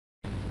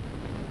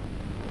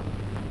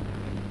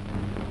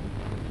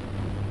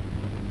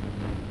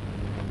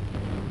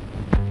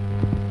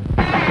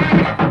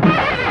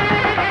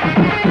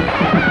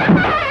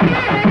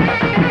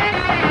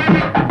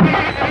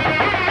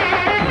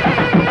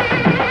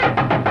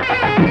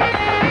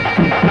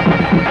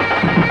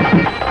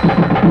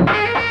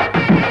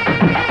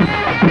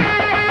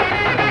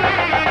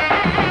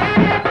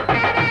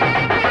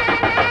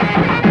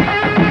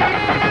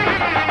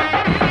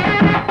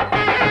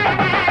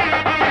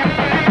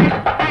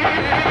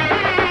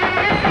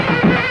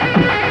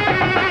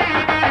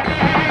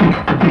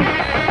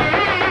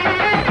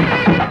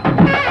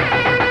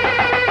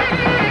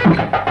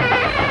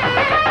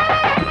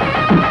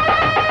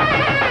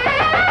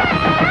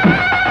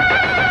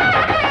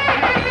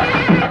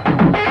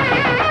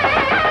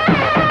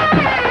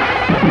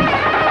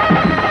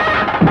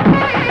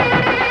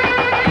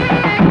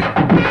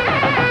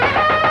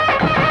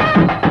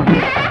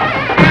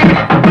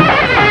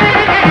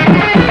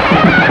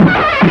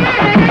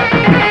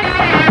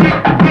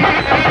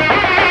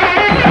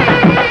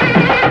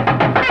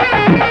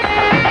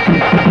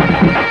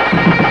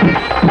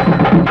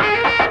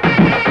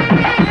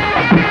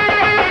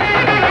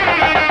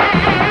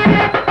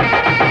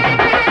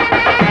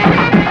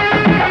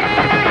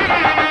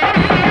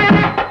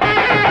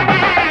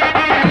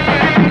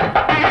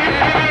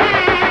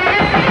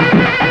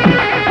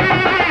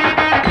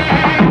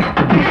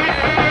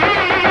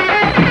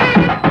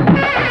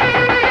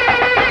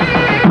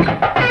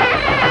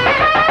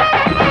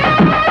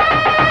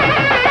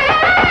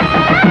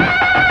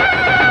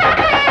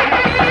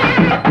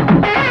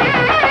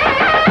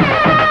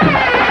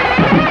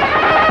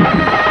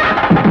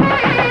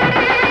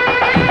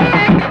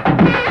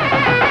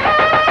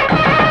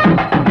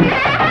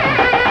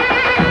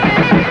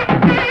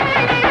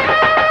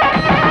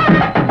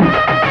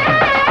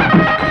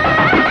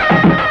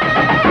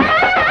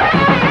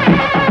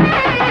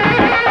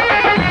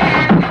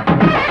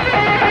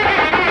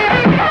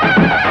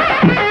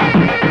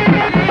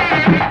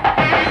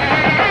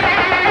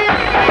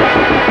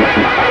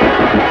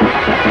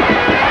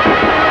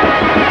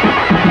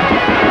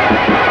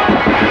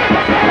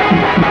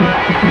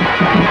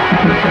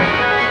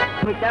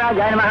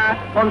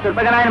ஓம்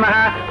சுர்பகனாய நமஹ,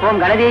 ஓம்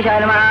கணதீஷாய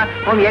நமஹ,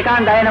 ஓம்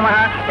ஏகாந்தாய நமஹ,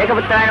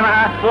 ஏகபுத்திராய நமஹ.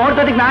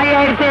 முகூர்த்தத்துக்கு நாளை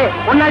ஆயிடுச்சு,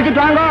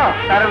 ஒன்னாச்சுட்டு வாங்கோ.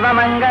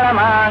 சர்வமங்கள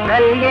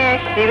மாங்கல்யே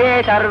சிவே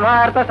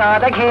சர்வார்த்த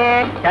சாதகே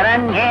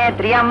சரண்யே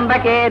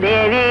திரியம்பகே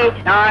தேவி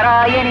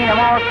நாராயணி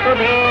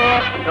நமோஸ்துதே.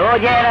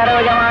 ரோஜேன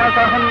ரோஜமான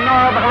சஹன்னோ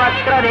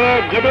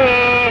பகவத்ரதேஜ்யதே.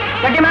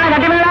 கட்டிமேள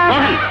கட்டிமேள.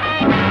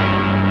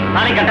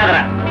 நாளை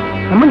கட்டாதரா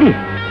சம்பந்தி,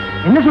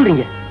 என்ன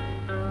சொல்றீங்க?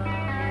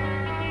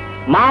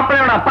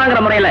 மாப்பிள்ளையோட அப்பாங்கிற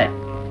முறையில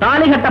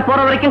தாலி கட்ட போற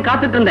வரைக்கும்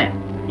காத்துட்டு இருந்தேன்.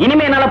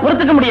 இனிமே என்னால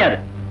பொறுத்துக்க முடியாது.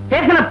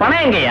 பேசின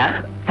பணம் எங்கயா?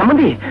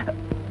 சம்பந்தி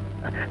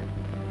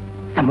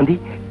சம்பந்தி,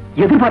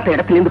 எதிர்பார்த்த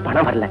இடத்துல இருந்து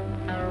பணம் வரல.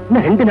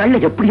 இன்னும் 2 நாள்ல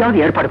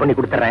எப்படியாவது ஏற்பாடு பண்ணி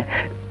கொடுத்துறேன்.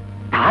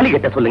 தாலி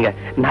கட்ட சொல்லுங்க,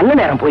 நல்ல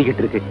நேரம்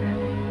போய்கிட்டு இருக்கு.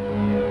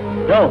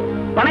 யோ,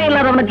 பணம்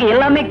இல்லாதவனுக்கு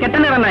எல்லாமே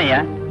கெட்ட நேரம் தான் ஐயா.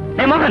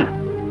 டேய் மோகன்,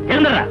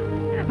 எழுந்துடுறா.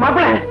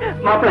 மாப்பிள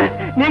மாப்பிள,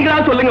 நீங்களா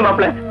சொல்லுங்க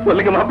மாப்பிள,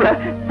 சொல்லுங்க மாப்பிள.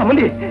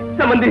 சம்பந்தி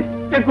சம்பந்தி,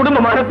 என்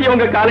குடும்ப மானத்தை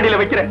உங்க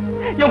காலடியில வைக்கிறேன்.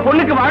 என்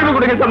பொண்ணுக்கு வாழ்வு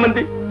கொடுங்க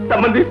சம்பந்தி.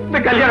 சம்பந்தி, இந்த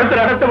கல்யாணத்தை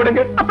நடத்த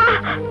விடுங்க.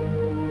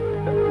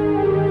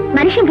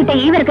 மனுஷன் கிட்ட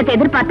ஈவரக்கத்தை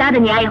எதிர்பார்த்தா அது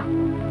நியாயம்.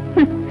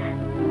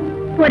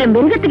 ஒரு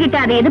மிருகத்துக்கிட்ட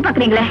அதை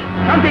எதிர்பார்க்கறீங்களே.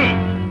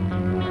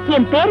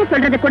 என் பேரு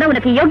சொல்றது கூட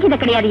உனக்கு யோகியதை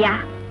கிடையாதியா?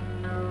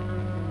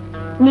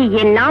 நீ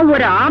எல்லாம்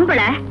ஒரு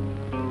ஆம்பளை,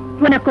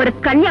 உனக்கு ஒரு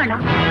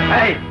கல்யாணம்.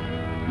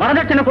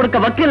 வரதட்சணை கொடுக்க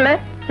வக்கீல்ல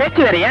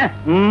பேச்சு வேறையா?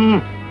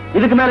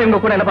 இதுக்கு மேல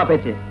இவங்க கூட என்னப்பா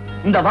பேச்சு?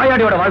 இந்த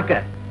வாயாடியோட வாழ்க்கை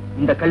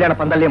இந்த கல்யாண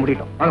பந்தல்லே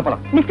முடியட்டும். வாங்க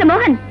போலாம். மிஸ்டர்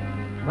மோகன்,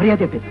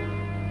 மரியாதையா பேசு.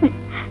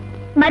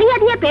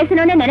 மரியாதையா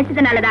பேசணும்னு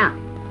நினைச்சதுனாலதான்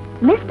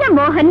மிஸ்டர்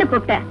மோகன்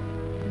கூப்பிட்ட.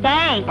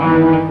 டேய்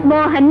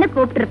மோகன்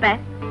கூப்பிட்டு இருப்ப.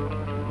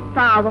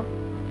 பாவம்,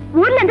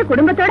 ஊர்ல இருந்து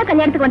குடும்பத்தோட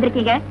கல்யாணத்துக்கு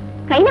வந்திருக்கீங்க.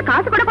 கையில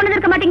காசு கூட கொண்டு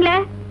இருக்க மாட்டீங்களே.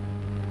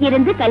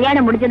 இருந்து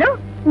கல்யாணம் முடிஞ்சதும்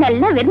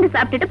நல்லா விருந்து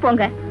சாப்பிட்டுட்டு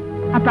போங்க.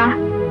 அப்பா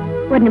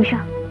ஒரு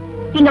நிமிஷம்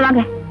இங்க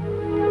வாங்க.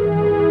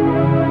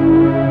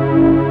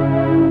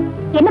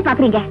 என்ன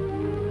பாக்குறீங்க?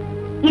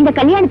 இந்த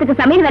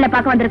கல்யாணத்துக்கு சமையல் வேலை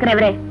பார்க்க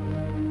வந்திருக்கிறவரு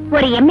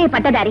ஒரு MA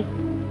பட்டதாரி.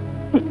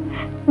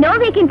 நோ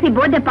வேகன்சி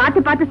போர்ட பார்த்து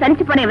பார்த்து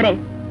சலிச்சு போனவரு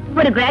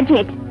ஒரு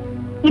கிராஜுவேட்.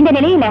 இந்த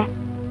நிலையில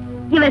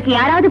இவருக்கு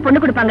யாராவது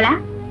பொண்ணு கொடுப்பாங்களா?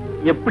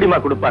 எப்படிமா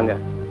கொடுப்பாங்க?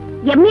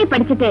 MA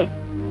படிச்சுட்டு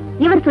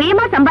இவர்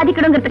சுயமா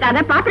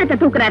சம்பாதிக்கணுங்கிறதுக்காக பாத்திரத்தை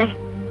தூக்குறாரு.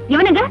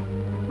 இவனுங்க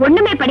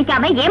ஒண்ணுமே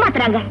படிக்காம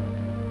ஏமாத்துறாங்க.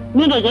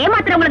 நீங்க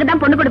ஏமாத்துறவங்களுக்கு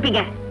தான் பொண்ணு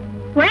கொடுப்பீங்க,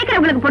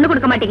 உழைக்கிறவங்களுக்கு பொண்ணு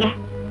கொடுக்க மாட்டீங்க.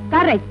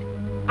 கரெக்ட்.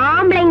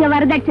 ஆம்பளைங்க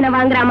வரதட்சணை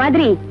வாங்குற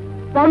மாதிரி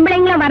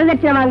பொம்பளைங்கள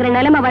வரதட்சணை வாங்குற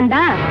நிலைமை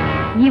வந்தா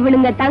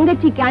இவனுங்க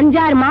தங்கச்சிக்கு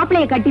 5-6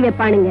 மாப்பிளைய கட்டி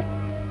வைப்பானுங்க.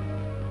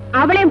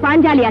 அவளையும்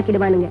பாஞ்சாலி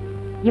ஆக்கிடுவானுங்க.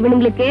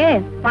 இவனுங்களுக்கு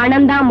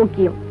பணம் தான்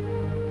முக்கியம்.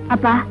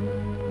 அப்பா,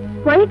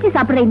 பொழிச்சு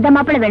சாப்பிடுற இந்த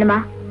மாப்பிளை வேணுமா,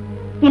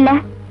 இல்ல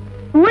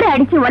ஊரை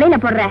அடிச்சு உலையில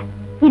போடுற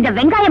இந்த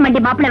வெங்காய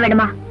மண்டி மாப்பிளை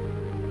வேணுமா?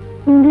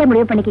 நீங்களே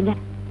முடிவு பண்ணிக்கீங்க.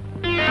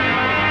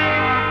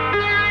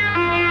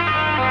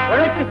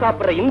 உழைச்சு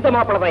சாப்பிடுற இந்த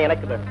மாப்பிளை தான்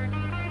எனக்கு வேணும்.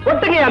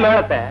 ஒட்டுங்கயா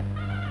மேளத்தை.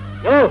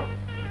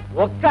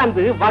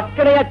 உட்காந்து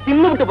வக்கடையா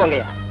தின்னு விட்டு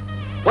போங்கயா.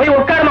 போய்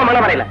உட்காருமா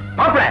மனவரையில.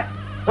 மாப்பிள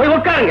போய்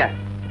உட்காருங்க,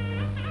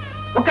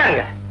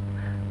 உட்காருங்க.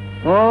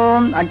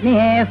 ஓம்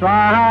அக்னிஹே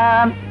ஸ்வாஹா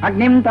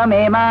அக்னிம்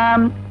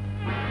தமேமாம்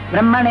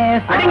பிரம்மணே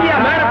அடங்கியா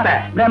மேளத்தை.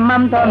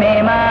 பிரம்மம்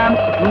தமேமாம்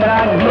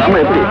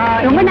இந்திராக்னி.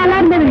 ரொம்ப நல்லா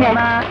இருந்ததுங்க.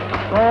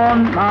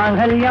 ஓம்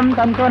மாங்கல்யம்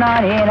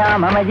தந்துநானேன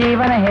மம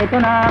ஜீவன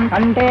ஹேதுனாம்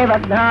கண்டே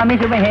பத்ராமி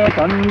சுபஹே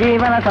த்வம்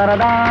ஜீவன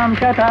சரதாம்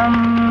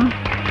சதம்.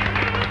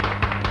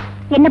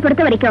 என்ன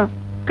பொறுத்த வரைக்கும்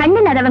கண்ணு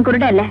இல்லாதவன்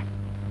குருட இல்ல,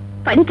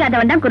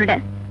 படிக்காதவன் தான் குருட.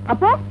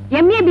 அப்போ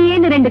MA BA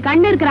 2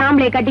 கண்ணு இருக்கிற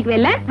ஆம்பளைய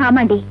கட்டிக்குவேல்ல?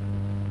 ஆமாண்டி.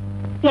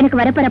 எனக்கு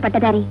வரப்போற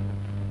பட்டதாரி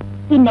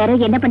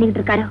இந்நேரம் என்ன பண்ணிட்டு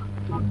இருக்காரோ.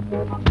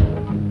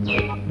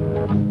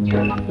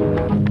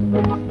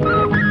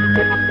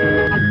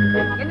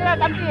 என்ன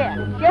தம்பி,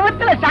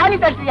 செவத்துல சாணி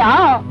தட்டியா?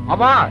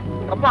 ஆமா,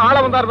 ரொம்ப ஆள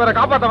வந்தார் பேர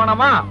காப்பாத்த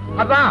வேணாமா?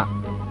 அதான்.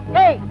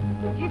 ஏய்,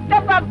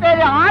 சித்தப்பா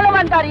பேரு ஆள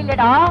வந்தார்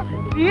இல்லடா,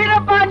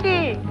 வீரபாண்டி.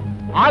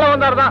 ஆள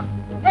வந்தார் தான்.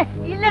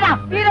 இல்லடா,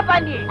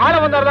 வீரபாண்டி. ஆள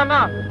வந்தார் தானா?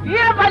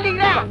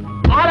 வீரபாண்டிங்க.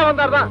 ஆள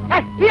வந்தார் தான்.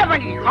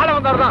 வீரபாண்டி. ஆள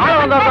வந்தார் தான். ஆள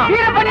வந்தார் தான்.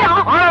 வீரபாண்டி.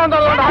 ஆள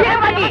வந்தார் தான்.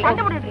 வீரபாண்டி.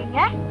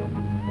 கண்டுபிடிக்கிறீங்க?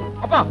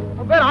 அப்பா,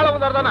 உன் பேர் ஆள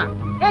வந்தார் தானே?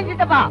 ஏன்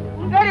சித்தப்பா,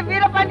 உன் பேரு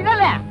வீரபாண்டி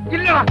தானே?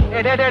 இல்லடா.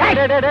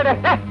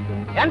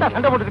 ஏன்டா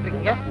சண்டை போட்டுக்கிட்டு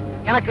இருக்கீங்க?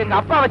 எனக்கு எங்க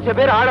அப்பா வச்ச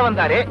பேரு ஆள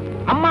வந்தாரு,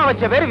 அம்மா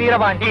வச்ச பேரு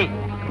வீரபாண்டி.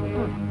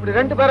 இப்படி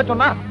 2 பேரை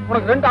சொன்னா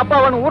உனக்கு 2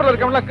 அப்பாவான்னு ஊர்ல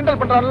இருக்கவங்க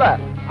கிண்டல் பண்றான்ல.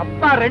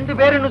 அப்பா 2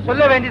 பேருன்னு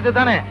சொல்ல வேண்டியது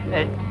தானே?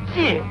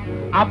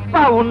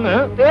 அப்பா 1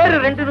 பேரு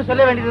 2ன்னு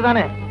சொல்ல வேண்டியது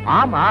தானே?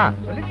 ஆமா,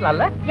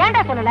 சொல்லிக்கலாம்ல.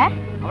 ஏன்டா சொல்லல?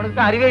 அவனுக்கு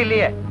தான் அறிவே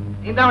இல்லையே.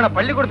 நீ தான் அவனை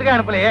பள்ளிக்கூடத்துக்கே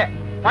அனுப்பலையே.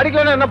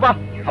 படிக்கலன்னா என்னப்பா?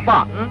 அப்பா,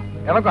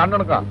 எனக்கும்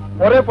அண்ணனுக்கும்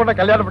ஒரே பொண்ணை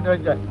கல்யாணம் பண்ணி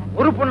வைக்க.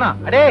 ஒரு பொண்ணா?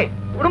 அடே,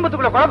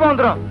 குடும்பத்துக்குள்ள குழப்பம்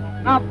வந்துடும்.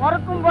 நான்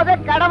பிறக்கும் போதே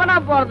கடவனா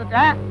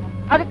பிறந்துட்டேன்,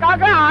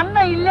 அதுக்காக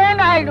அண்ணன்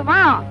இல்லேன்னு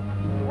ஆயிடுமா?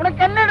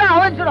 உனக்கு என்னடா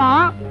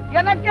அவசரம்?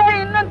 எனக்கே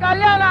இன்னும்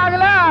கல்யாணம்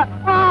ஆகல.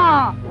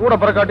 கூட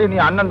பிறக்காட்டி நீ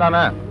அண்ணன்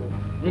தானே,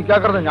 நீ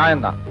கேக்குறது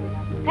நியாயம் தான்.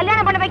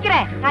 கல்யாணம் பண்ண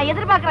வைக்கிறேன். நான்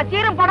எதிர்பார்க்கிற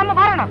சீரும் பணமும்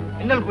வரணும்.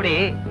 இன்னல் குடி,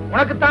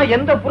 உனக்கு தான்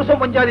எந்த புருஷன்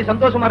பஞ்சாதி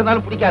சந்தோஷமா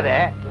இருந்தாலும் பிடிக்காத.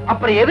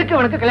 அப்புறம் எதுக்கு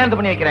உனக்கு கல்யாணம்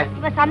பண்ணி வைக்கிறேன்?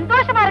 இவன்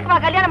சந்தோஷமா இருக்குவா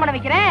கல்யாணம் பண்ண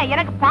வைக்கிறேன்.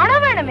 எனக்கு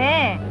பணம் வேணுமே.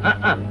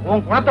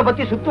 உன் குணத்தை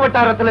பத்தி சுத்து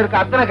வட்டாரத்துல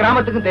இருக்க அத்தனை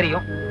கிராமத்துக்கும்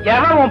தெரியும்.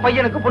 எவன் உன்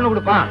பையனுக்கு பொண்ணு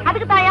கொடுப்பான்?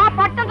 அதுக்கு தாயா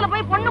பட்டணத்துல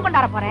போய் பொண்ணு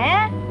கொண்டாட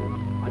போறேன்.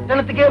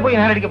 பட்டணத்துக்கே போய்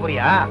நேரடிக்க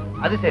போறியா?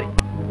 அது சரி.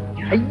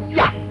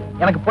 ஐயா,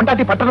 எனக்கு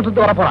பொண்டாட்டி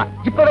பட்டணத்துக்கு வர போறான்.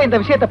 இப்பவே இந்த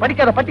விஷயத்தை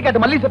படிக்காத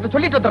பட்டிக்காத மல்லிசத்தை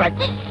சொல்லிட்டு வந்துடுறேன்.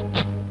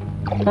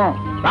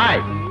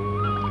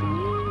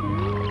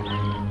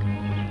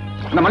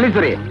 இந்த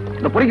மல்லீஸ்வரி,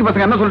 இந்த பொறிக்கு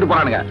பசங்க என்ன சொல்லிட்டு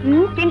போறானுங்க?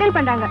 கிண்டல்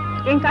பண்றாங்க.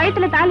 என்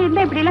கழுத்துல தாலி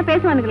இருந்தா இப்படி எல்லாம்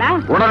பேசுவானுங்களா?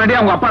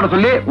 உடனடியா உங்க அப்பாட்ட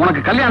சொல்லி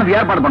உனக்கு கல்யாணத்துக்கு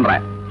ஏற்பாடு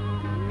பண்றேன்.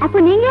 அப்ப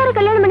நீங்க யாரு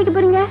கல்யாணம் பண்ணிக்க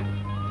போறீங்க?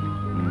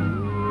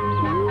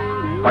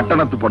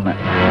 பட்டணத்து பொண்ணு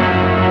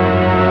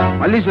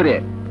மல்லீஸ்வரி.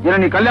 என்ன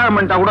நீ கல்யாணம்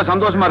பண்ணிட்டா கூட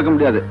சந்தோஷமா இருக்க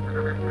முடியாது.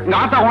 எங்க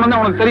ஆத்தா குணம்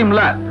தான் உனக்கு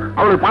தெரியும்ல.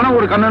 அவளுக்கு பணம்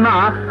ஒரு கண்ணுன்னா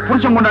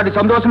புருஷன் கொண்டாடி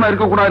சந்தோஷமா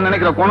இருக்க கூடாதுன்னு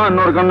நினைக்கிற குணம்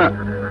இன்னொரு கண்ணு.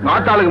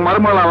 ஆத்தாளுக்கு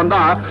மருமகளா வந்தா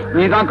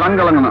நீ தான் கண்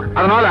கலங்கணும்.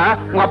 அதனால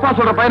உங்க அப்பா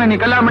சொல்ற பையனை நீ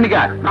கல்யாணம் பண்ணிக்க,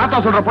 ஆத்தா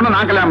சொல்ற பொண்ணை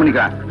நான் கல்யாணம்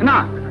பண்ணிக்கிறேன். என்ன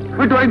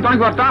வீட்டு வரைக்கும்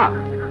துணைக்கு வரட்டா?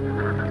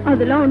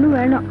 அதெல்லாம் ஒண்ணும்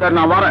வேணும். சரி,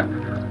 நான் வரேன்.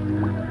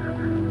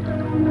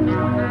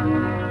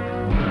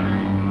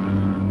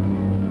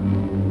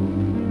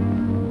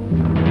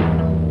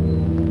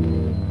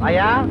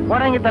 ஐயா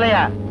போறீங்க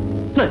தலையா?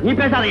 நீ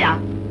பேசாதயா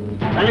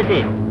தங்கச்சி.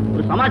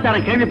 ஒரு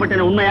சமாச்சாரம்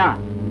கேள்விப்பட்டேன், உண்மையா?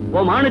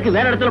 உன் மகனுக்கு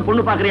வேற இடத்துல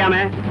பொண்ணு பாக்குறியாமே.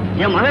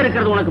 என் மகன்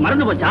இருக்கிறது உனக்கு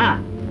மறந்து போச்சா?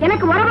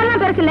 எனக்கு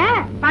உறவெல்லாம் பெருசு இல்ல,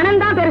 பணம்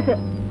தான் பெருசு.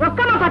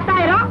 ரொக்கமா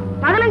 10,000,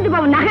 15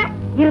 பவுன் நகை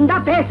இருந்தா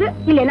பேசு,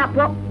 இல்லைன்னா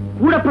போ.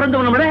 கூட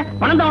பிறந்தவன விட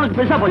பணம் தான் உனக்கு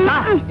பெருசா போச்சா?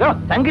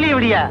 சங்கிலி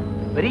விடியா,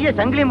 பெரிய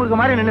சங்கிலி முருக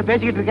மாதிரி நின்னு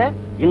பேசிக்கிட்டு இருக்க.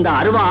 இந்த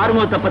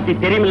ஆறுமுகத்தை பத்தி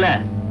தெரியுமில்ல.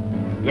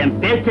 என்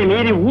பேச்சை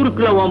மீறி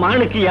ஊருக்குள்ள உன்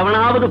மகனுக்கு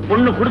எவனாவது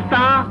பொண்ணு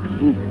கொடுத்தா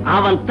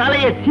அவன்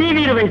தலைய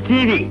சீவிடுவேன்.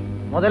 சீவி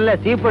முதல்ல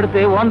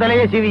சீப்படுத்து உன்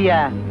தலையே சீவியா.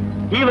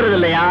 சீவுறது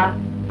இல்லையா,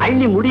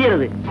 அள்ளி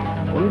முடியறது.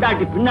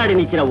 கொண்டாட்டி பின்னாடி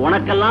நிக்கிற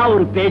உனக்கெல்லாம்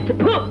ஒரு பேச்சு.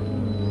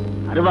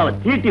 அருவாவை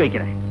தீட்டி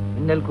வைக்கிறேன்.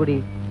 மின்னல் குடி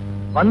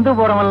வந்து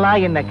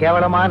போறவன்லாம் என்ன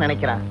கேவலமா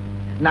நினைக்கிறான்.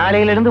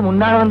 நாளையில இருந்து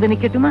முன்னால வந்து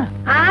நிக்கட்டுமா?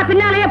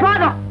 பின்னாலேயே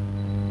போதும்.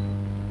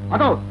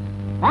 அதோ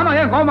மாமா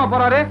ஏன் கோவமா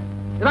போறாரு?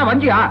 இதான்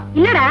வஞ்சியா?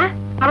 இல்லடா,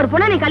 அவர்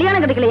பொண்ணு நீ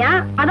கல்யாணம் கிடைக்கலையா,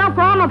 அதான்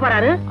கோவமா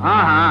போறாரு.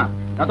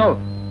 அதோ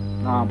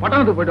நான்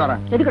பட்டணத்துக்கு போயிட்டு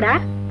வரேன். எதுக்குடா?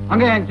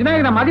 அங்க என்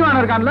சின்ன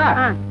மதிவான இருக்கான்ல,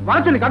 வர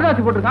சொல்லி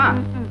கடைதாசி போட்டிருக்கான்.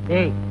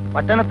 ஏய்,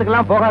 பட்டணத்துக்கு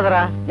எல்லாம்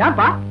போகாதரா.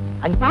 ஏன்பா?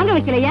 வாங்க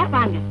வைக்கலையா?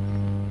 வாங்க.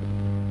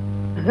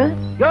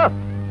 யோ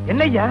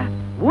என்னய்யா,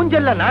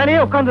 ஊஞ்சல்ல நானே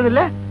உட்கார்ந்தது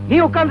இல்ல, நீ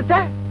உட்கார்ந்துட்ட.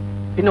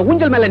 பின்ன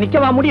ஊஞ்சல் மேல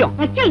நிக்கவா முடியும்?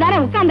 வக்கீல் தானே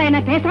உட்கார்ந்தா என்ன,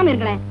 பேசாம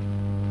இருக்கிறேன்.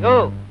 யோ,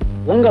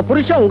 உங்க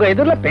புருஷன் உங்க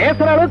எதிரில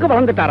பேசுற அளவுக்கு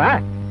வளர்ந்துட்டாரா?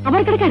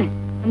 அவர் கிடைக்காரு.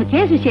 நம்ம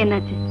கேஸ் விஷயம்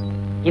என்னாச்சு?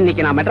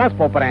 இன்னைக்கு நான் மெட்ராஸ்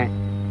போறேன்.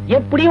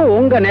 எப்படியும்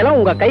உங்க நிலம்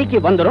உங்க கைக்கு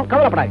வந்துடும்,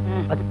 கவலைப்படாது.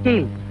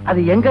 வக்கீல், அது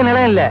எங்க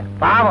நிலம் இல்ல,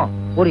 பாவம்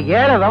ஒரு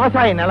ஏழை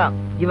விவசாய நிலம்.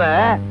 இவ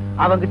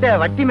அவங்கிட்ட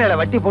வட்டி மேல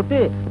வட்டி போட்டு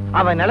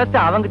அவன் நிலத்தை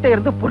அவங்கிட்ட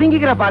இருந்து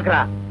புடுங்கிக்கிற பாக்குறா.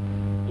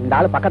 இந்த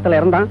ஆளு பக்கத்துல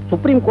இருந்தான்.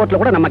 சுப்ரீம் கோர்ட்ல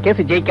கூட நம்ம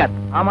கேஸ் ஜெயிக்காது.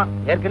 ஆமா,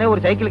 ஏற்கனவே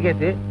ஒரு சைக்கிள்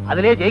கேஸ்,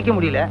 அதுலயே ஜெயிக்க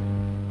முடியல.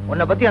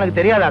 உன்னை பத்தி எனக்கு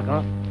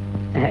தெரியாதாக்கும்.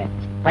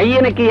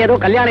 பையனுக்கு ஏதோ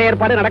கல்யாண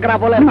ஏற்பாடு நடக்கிறா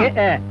போல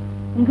இருக்கு.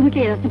 உங்க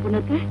வீட்டுல ஏதாச்சும் பொண்ணு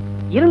இருக்கு?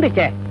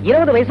 இருந்துச்சே,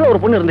 20 வயசுல ஒரு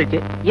பொண்ணு இருந்துச்சு.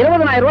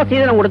 20,000 ரூபாய்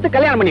சீதனம் கொடுத்து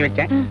கல்யாணம் பண்ணி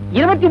வச்சேன்.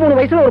 23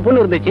 வயசுல ஒரு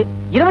பொண்ணு இருந்துச்சு.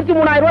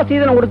 23,000 ரூபாய்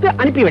சீதனம் கொடுத்து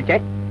அனுப்பி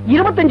வச்சேன்.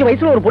 25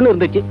 வயசுல ஒரு பொண்ணு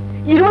இருந்துச்சு.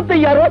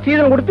 25,000 ரூபாய்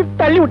சீதனம் கொடுத்து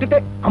தள்ளி விட்டுட்டு.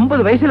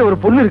 50 வயசுல ஒரு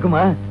பொண்ணு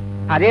இருக்குமா?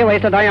 அதே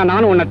வயசுல தான்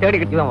நானும் உன்னை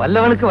தேடிக்கிட்டு. இவன்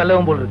வல்லவனுக்கு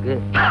வல்லவன் போல் இருக்கு.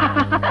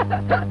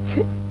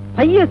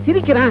 பையன்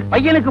சிரிக்கிறான்,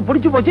 பையனுக்கு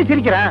பிடிச்சு போச்சு,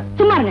 சிரிக்கிறான்.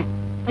 சும்மா இருங்க.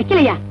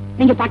 வைக்கலையா,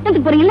 நீங்க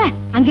பட்டணத்துக்கு போறீங்கல்ல,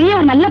 அங்கேயே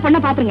ஒரு நல்ல பொண்ணை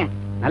பாத்துருங்க.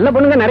 நல்ல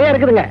பொண்ணுங்க நிறைய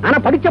இருக்குதுங்க, ஆனா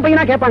படிச்ச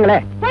பையனா கேட்பாங்களே.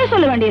 போய்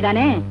சொல்ல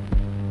வேண்டியதானே.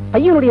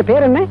 பையனுடைய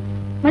பேர் என்ன?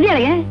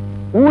 மதியழகன்.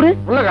 ஊரு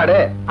உள்ளகாடு.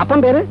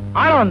 அப்பன் பேரு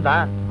ஆழவன்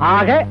தான்.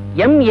 ஆக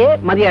MA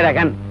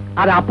மதியழகன்.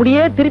 அதை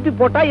அப்படியே திருப்பி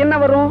போட்டா என்ன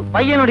வரும்?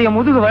 பையனுடைய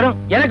முதுகு வரும்.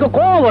 எனக்கு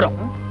கோவம் வரும்.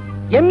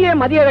 MA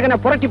மதியழகனை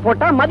புரட்டி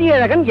போட்டா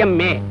மதியழகன்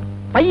MA.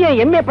 பையன்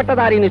MA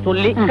பட்டதாரின்னு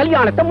சொல்லி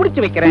கல்யாணத்தை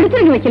முடிச்சு வைக்கிறேன்.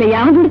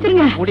 வைக்கலையா?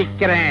 முடிச்சிருங்க.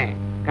 முடிக்கிறேன்.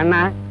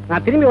 கண்ணா,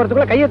 நான் திரும்பி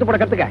வரதுக்குள்ள கையெழுத்து போட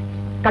கத்துக்க.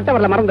 கட்ட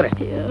வரல மறந்துரு.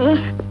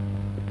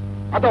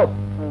 அதோ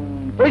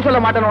பொய் சொல்ல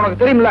மாட்டேன்னு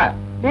உனக்கு தெரியும்ல.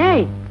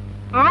 ஏய்,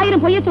 1000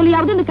 பொய்ய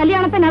சொல்லியாவது இந்த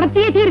கல்யாணத்தை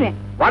நடத்தியே தீர்வேன்.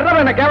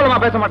 வர்றவன் என்ன கேவலமா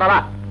பேச மாட்டாளா?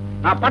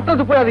 நான்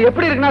பட்டத்துக்கு போய் அது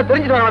எப்படி இருக்குன்னா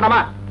தெரிஞ்சுட்டு வர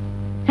வேண்டாமா?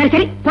 சரி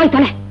சரி, போய்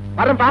தொலை.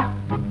 வரேன்ப்பா.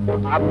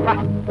 அப்பா,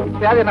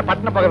 இப்பயாவது என்ன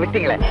பட்டணம் போக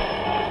விட்டீங்களே.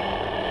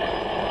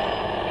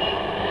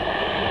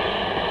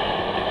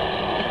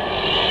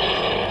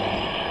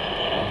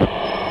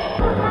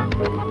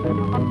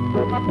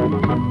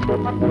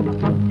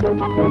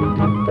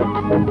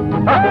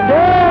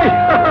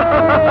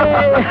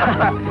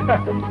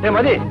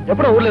 மதி,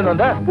 எப்படி ஊர்ல இருந்து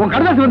வந்த? உன்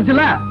கடைசி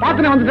வந்துச்சுல்ல,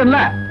 பாத்துனே வந்துட்டேன்ல.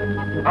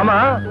 ஆமா,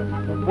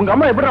 உங்க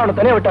அம்மா எப்படி அவனை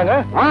தனியா விட்டாங்க?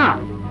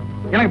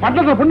 எனக்கு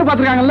பட்டணத்துல பொண்ணு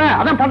பாத்துருக்காங்கல்ல,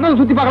 அதான் பட்டணத்தை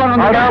சுத்தி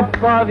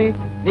பார்க்கலாம்.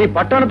 நீ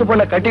பட்டணத்து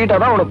பொண்ணை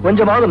கட்டிக்கிட்டாதான் உனக்கு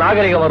கொஞ்சமாவது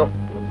நாகரிகம் வரும்.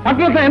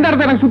 பட்டணத்துல எந்த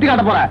இடத்த எனக்கு சுத்தி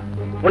காட்ட போற?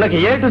 உனக்கு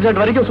A to Z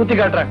வரைக்கும் சுத்தி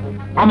காட்டுறேன்.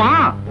 ஆமா,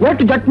 A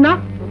to Zனா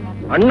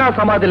அண்ணா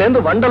சமாதில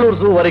இருந்து வண்டலூர்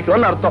ஜூ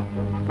வரைக்கும் அர்த்தம்.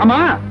 ஆமா,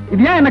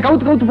 இது ஏன் என்ன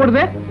கவுத்து கவுத்து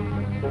போடுது?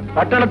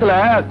 பட்டணத்துல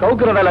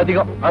கவுக்குற வேலை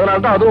அதிகம்,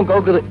 அதனாலதான் அதுவும்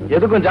கவுக்குது.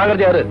 எதுக்கும்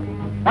ஜாகிரதையா இரு.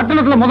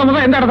 பட்டணத்துல முத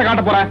எந்த இடத்த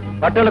காட்ட போற?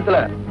 பட்டணத்துல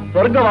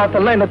சொர்க்க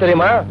வாசல்னா என்ன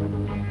தெரியுமா?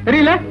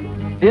 தெரியல.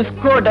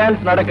 டிஸ்கோ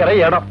டான்ஸ் நடக்கிற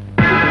இடம்.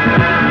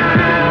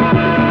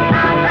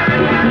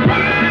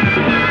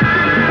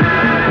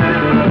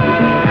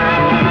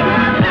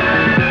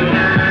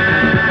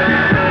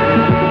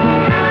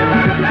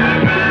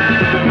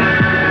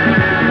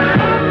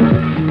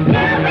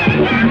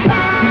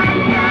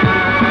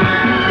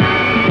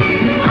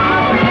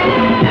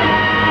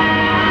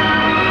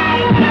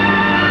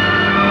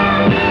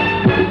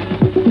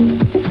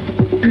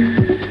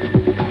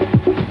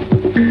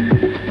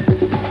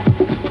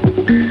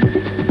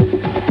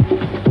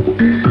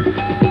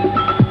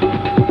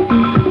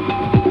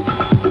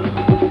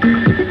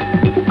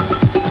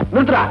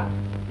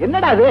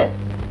 அது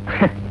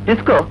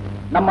டிஸ்கோ.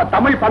 நம்ம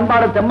தமிழ்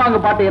பண்பாடு தெம்மாங்கு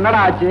பாட்டு என்னடா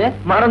ஆச்சு?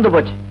 மறந்து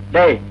போச்சு.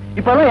 டேய்,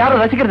 இப்பதான்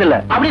யாரும் ரசிக்கிறது இல்ல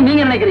அப்படி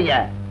நீங்க நினைக்கிறீங்க.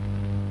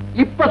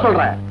 இப்ப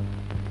சொல்றேன்,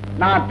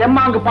 நான்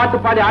தெம்மாங்கு பாட்டு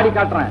பாடி ஆடி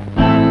காட்டுறேன்.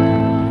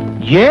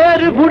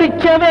 ஏறு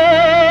குடிச்சவே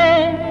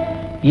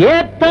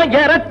ஏத்த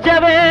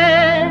இறச்சவே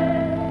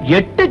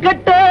எட்டு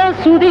கட்ட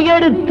சுதி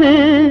எடுத்து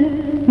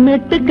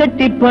மெட்டு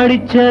கட்டி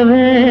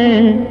படிச்சவே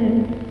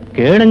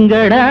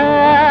கேளுங்கடா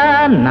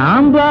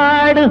நாம்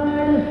பாடு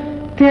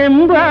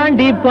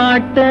தெம்பாண்டி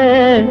பாட்ட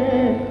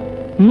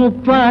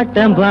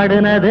முப்பாட்டம்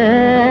பாடுனத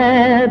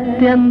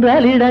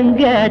தென்றலிடம்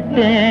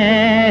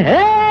கேட்டேன்.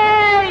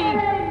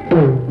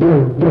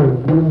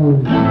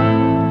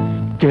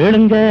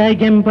 கேளுங்க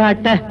என்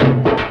பாட்ட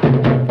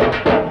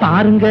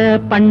பாருங்க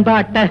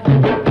பண்பாட்ட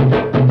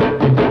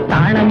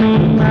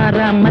தாளமும்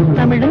மாறாம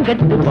தமிழும்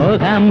கெட்டு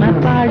போகாம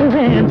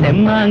பாடுவேன்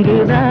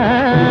தெம்மாங்குதா.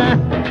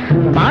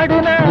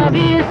 பாடுனா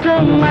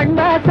வீசும்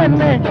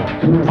மண்வாசன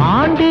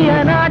பாண்டிய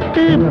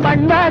நாட்டு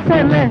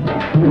பண்வாசன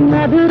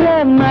மதுர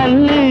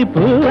மல்லி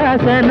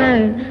பூவாசன.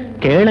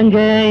 கேளுங்க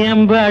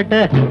என்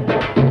பாட்ட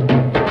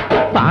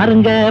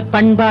பாருங்க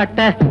பண்பாட்ட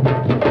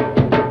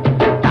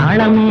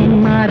தாளமும்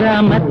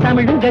மாறாம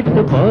தமிழும்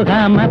கெட்டு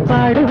போகாம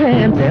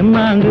பாடுவேன்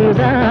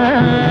தெம்மாங்குதா.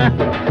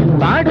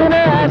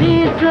 பாடுனா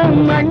வீசும்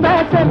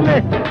மண்வாசன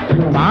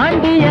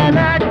பாண்டிய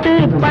நாட்டு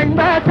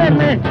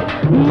பண்பாசன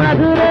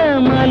மதுர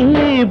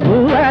மல்லி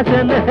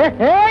பூவாசன.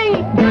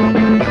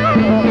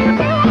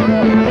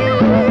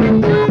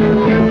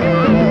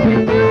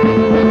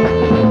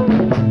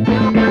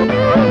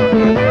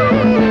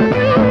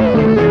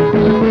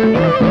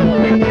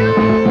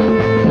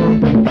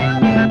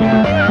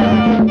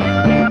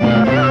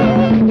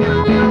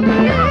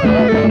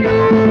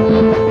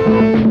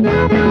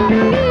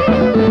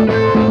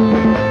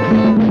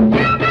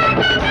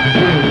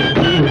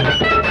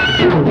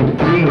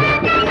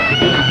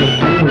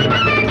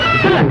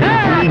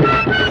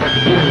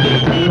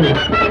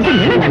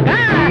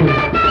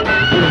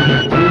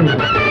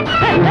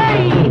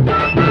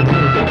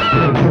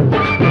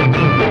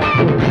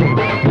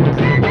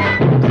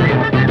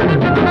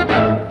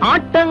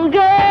 ஆட்டங்க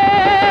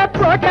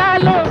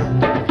போட்டாலும்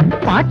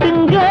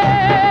பாட்டுங்க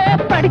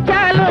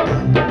படிச்சாலும்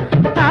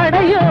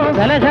தடையும்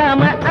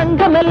விலகாம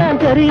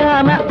அங்கமெல்லாம்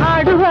தெரியாம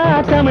ஆடுவா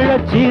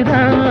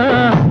தமிழச்சிதான்.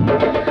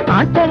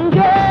 ஆட்டங்க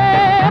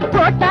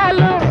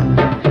போட்டாலும்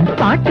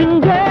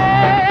பாட்டுங்க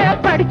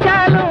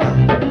படிச்சாலும்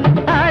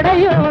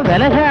தடையும்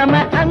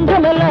விலகாம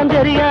அங்கமெல்லாம்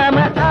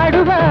தெரியாம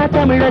ஆடுவா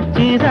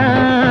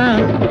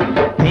தமிழச்சிதான்.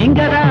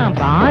 நீங்கதான்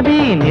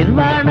பாதி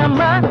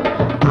நிர்வாணம்மா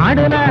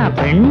ஆடுனா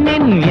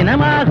பெண்ணின்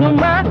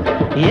இனமாகுமா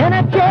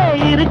எனக்கே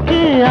இருக்கு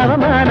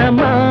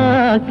அவமானமா.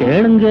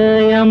 கேளுங்க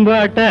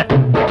எம்பாட்ட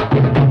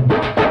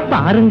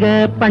பாருங்க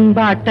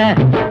பண்பாட்ட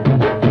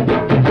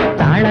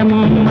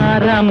தாளமும்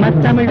மாறாம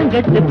தமிழும்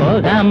கெட்டு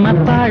போகாம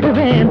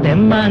பாடுவேன்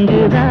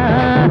தெம்மாங்குதா.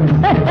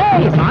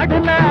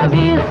 பாடுனா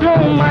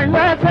வீசும்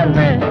மண்வாசன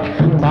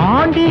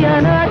பாண்டிய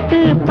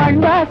நாட்டு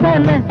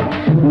பண்பாசன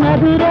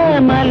மதுர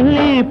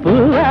மல்லி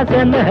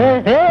பூவாசன.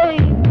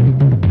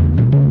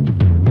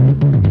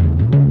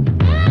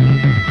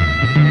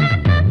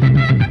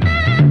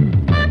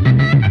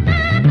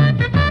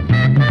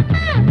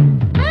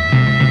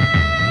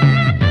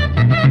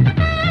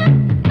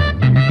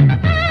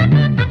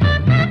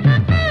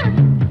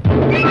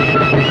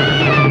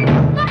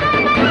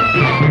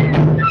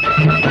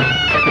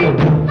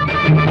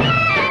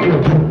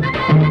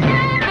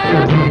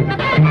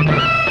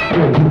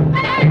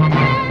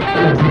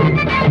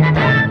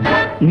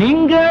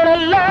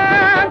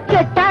 நீங்களெல்லாம்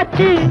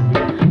கெட்டாச்சு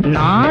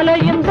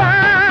நாளையும்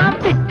தான்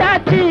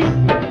பிட்டாச்சு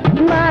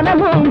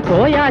மனமும்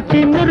போயாச்சு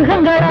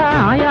மிருகங்களா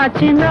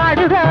ஆயாச்சு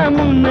நாடுதான்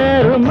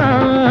முன்னேறுமா.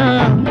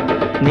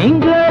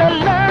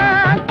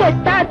 நீங்களெல்லாம்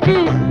கெட்டாச்சு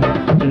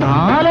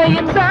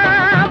நாளையும்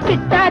தான்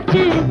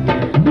பிட்டாச்சு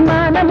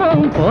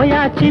மனமும்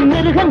போயாச்சு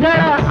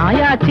மிருகங்களா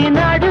ஆயாச்சு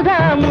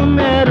நாடுதான்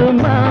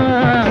முன்னேறுமா.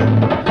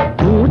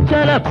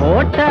 கூச்சல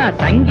போட்டா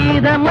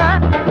சங்கீதமா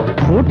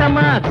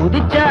கூட்டமா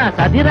குதிச்சா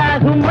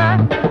சதிராகுமா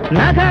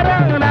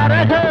நகரம்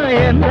நரகம்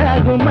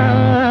என்றாகுமா.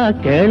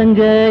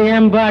 கேளுங்க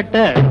என்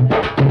பாட்ட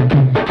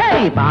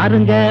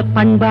பாருங்க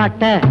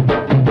பண்பாட்ட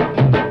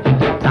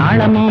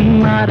தாளமும்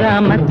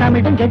மாறாம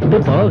தமிழும் கெட்டு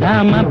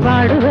போகாம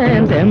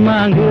பாடுவேன்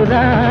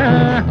தெம்மாங்குதா.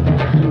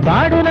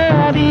 பாடுனா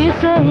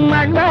வீசும்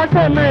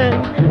மண்வாசன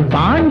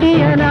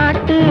பாண்டிய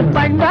நாட்டு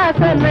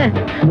பண்பாசன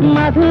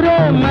மதுர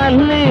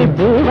மல்லி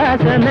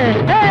பூவாசன.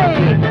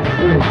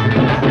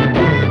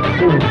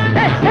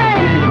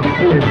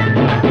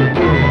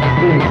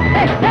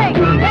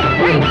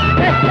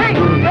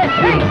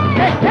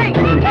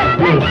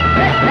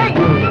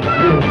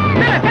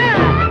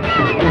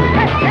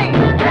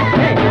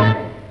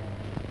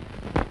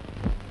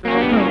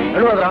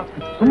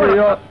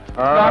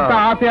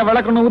 ஆசையா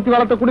விளக்கணும் ஊத்தி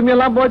வளர்த்த குடும்பம்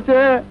எல்லாம் போச்சு.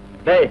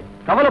 டேய்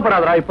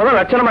கவலைப்படாதரா, இப்பதான்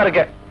லட்சணமா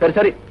இருக்க. சரி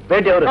சரி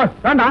வேட்டி அவரு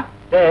வேண்டாம்.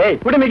 டேய்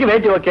குடுமிக்கு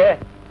வேட்டி ஓகே,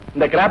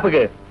 இந்த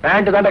கிராப்புக்கு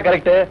பேண்ட் தான்டா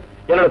கரெக்ட்.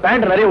 என்னோட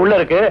பேண்ட் நிறைய உள்ள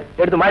இருக்கு,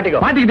 எடுத்து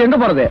மாட்டிக்கோ. மாட்டிக்கிட்டு எங்க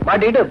போறது?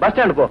 மாட்டிக்கிட்டு பஸ்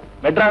ஸ்டாண்ட் போ.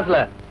 மெட்ராஸ்ல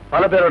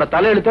பல பேரோட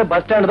தலையெழுத்து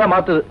பஸ் ஸ்டாண்ட் தான்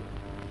மாத்துது.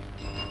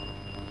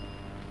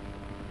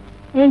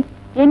 ஏய்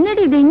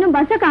என்னடி இது இன்னும்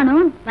பஸ்ஸ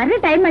காணோம்? வர்ற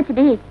டைம்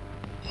ஆச்சுடி.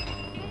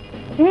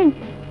 ஏய்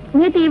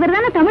நேத்து இவர்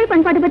தானே தமிழ்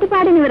பண்பாட்டை பத்தி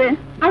பாடினவரு.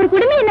 அவர்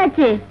குடும்பம்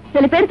என்னாச்சு?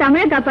 சில பேர்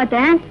தமிழை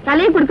காப்பாத்த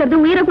தலையை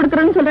கொடுக்கறது உயிரை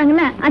கொடுக்கறதுன்னு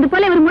சொல்றாங்கல்ல, அது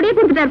போல இவர் முடிய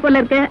கொடுத்துட்டார்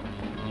போல இருக்கு.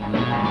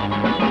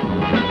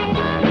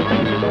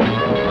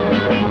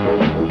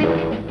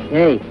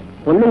 ஏய்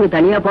பொண்ணுங்க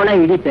தனியா போனா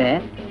இடிப்ப,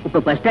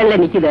 இப்ப பஸ்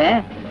ஸ்டாண்ட்ல நிக்குத,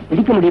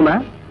 இடிக்க முடியுமா?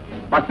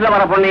 பஸ்ல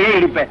வர பொண்ணையே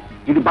இடிப்பேன்.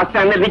 இது பஸ்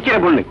ஸ்டாண்ட்ல நிக்கிற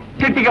பொண்ணு.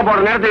 சிட்டிக்க போற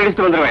நேரத்தை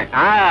இடிச்சுட்டு வந்துருவேன்.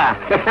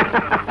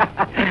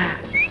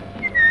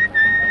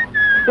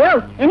 ஓ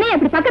என்ன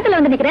இப்படி பக்கத்துல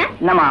வந்து நிக்கிற?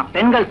 என்னமா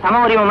பெண்கள்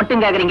சம உரிமை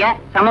மட்டும் கேக்குறீங்க,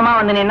 சமமா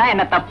வந்து நின்னா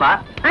என்ன தப்பா?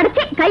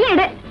 அடிச்சு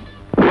கையெடு.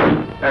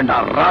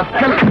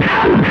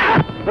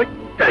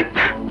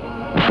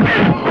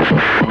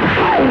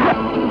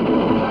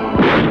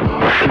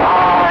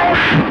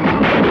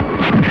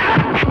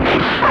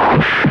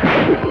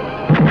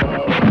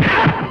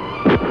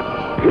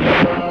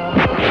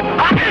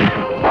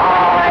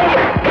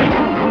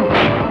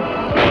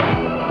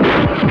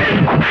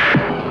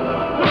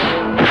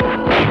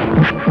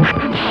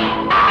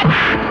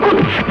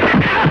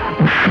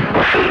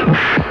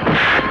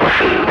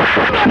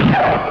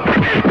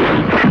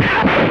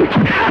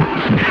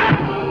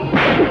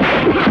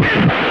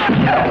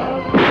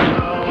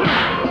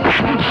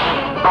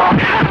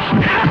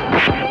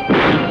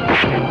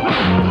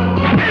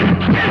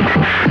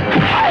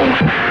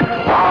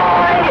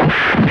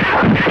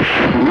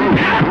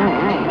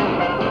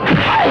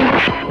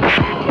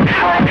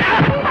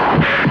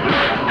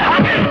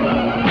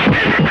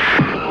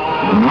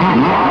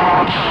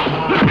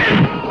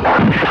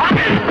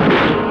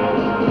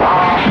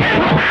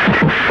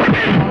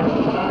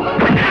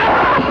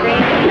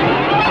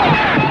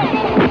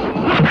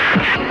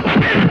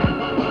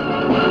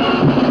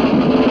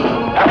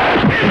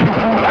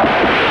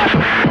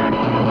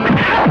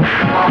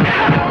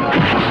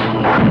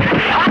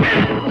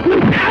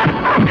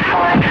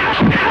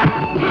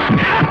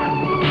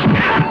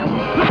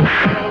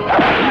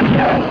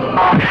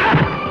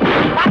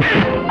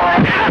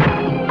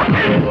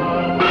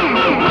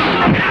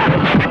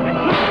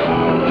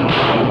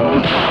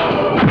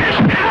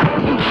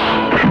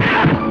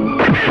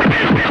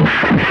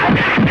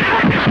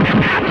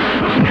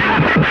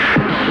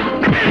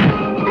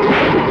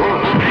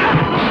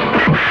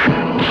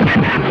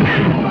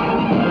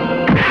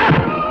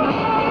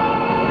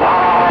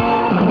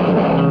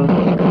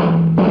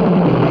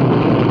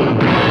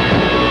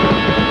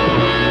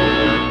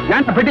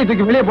 பெட்டி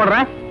தூக்கி வெளியே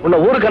போடுறேன். உன்னை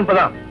ஊருக்கு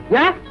அனுப்பதான்.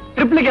 ஏன்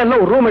ட்ரிப்ளிகேன்ல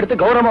ஒரு ரூம் எடுத்து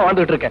கௌரவமா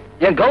வாழ்ந்துட்டு இருக்கேன்.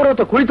 என்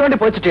கௌரவத்தை குழி தோண்டி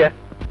போச்சுட்டிய.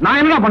 நான்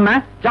என்ன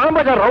பண்ணேன்?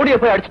 ஜாம்பஜார் ரவுடியை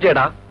போய்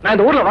அடிச்சுட்டேடா. நான்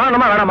இந்த ஊர்ல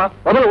வாழணுமா வேணாமா?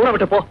 முதல்ல ஊரை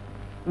விட்டு போ.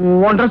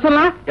 உன் ட்ரெஸ்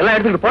எல்லாம்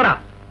எடுத்துக்கிட்டு போடா.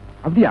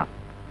 அப்படியா?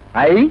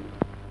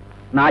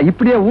 நான்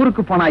இப்படியே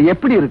ஊருக்கு போனா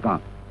எப்படி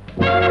இருக்கும்?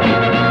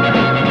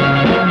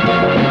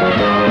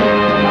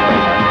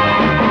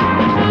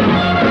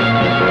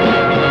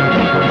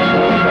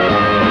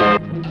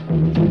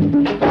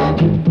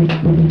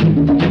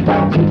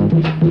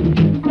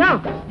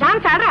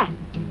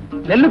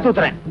 நெல்லு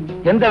தூத்துறேன்.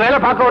 எந்த வேலை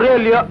பார்க்க வரையோ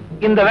இல்லையோ,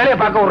 இந்த வேலையை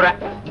பார்க்க விடுறேன்.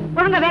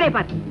 ஒழுங்க வேலையை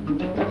பாரு.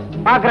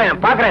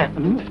 பாக்குறேன்.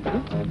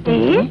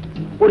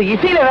 ஒரு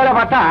இசையில வேலை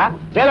பார்த்தா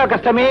வேலை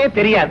கஷ்டமே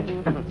தெரியாது.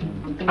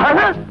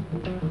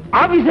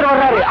 ஆபீசர்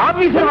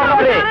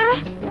வர்றாரு.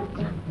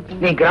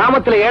 நீ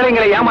கிராமத்துல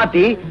ஏழைங்களை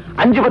ஏமாத்தி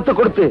 5-10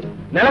 கொடுத்து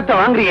நிலத்தை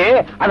வாங்குறியே,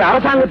 அது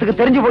அரசாங்கத்துக்கு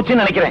தெரிஞ்சு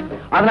போச்சுன்னு நினைக்கிறேன்.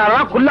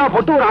 அதனாலதான் குல்லா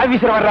போட்டு ஒரு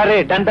ஆபீசர் வர்றாரு.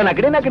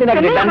 டண்டனக்கடி நக்கடி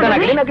நக்கடி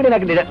டண்டனக்கடி நக்கடி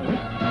நக்கடி.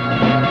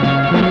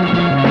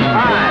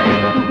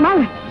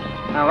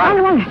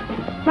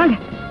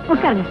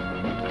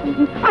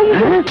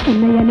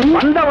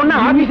 வந்த ஒண்ணு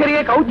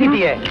ஆபீசரையே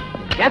கவுத்திட்டியே.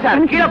 ஏன்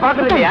சார் கீழே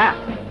பாக்குறது இல்லையா?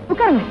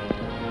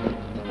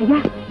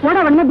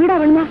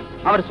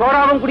 அவர்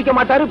சோடாவும் குடிக்க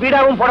மாட்டாரு,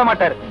 பீடாவும் போட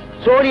மாட்டாரு.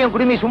 சோடியம்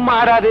குடிமி சும்மா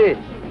ஆறாது.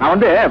 நான்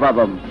வந்து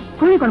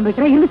கோழி குழம்பு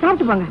வைக்கிறேன், இருந்து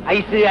சாப்பிட்டு போங்க.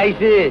 ஐஸ்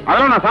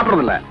அதெல்லாம் நான்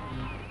சாப்பிடுறது இல்ல.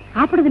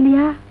 சாப்பிடுறது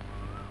இல்லையா?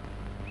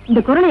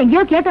 இந்த குரலை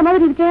எங்கேயோ கேட்ட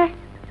மாதிரி இருக்கே.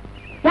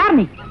 யார்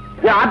நீ?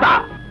 ஆத்தா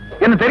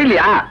என்ன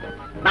தெரியலையா?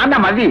 நான்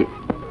தான் மதி.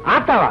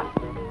 ஆத்தாவா?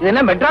 இது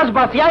என்ன மெட்ராஸ்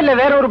பாஷையா இல்ல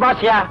வேற ஒரு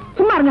பாஷையா?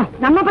 சும்மா இருங்க,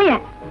 நம்ம பையன்.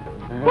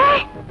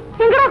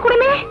 எங்கடா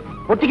குடுமே?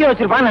 ஒத்திக்க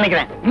வச்சிருப்பான்னு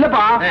நினைக்கிறேன்.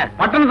 இல்லப்பா,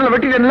 பட்டணத்துல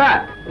வெட்டிட்டேன்ல.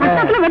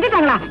 பட்டணத்துல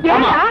வெட்டிட்டாங்களா?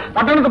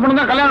 பட்டணத்து பொண்ணு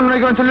தான் கல்யாணம்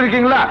பண்ணிக்க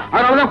சொல்லிருக்கீங்களா?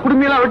 அதனாலதான்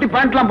குடுமையெல்லாம் வெட்டி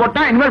பேண்ட் எல்லாம்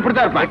போட்டா இனிமேல்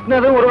இப்படித்தான் இருப்பேன்.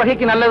 வெட்டினது ஒரு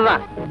வகைக்கு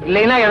நல்லதுதான்.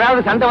 இல்லைன்னா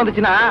ஏதாவது சண்டை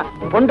வந்துச்சுன்னா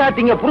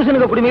பொண்டாட்டிங்க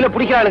புருஷனுக்கு குடுமையில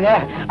பிடிக்கிறாளுங்க.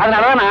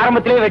 அதனாலதான் நான்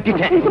ஆரம்பத்திலேயே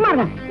வெட்டிட்டேன். சும்மா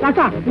இருங்க,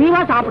 நீ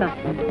வா சாப்பிட.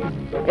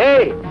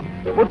 ஏய்,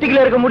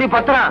 ஒத்திக்கில இருக்க முடி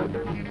பத்திரம்,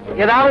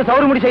 ஏதாவது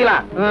சவுறு முடி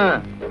செய்யலாம்.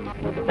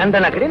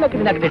 தண்டனக்கடி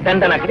நக்கடி நக்கடி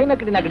தண்டனக்கடி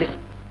நக்கடி நக்கடி.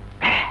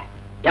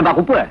 ஏன்பா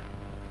குப்பு,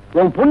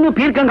 உன் பொண்ணு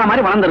பீர்க்கங்கா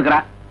மாதிரி வளர்ந்துருக்கா,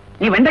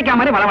 நீ வெண்டைக்காய்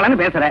மாதிரி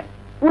வளவலன்னு பேசுற.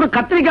 ஒரு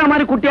கத்திரிக்காய்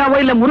மாதிரி குட்டியாவோ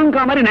இல்ல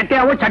முருங்கா மாதிரி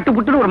நெட்டையாவோ சட்டு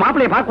புட்டுன்னு ஒரு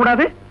மாப்பிளைய பார்க்க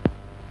கூடாது?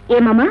 ஏ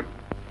மாமா,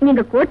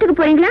 நீங்க கோர்ட்டுக்கு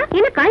போறீங்களா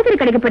இல்ல காய்கறி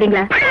கடைக்கு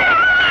போறீங்களா?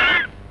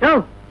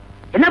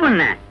 என்ன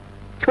பண்ண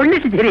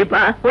சொல்லிட்டு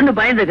சரிப்பா, பொண்ணு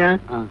பயந்துக்க.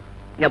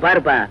 இங்க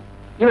பாருப்பா,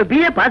 இவன்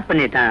BA பாஸ்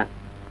பண்ணிட்டான்.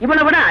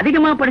 இவனை விட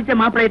அதிகமா படிச்ச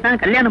மாப்பிளையை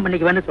தான் கல்யாணம்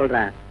பண்ணிக்குவேன்னு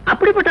சொல்றான்.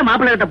 அப்படிப்பட்ட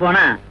மாப்பிள்ளை கிட்ட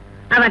போனா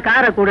அவன்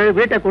காரை கொடு,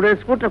 வீட்டை கொடு,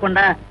 ஸ்கூட்டரை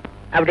கொண்டா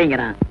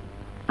அப்படிங்கிறான்.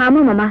 ஆமா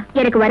மாமா,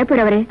 எனக்கு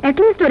வரப்போறவரு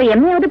அட்லீஸ்ட் ஒரு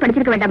எம்ஏயாவது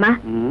படிச்சிருக்க வேண்டாமா?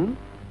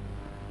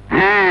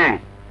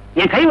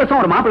 என்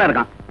கைவசம் ஒரு மாப்பிள்ள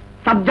இருக்கான்.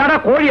 சப்ஜாடா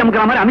கோழி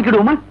அமுக்கிற மாதிரி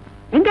அமுக்கிடுவோமா?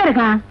 எங்க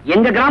இருக்கான்?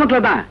 எங்க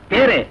கிராமத்துல தான்.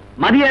 பேரு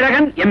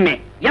மதியழகன் எம்ஏ.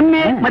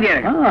 எம்ஏ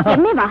மதியழகன்.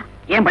 எம்ஏவா?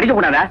 ஏன் படிக்க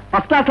கூடாதா?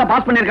 ஃபர்ஸ்ட் கிளாஸ்ல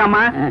பாஸ்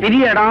பண்ணிருக்காமா.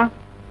 பெரிய இடம்.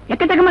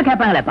 எக்கச்சக்கமா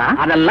கேட்பாங்களேப்பா.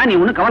 அதெல்லாம் நீ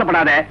ஒண்ணும்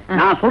கவலைப்படாத.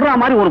 நான் சொல்ற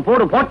மாதிரி ஒரு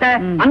போடு போட்ட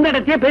அந்த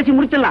இடத்தையே பேசி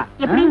முடிச்சிடலாம்.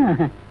 எப்படி?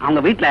 அவங்க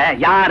வீட்டுல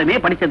யாருமே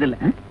படிச்சது இல்ல.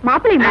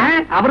 மாப்பிள்ளையா?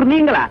 அவர்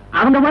நீங்களா?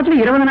 அவங்க மாட்டுல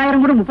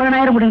 20,000 கூட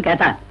 30,000 கூட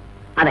கேட்டா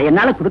அதை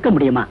என்னால கொடுக்க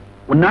முடியுமா?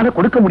 உன்னால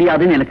கொடுக்க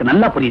முடியாதுன்னு எனக்கு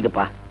நல்லா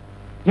புரியுதுப்பா.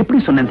 எப்படி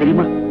சொன்னேன்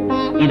தெரியுமா?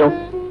 இதோ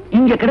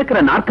இங்க கிடக்கிற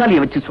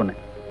நாற்காலியை வச்சு சொன்னேன்.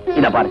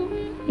 இத பாரு,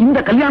 இந்த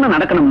கல்யாணம்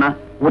நடக்கணும்னா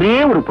ஒரே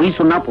ஒரு பொய்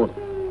சொன்னா போதும்.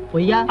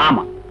 பொய்யா?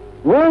 ஆமா,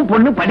 ஓம்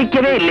பொண்ணு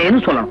படிக்கவே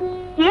இல்லைன்னு சொல்லணும்.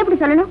 எப்படி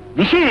சொல்லணும்?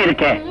 விஷயம்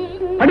இருக்க,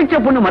 படிச்ச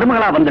பொண்ணு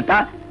மருமகளா வந்துட்டா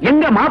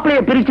எங்க மாப்பிளைய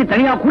பிரிச்சு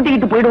தனியா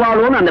கூட்டிக்கிட்டு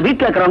போயிடுவாளோன்னு அந்த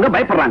வீட்டுல இருக்கிறவங்க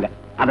பயப்படுறாங்க.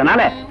 அதனால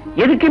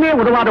எதுக்குமே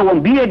உதவாத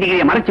உன் பிஏ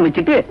டிகிரியை மறைச்சு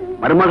வச்சுட்டு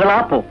மருமகளா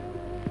போ.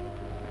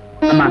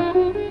 அம்மா,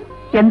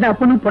 எந்த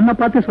அப்பனும் பொண்ணை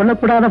பார்த்து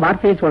சொல்லக்கூடாத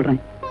வார்த்தையை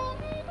சொல்றேன்.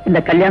 இந்த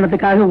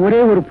கல்யாணத்துக்காக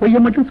ஒரே ஒரு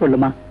பொய்யை மட்டும்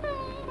சொல்லுமா.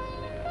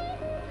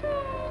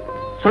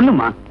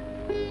 சொல்லுமா,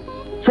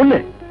 சொல்லு.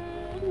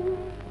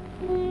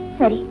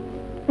 சரி,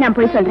 நான்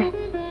போய் சொல்றேன்.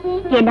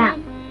 ஏண்டா,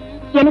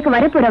 எனக்கு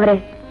வரப்போறவரு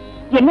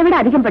என்னை விட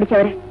அதிகம்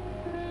படிச்சவரு.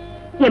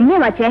 எம்ஏ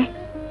வாச்சே.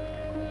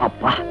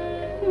 அப்பா,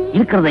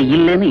 இருக்கிறத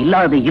இல்லன்னு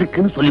இல்லாத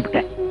இருக்குன்னு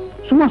சொல்லிவிட்டேன்.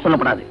 சும்மா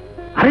சொல்லப்படாது.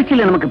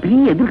 அரசியல நமக்கு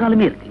பெரிய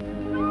எதிர்காலமே இருக்கு.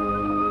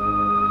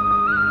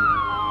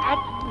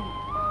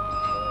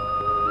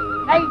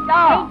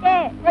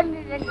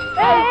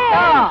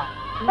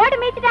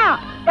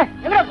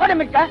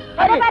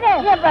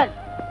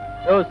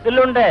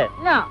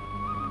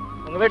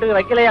 உங்க வீட்டுக்கு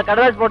வைக்கலையா?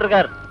 கடலாசி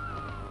போட்டிருக்காரு.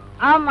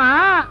 ஆமா,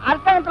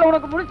 அரசாங்கத்துல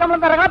உனக்கு முழு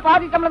சம்பளம் தர்றாங்களா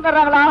பாதி சம்பளம்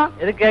தர்றாங்களா?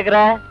 எது கேக்குற?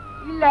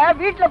 இல்ல,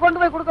 வீட்டுல கொண்டு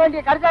போய் கொடுக்க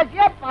வேண்டிய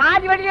கடைசியா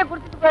பாதி வழியே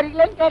கொடுத்துட்டு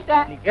போறீங்களேன்னு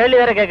கேட்டேன். நீ கேள்வி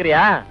வேற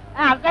கேக்குறியா?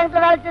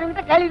 அரசாங்கத்துல வேலை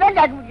செய்யறவங்க கேள்விதான்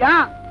கேட்க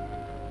முடியும்.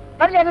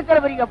 பதில் என்ன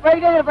சொல்ல போறீங்க?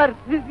 போயிட்டே பாரு.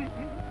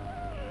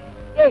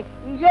 ஏய்,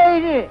 இங்கே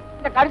இது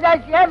இந்த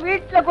கடைசியா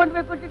வீட்டுல கொண்டு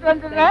போய் கொடுத்துட்டு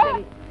வந்துடுறேன்.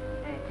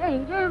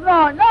 இங்கே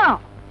இருக்கோம்.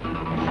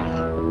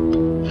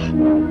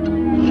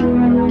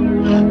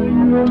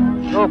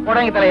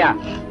 போடாங்க தலையா,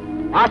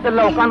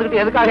 வாசல்ல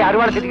உட்காந்துக்கிட்டு எதுக்காக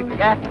அறுவாடை திட்டிக்கிட்டு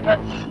இருக்க?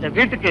 இந்த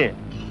வீட்டுக்கு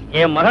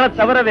என் மகளை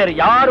தவிர வேற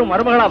யாரும்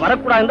மருமகளா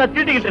வரக்கூடாதுன்னு தான்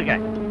தீட்டிக்கிட்டு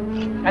இருக்கேன்.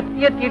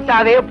 கத்திய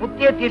தீட்டாதே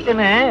புத்திய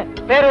தீட்டுன்னு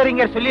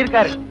பேரறிஞர்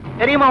சொல்லியிருக்காரு.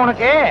 தெரியுமா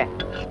உனக்கு?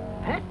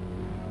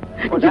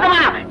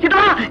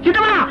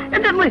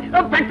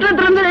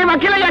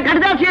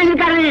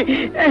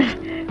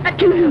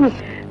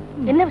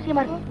 என்ன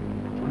விஷயமா இருக்கும்?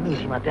 ஒண்ணு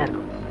விஷயமா தான்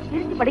இருக்கும்.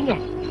 திருச்சி படிங்க.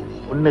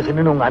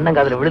 ஒண்ணுக்குன்னு உங்க அண்ணன்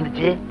காதுல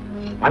விழுந்துச்சு,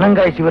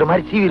 பனங்காய் சீவிர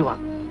மாதிரி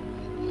சீவிடுவான்.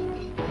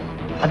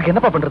 அதுக்கு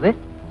என்னப்பா பண்றது?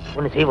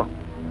 ஒண்ணு செய்வோம்.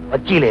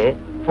 வக்கீலு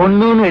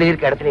பொண்ணுன்னு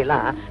எழுதியிருக்க இடத்துல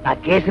எல்லாம்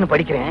நான் கேஸ்ன்னு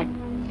படிக்கிறேன்,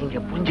 நீங்க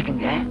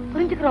புரிஞ்சுக்குங்க.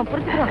 புரிஞ்சுக்கிறோம்.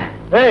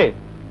 ஏய்,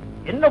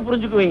 என்ன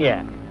புரிஞ்சுக்குவீங்க?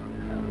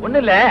 ஒண்ணு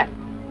இல்ல,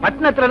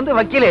 பட்டணத்துல இருந்து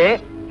வக்கீலு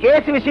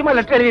கேஸ் விஷயமா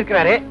லெட்டர்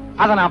எழுதியிருக்கிறாரு,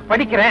 அதை நான்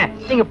படிக்கிறேன்,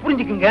 நீங்க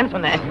புரிஞ்சுக்குங்கன்னு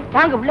சொன்னேன்.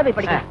 வாங்க உள்ள போய்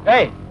படிக்க.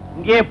 ஏய்,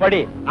 இங்கேயே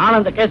படி, நான்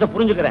அந்த கேஸ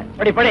புரிஞ்சுக்கிறேன்.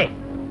 படி படி.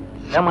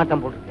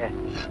 ஏமாத்தம் போட்டிருக்க.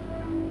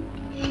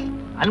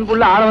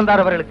 அன்புள்ள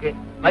ஆளவந்தார் அவர்களுக்கு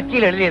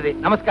வக்கீல் எழுதியது.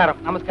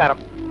 நமஸ்காரம்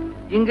நமஸ்காரம்.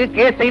 இங்கு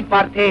கேஸை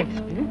பார்த்தேன்.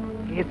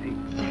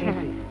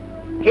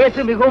 கேஸ்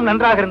மிகவும்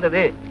நன்றாக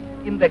இருந்தது.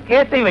 இந்த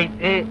கேஸை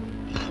வைத்து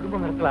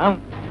குடும்பம் நடத்தலாம்.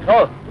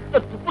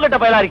 துப்பு கட்ட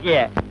பயலா இருக்கிய,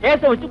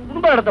 கேஸை வச்சு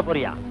குடும்பம் நடத்த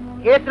போறியா?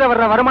 கேஸ்ல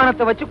வர்ற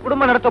வருமானத்தை வச்சு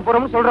குடும்பம் நடத்த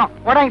போறோம்னு சொல்றோம்.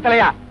 போடாங்க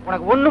தலையா,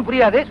 உனக்கு ஒண்ணும்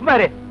புரியாது. சும்மா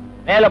இரு.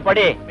 மேல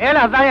படி. மேல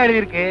அதான்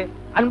எழுதியிருக்கு.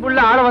 அன்புள்ள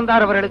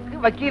ஆளவந்தார்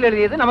அவர்களுக்கு வக்கீல்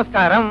எழுதியது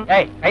நமஸ்காரம்.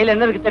 கையில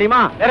என்ன இருக்கு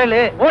தெரியுமா?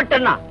 விரலு.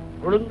 ஓட்டன்னா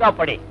ஒழுங்கா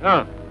படி.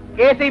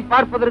 கேஸை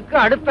பார்ப்பதற்கு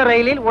அடுத்த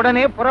ரயிலில்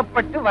உடனே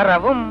புறப்பட்டு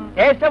வரவும்.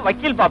 கேஸ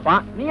வக்கீல்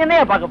பாப்பான், நீ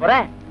என்னையா பார்க்க போற?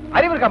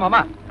 அறிவு இருக்கா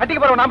மாமா? கட்டிக்க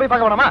போறவன் நான் போய்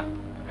பார்க்க போறோமா?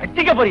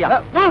 கட்டிக்க போறியா?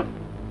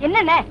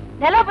 என்னென்ன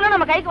நிலப்புல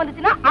நம்ம கைக்கு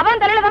வந்துச்சுன்னா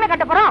அவன் தலையில தானே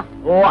கட்ட போறோம்.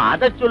 ஓ,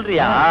 அத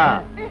சொல்றியா?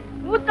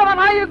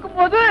 மூத்தவனா இருக்கும்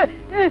போது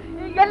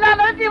எல்லா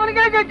நேரத்தையும்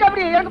இவனுக்கே ஜெயிச்சு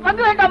அப்படி எனக்கு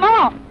பங்கு வேண்டாமா?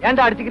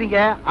 ஏன்டா அடிச்சுக்கிறீங்க?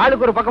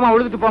 ஆளுக்கு ஒரு பக்கமா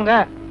உழுதுட்டு போங்க.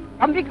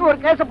 தம்பிக்கு ஒரு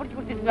கேஸ புடிச்சு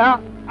கொடுத்துருங்க,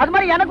 அது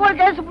மாதிரி எனக்கு ஒரு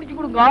கேஸ் புடிச்சு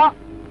கொடுங்க.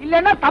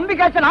 இல்லன்னா தம்பி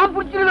கேஸ நான்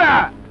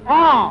புடிச்சிருவேன்.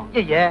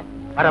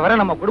 வர வர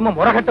நம்ம குடும்பம்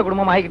முறகட்ட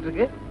குடும்பம் ஆகிட்டு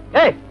இருக்கு.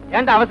 ஏய்,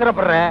 ஏன்டா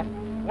அவசரப்படுற?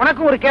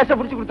 உனக்கும் ஒரு கேஸ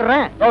புடிச்சு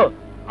கொடுத்துறேன். ஓ,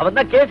 அவன்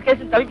தான் கேஸ்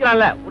கேஸ்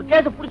தவிக்கிறான்ல, ஒரு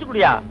கேஸ புடிச்சு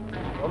குடியா.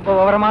 ரொம்ப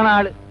விவரமான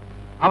ஆளு.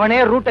 அவனே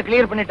ரூட்டை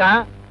கிளியர்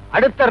பண்ணிட்டான்.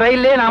 அடுத்த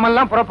ரயிலே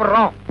நாமெல்லாம்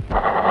புறப்படுறோம்.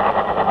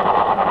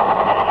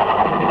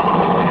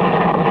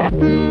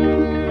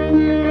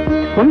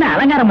 பொண்ணு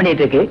அலங்காரம்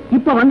பண்ணிட்டு இருக்கு,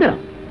 இப்ப வந்துடும்.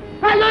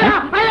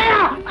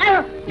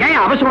 ஏன்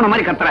அவசரம்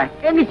மாதிரி கத்துற?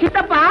 எங்க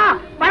சித்தப்பா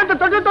பணத்தை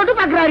தொட்டு தொட்டு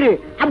பாக்குறாரு.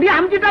 அப்படியே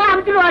அமுச்சிட்டாலும்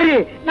அமுச்சிடுவாரு.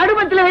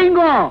 நடுமத்துல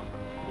வைங்கோ.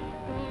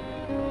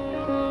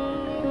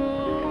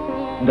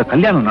 இந்த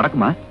கல்யாணம்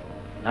நடக்குமா?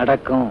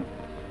 நடக்கும்.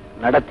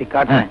 நடத்தி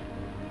காட்டுறேன்.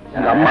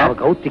 உங்க அம்மாவை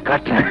கவுத்தி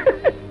காட்டுறேன்.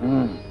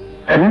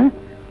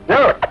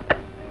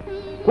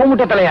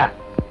 கூமுட்ட தலையா,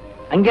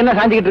 அங்க என்ன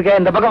சாஞ்சிக்கிட்டு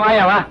இருக்க? இந்த பக்கம்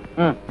வாயாவா.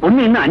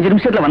 பொண்ணு இன்னும் 5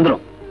 நிமிஷத்துல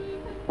வந்துடும்.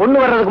 பொண்ணு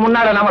வர்றதுக்கு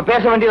முன்னால நாம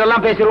பேச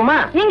வேண்டியதெல்லாம் பேசிடுவோமா?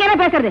 நீங்க என்ன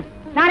பேசுறது?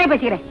 நானே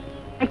பேசிக்கிறேன்.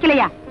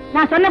 வைக்கலையா,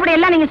 நான் சொன்னபடி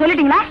எல்லாம் நீங்க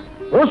சொல்லிட்டீங்களா?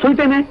 ஓ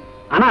சொல்லிட்டேனே,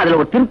 ஆனா அதுல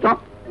ஒரு திருத்தம்.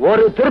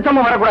 ஒரு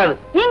திருத்தமும் வரக்கூடாது.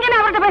 நீங்க என்ன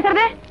அவர்கிட்ட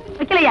பேசுறது?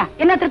 வைக்கலையா?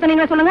 என்ன திருத்தம்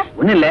நீங்க சொல்லுங்க.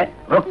 ஒண்ணு இல்ல,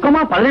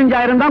 ரொக்கமா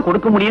 15,000 தான்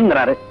கொடுக்க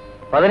முடியுங்கிறாரு.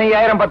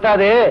 15,000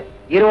 பத்தாது,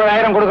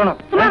 20,000 கொடுக்கணும்.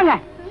 சொல்லுங்க.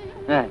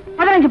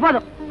 15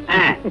 போதும்.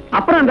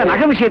 அப்புறம் அந்த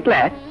நகை விஷயத்துல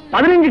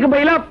 15க்கு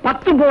பதிலா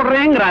 10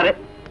 போடுறேங்கிறாரு.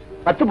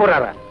 10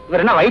 போடுறாரா?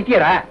 இவர் என்ன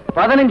வைத்தியரா?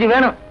 15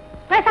 வேணும்.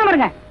 பேசாம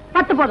இருங்க.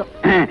 10 போதும்.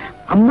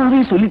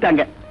 அம்மாவே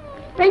சொல்லிட்டாங்க.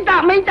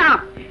 மெய்தா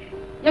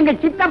எங்க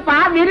சித்தப்பா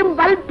வெறும்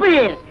பல்பு,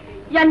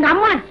 எங்க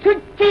அம்மா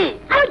சுச்சி.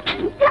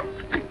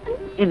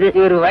 இது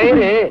ஒரு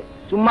வயிறு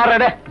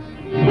சும்மாறட.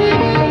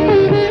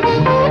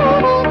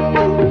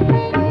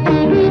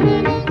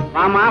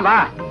 வாமா வா,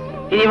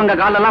 இவங்க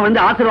காலெல்லாம்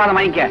வந்து ஆசீர்வாதம்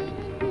வாங்கிக்க.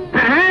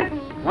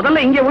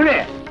 முதல்ல இங்க விழு.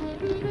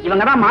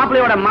 இவங்க தான்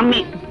மாப்பிள்ளையோட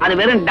மம்மி, அது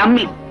வெறும்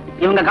டம்மி.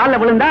 இவங்க கால்ல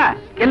விழுந்தா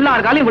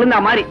எல்லார் காலையும் விழுந்தா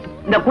மாதிரி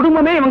இந்த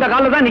குடும்பமே இவங்க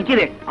கால்ல தான்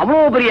நிக்குது.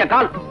 அவ்வளவு பெரிய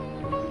கால்.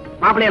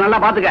 மாப்பிள்ளைய நல்லா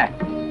பாத்துக்க.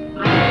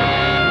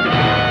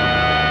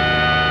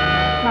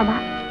 மாமா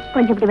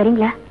கொஞ்சம் இப்படி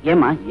வரீங்களா?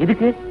 ஏமா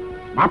எதுக்கு?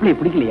 மாப்பிள்ளைய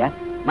பிடிக்கலையா?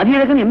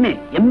 மதியழகன்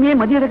எம்ஏ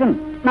மதியழகன்.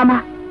 மாமா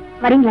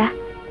வரீங்களா?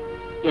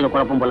 ஏதோ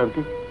குழப்பம் போல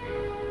இருக்கு.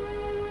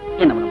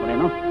 என்ன பண்ண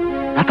போறேனோ?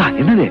 தாத்தா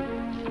என்னது?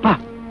 அப்பா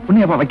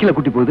புண்ணியப்பா வக்கீல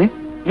கூட்டி போகுது.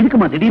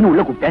 எதுக்குமா திடீர்னு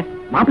உள்ள கூப்பிட்ட?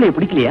 மாப்பிள்ளைய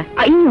பிடிக்கலையா?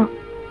 ஐயோ,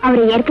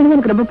 அவரை ஏற்கனவே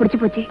எனக்கு ரொம்ப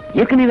பிடிச்சு போச்சு.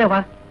 ஏற்கனவே வா.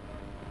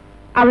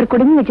 அவர்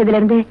குடும்பம் வச்சதுல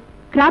இருந்து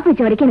கிராப்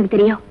வச்ச வரைக்கும் எனக்கு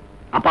தெரியும்.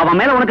 அப்ப அவன்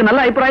மேல உனக்கு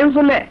நல்ல அபிப்பிராயம்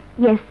சொல்லு.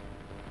 எஸ்,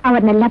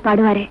 அவர் நல்லா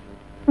பாடுவாரு,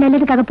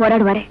 நல்லதுக்காக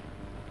போராடுவாரு.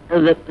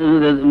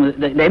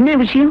 என்ன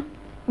விஷயம்?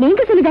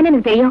 நீங்க சொல்லிதானே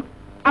எனக்கு தெரியும்.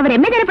 அவர்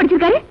எம்ஏ தானே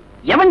படிச்சிருக்காரு.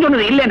 எவன்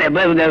சொன்னது? இல்ல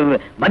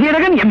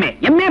மதியழகன்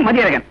எம்ஏ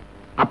மதியழகன்.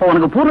 அப்ப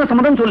உனக்கு பூர்ண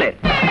சம்மதம் சொல்லு.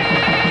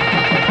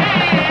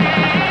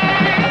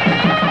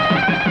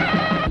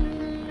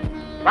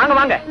 வாங்க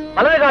வாங்க,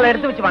 வலது கால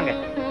எடுத்து வச்சு வாங்க.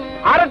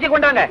 ஆரத்தி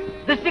கொண்டாங்க,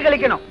 திருஷ்டி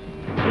கழிக்கணும்.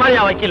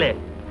 சுமாரியா வக்கீலு,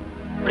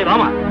 இப்படி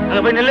வாமா, அங்க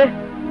போய் நில்லு.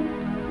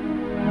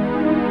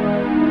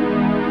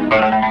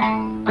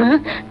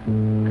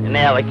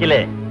 என்னையா வக்கீலு?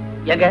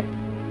 எங்க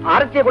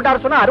ஆரத்தியை கொண்டாட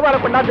சொன்னா அருவாளை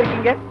கொண்டாந்து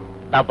இருக்கீங்க.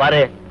 நான்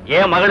பாரு,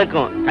 என்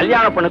மகளுக்கும்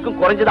கல்யாண பொண்ணுக்கும்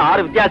குறைஞ்சது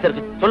 6 வித்தியாசம்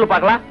இருக்கு. சொல்லு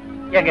பாக்கலாம்.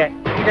 எங்க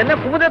இது என்ன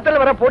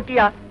குமுதத்துல வர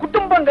போட்டியா?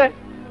 குடும்பங்க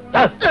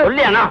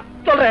சொல்லியானா?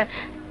 சொல்றேன்.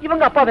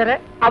 இவங்க அப்பா வேற,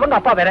 அவங்க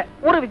அப்பா வேற,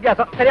 ஒரு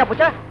வித்தியாசம். சரியா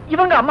போச்சா?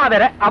 இவங்க அம்மா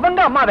வேற, அவங்க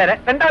அம்மா வேற,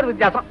 2வது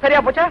வித்தியாசம். சரியா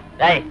போச்சா?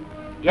 டேய்,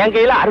 என்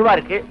கையில அருவா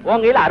இருக்கு,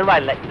 உன் கையில அருவா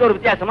இல்ல. இது ஒரு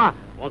வித்தியாசமா?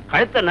 உன்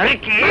கழுத்தை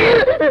நறுக்கி.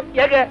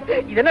 ஏங்க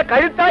இது என்ன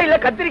கழுத்தா இல்ல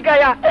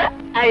கத்திரிக்காயா?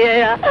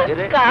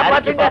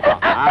 காப்பாத்துங்க.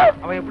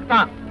 அவன்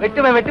இப்படித்தான்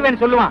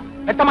வெட்டுவேன்னு சொல்லுவான்,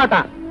 வெட்ட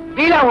மாட்டான்.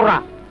 பீலா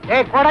விடுறான்.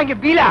 ஏய் கோடாங்கி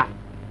பீலா,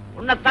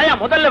 உன்னை தாயா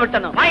முதல்ல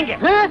வெட்டணும். வாங்க.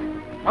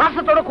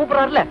 மாசத்தோட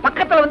கூப்பிடுறாருல,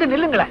 பக்கத்துல வந்து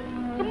நில்லுங்களேன்.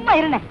 சும்மா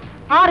இருங்க.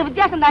 6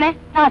 வித்தியாசம் தானே.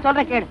 நான்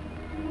சொல்றேன் கேளு.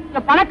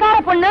 இவ பணக்கார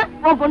பொண்ணு,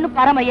 உன் பொண்ணு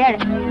பரம ஏழை.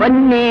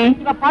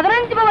 இவ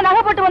 15 பவுன்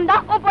நகை போட்டு வந்தா,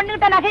 உன்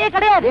பொண்ணுகிட்ட நகையே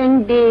கிடையாது.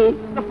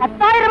 இவ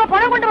 10,000 ரூபாய்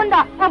பணம் கொண்டு வந்தா,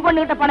 உன்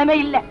பொண்ணுகிட்ட பணமே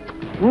இல்ல.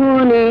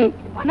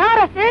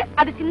 பனாரஸ்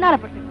அது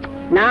சின்னாரப்பட்டு.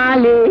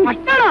 4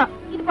 பட்டணம்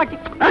இது பட்டி.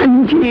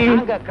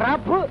 5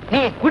 கிராப்பு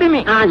நீ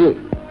குடிமி.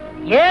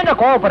 ஏங்க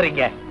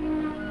கோவப்படுறீங்க?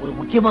 ஒரு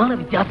முக்கியமான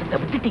வித்தியாசத்தை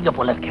விட்டுட்டீங்க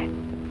போல இருக்க.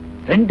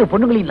 2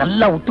 பொண்ணுங்களையும்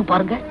நல்லா உத்து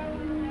பாருங்க.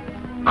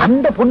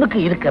 அந்த பொண்ணுக்கு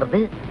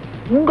இருக்கிறது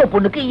உங்க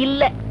பொண்ணுக்கு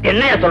இல்ல.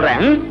 என்னையா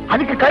சொல்றேன்?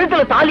 அதுக்கு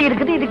கழுத்துல தாலி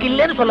இருக்குது, இதுக்கு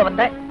இல்லன்னு சொல்ல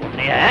வந்தேன்.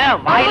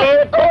 வாயிலே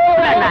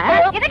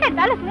எதுக்கு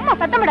இருந்தாலும் சும்மா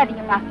சத்தம்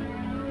விடாதீங்கப்பா.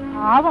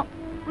 பாவம்,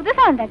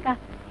 புதுசா வந்த அக்கா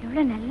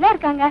எவ்வளவு நல்லா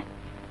இருக்காங்க.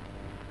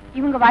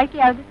 இவங்க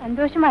வாழ்க்கையாவது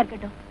சந்தோஷமா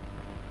இருக்கட்டும்.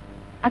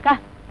 அக்கா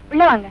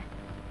உள்ள வாங்க.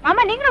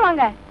 மாமா நீங்களும்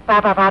வாங்க.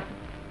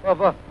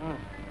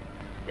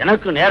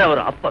 எனக்கு நேரம்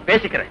வரும், அப்ப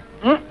பேசிக்கிறேன்.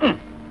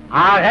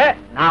 ஆக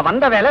நான்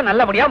வந்த வேலை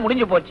நல்லபடியா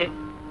முடிஞ்சு போச்சு.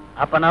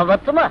 அப்ப நான்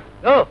வத்துமா?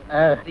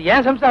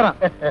 ஏன் சம்சாரம்?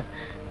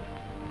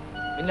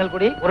 மின்னல்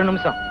குடி, ஒரு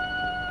நிமிஷம்.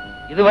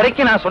 இது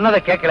வரைக்கும் நான் சொன்னதை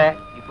கேட்கல,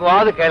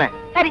 இப்பவாவது கேள.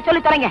 சரி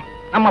சொல்லி தரங்க.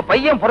 நம்ம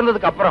பையன்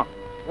பிறந்ததுக்கு அப்புறம்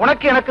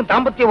உனக்கு எனக்கு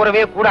தாம்பத்திய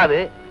உறவே கூடாது,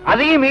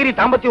 அதையும் மீறி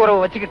தாம்பத்திய உறவை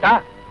வச்சுக்கிட்டா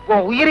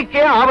உன்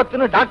உயிருக்கே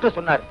ஆபத்துன்னு டாக்டர்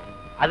சொன்னார்.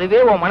 அதுவே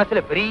உன் மனசுல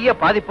பெரிய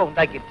பாதிப்பை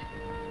உண்டாக்கிடுச்சு.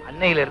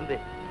 அன்னையில இருந்து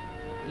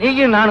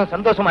நீயும் நானும்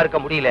சந்தோஷமா இருக்க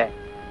முடியல.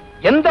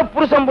 எந்த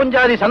புருஷன்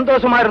புஞ்சாதி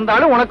சந்தோஷமா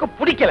இருந்தாலும் உனக்கு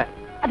பிடிக்கல.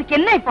 அதுக்கு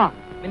என்ன இப்போ?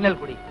 மின்னல்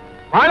குடி,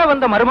 வாழ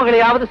வந்த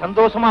மருமகளையாவது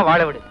சந்தோஷமா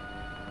வாழ விடு.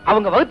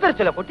 அவங்க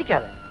வகுத்தறிச்சல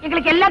கொட்டிக்காத.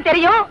 எங்களுக்கு எல்லாம்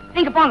தெரியும்,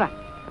 நீங்க போங்க.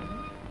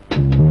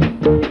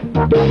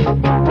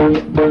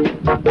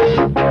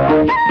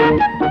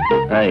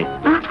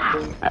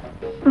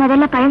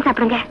 முதல்ல பழம்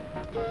சாப்பிடுங்க.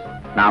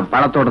 நான்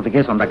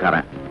பழத்தோட்டத்துக்கே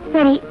சொந்தக்காரன்.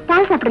 சரி,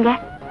 பால் சாப்பிடுங்க.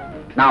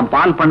 நான்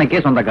பால்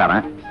பண்ணைக்கே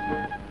சொந்தக்காரன்.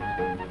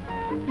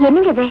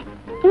 என்னங்க இது?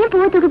 ஏன்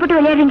பூவை தூக்கி போட்டு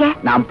விளையாடுறீங்க?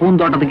 நான்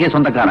பூந்தோட்டத்துக்கே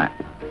சொந்தக்காரன்.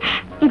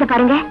 இத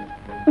பாருங்க,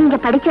 நீங்க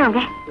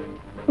படிச்சவங்க,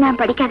 நான்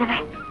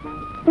படிக்காதவன்.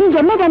 நீங்க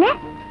என்ன தானே?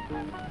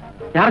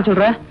 யார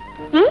சொல்ற?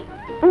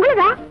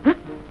 உங்களுதான்.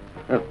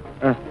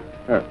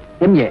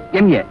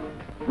 MA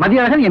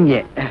Mathiyazhagan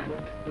MA.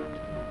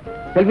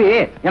 செல்வி,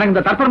 எனக்கு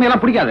இந்த தற்பெருமை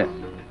எல்லாம் பிடிக்காது.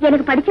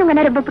 எனக்கு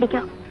படிச்சவங்கன்னா ரொம்ப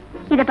பிடிக்கும்.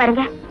 இத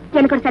பாருங்க,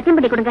 எனக்கு ஒரு சத்தியம்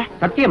பண்ணி கொடுங்க.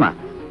 சத்தியமா?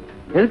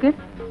 எதுக்கு?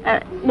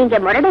 நீங்க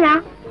முரடரா,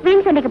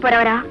 வீண் சண்டைக்கு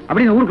போறவரா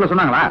அப்படின்னு ஊருக்குள்ள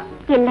சொன்னாங்களா?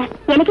 இல்ல,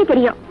 எனக்கே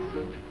தெரியும்.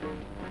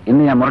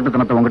 இன்னும் என்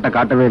முரட்டுத்தனத்தை உங்ககிட்ட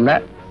காட்டவே இல்ல.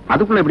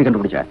 அதுக்குள்ள எப்படி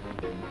கண்டுபிடிச்ச?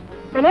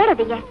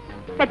 விளையாடாதீங்க,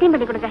 சத்தியம்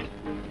பண்ணி கொடுங்க.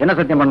 என்ன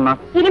சத்தியம் பண்ணணும்?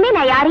 இனிமே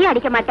நான் யாரையும்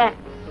அடிக்க மாட்டேன்.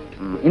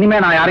 இனிமே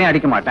நான் யாரையும்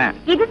அடிக்க மாட்டேன்.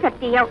 இது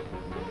சத்தியம்.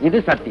 இது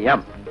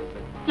சத்தியம்.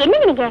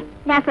 என்னங்க நீங்க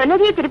நான்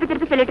சொன்னதையே திருப்பி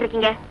திருப்பி சொல்லிட்டு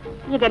இருக்கீங்க.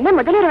 இது என்ன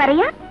முதல்வர்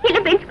வரையா இல்ல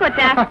பெஞ்ச்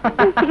கோட்டா?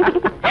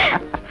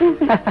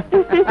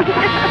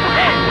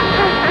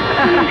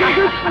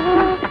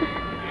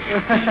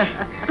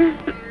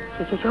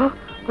 ஐயோ,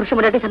 புருஷ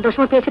முன்னாடி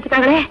சந்தோஷமா பேசிட்டு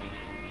இருக்காங்களே,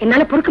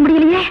 என்னால பொறுக்க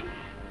முடியலையே.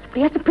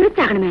 எப்படியாச்சும்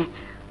பிரிச்சாகணுமே.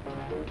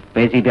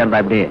 பேசிட்டே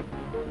இருந்தா இப்படி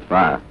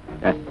வா.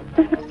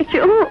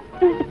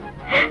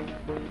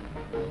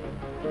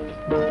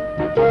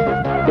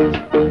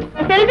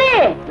 செல்வி,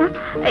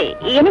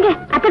 என்னங்க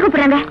அத்தை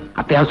கூப்பிடுறாங்க.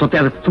 அத்தையா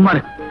சொத்தையாது சும்மா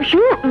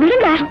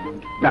விடுங்க.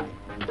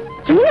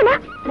 என்னன்னா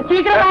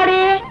சீக்கிரம் வாடி.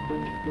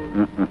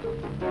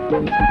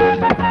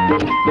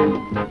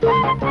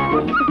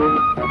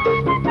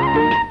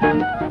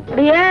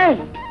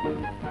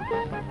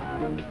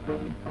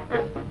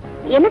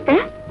 என்னத்த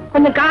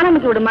கொஞ்சம்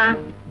காணாமக்கி விடுமா?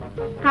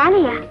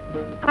 காலையா?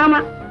 ஆமா,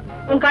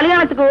 உன்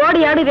கல்யாணத்துக்கு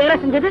ஓடி ஆடி வேலை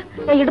செஞ்சது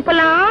என்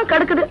இடுப்பெல்லாம்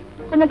கடுக்குது.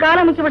 கொஞ்சம்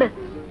காணாமக்கி விடு.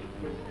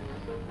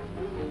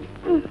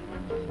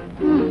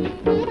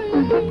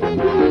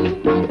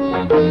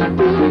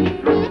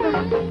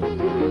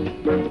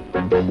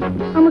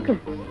 அமுக்கு.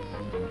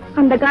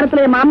 அந்த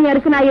காலத்துல என்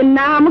மாமியாருக்கு நான்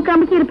என்ன அமுக்கு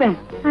அமுக்கி இருப்பேன்.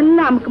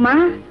 நல்லா அமுக்குமா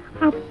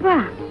அப்பா.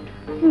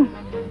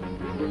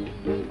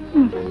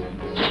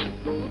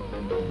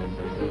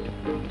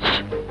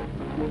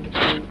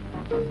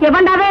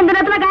 எவன்டாவே இந்த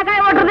நேரத்துல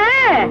காக்காய் ஓட்டுறது?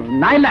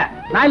 நான் இல்ல,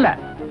 நான் இல்ல.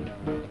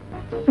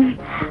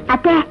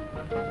 அத்தை,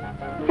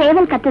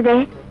 சேவல் கத்துது.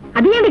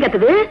 அது ஏன்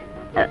கத்துது?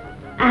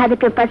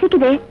 அதுக்கு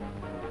பசிக்குது.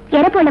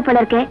 இறப்போல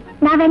போல இருக்கு.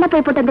 நான் வேணா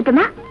போய் போட்டு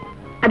வந்துட்டுமா?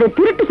 அது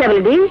திருட்டு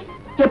சேவலடி.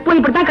 எப்போ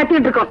இப்படித்தான்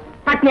கத்திட்டு இருக்கோம்.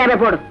 பட்னியாவே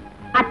போடும்.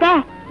 அத்தை,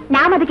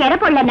 நாம அதுக்கு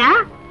இறப்போலன்னா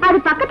அது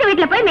பக்கத்து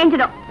வீட்டுல போய்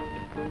மேய்ஞ்சிடும்.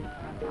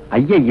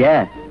 ஐய,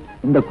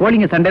 இந்த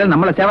கோழிங்க சண்டையில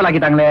நம்மள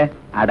சேவலாக்கிட்டாங்களே.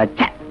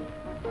 அடச்சே.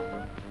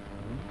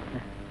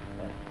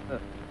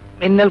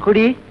 மின்னல்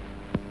குடி.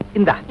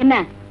 இந்தா என்ன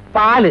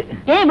பாலு.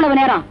 ஏன் இவ்வளவு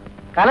நேரம்?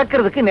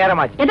 கலக்கிறதுக்கு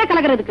நேரமாச்சு. எதை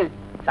கலக்கிறதுக்கு?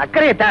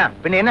 சர்க்கரையை தான்.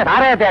 பின்ன என்ன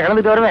சாராயத்தையா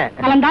கலந்துட்டு வருவேன்?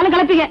 கலந்தாலும்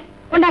கலப்பீங்க.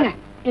 கொண்டாங்க.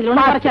 இதுல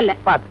ஒண்ணும் குறைச்சல்ல.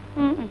 பாத்து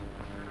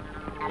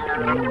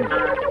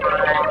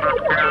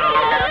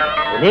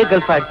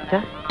லீகல் ஃபேக்ட்.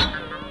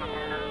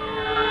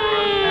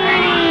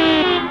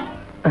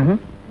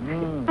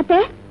 அத்தை,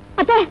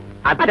 அத்தை,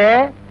 அத்தை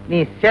நீ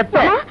செத்த.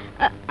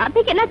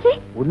 அத்தைக்கு என்னாச்சு?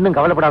 ஒண்ணும்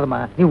கவலைப்படாதமா,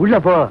 நீ உள்ள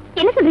போ.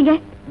 என்ன சொல்றீங்க?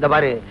 இந்த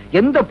பாரு,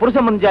 எந்த புருஷ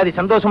மஞ்சாதி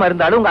சந்தோஷமா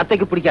இருந்தாலும் உங்க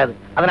அத்தைக்கு பிடிக்காது.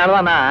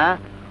 அதனாலதான் நான்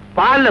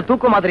பால்ல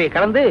தூக்க மாத்திரையை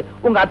கலந்து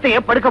உங்க அத்தைய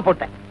படுக்க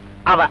போட்டேன்.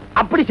 அவ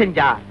அப்படி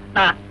செஞ்சா,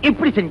 நான்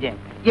இப்படி செஞ்சேன்.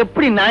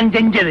 எப்படி நான்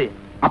செஞ்சது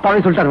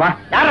அப்பாவே சொல்லிட்டாரு. வா.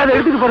 யாராவது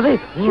எடுத்துட்டு போறது?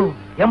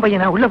 என்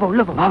பையனா? உள்ள போ,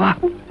 உள்ள போ. வா வா.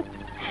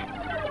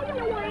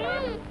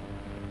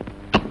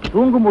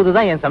 தூங்கும்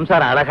போதுதான் என்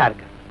சம்சாரம் அழகா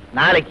இருக்கு.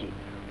 நாளைக்கு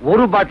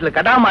ஒரு பாட்டில்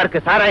கடாமா இருக்க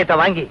சாராயத்தை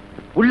வாங்கி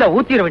உள்ள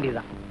ஊத்திர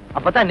வேண்டியதுதான்.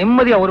 அப்பதான்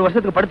நிம்மதியா ஒரு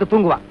வருஷத்துக்கு படுத்து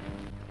தூங்குவா.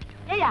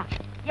 ஏய்யா,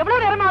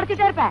 எவ்வளவு நேரமா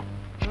அடிச்சிட்டே இருப்ப?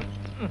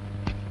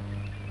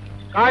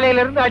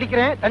 காலையில இருந்து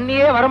அடிக்கிறேன்,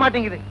 தண்ணியே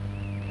வரமாட்டேங்குது.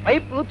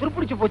 பைப்பு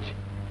துருப்பிடிச்சு போச்சு.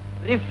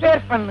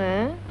 ரிப்பேர் பண்ணு.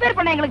 ரிப்பேர்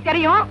பண்ண எங்களுக்கு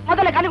தெரியும்.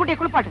 முதல்ல கண்ணுக்குட்டியை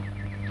குளிப்பாட்டு.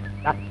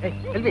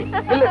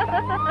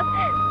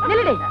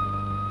 நில்லுடி.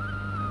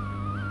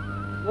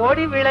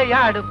 ஓடி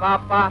விளையாடு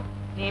பாப்பா,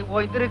 நீ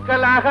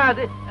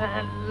ஓய்ந்திருக்கலாகாது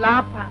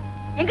லாப்பா.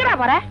 எங்கடா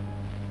போற?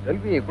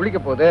 செல்வி குளிக்க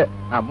போது,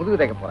 நான் முதுகு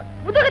தைக்க போறேன்.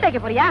 முதுகு தைக்க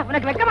போறியா?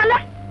 உனக்கு வெக்கமா இல்ல?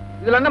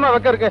 இதுல என்னமா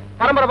வெக்க இருக்கு?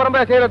 பரம்பரை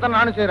பரம்பரை செய்யறதான்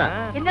நானும் செய்யறேன்.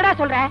 என்னடா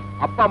சொல்ற?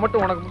 அப்பா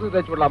மட்டும் உனக்கு முதுகு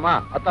தைச்சு விடலாமா?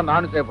 அதான்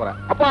நானும் செய்ய போறேன்.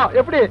 அப்பா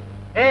எப்படி?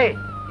 ஏய்,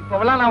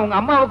 இப்பவெல்லாம் நான் உங்க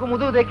அம்மாவுக்கு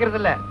முதுகு தைக்கிறது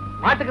இல்ல,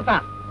 மாட்டுக்கு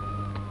தான்.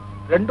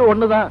 ரெண்டும்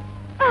ஒண்ணுதான்.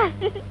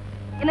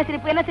 என்ன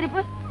சிரிப்பு, என்ன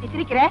சிரிப்பு? நீ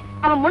சிரிக்கிற,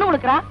 அவன் முழு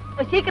உழுக்கிறான்.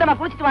 சீக்கிரமா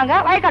குளிச்சுட்டு வாங்க,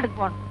 வயக்காட்டுக்கு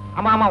போகணும்.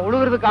 ஆமா ஆமா,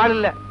 உழுகுறதுக்கு ஆள்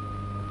இல்ல.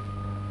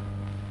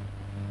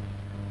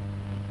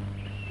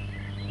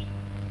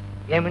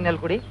 ஏன்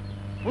மின்னல் குடி,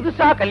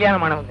 புதுசா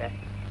கல்யாணமானவங்க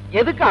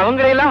எதுக்கு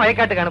அவங்களையெல்லாம்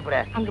வயக்காட்டுக்கு அனுப்புற?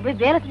 அங்க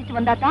போய் வேலை செஞ்சு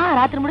வந்தா தான்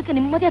ராத்திரி முழுக்க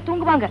நிம்மதியா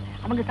தூங்குவாங்க.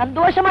 அவங்க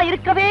சந்தோஷமா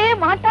இருக்கவே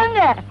மாட்டாங்க.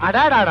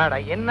 அடாடாடாடா,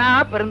 என்ன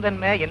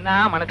பெருந்தன்மை, என்ன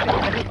மனசு.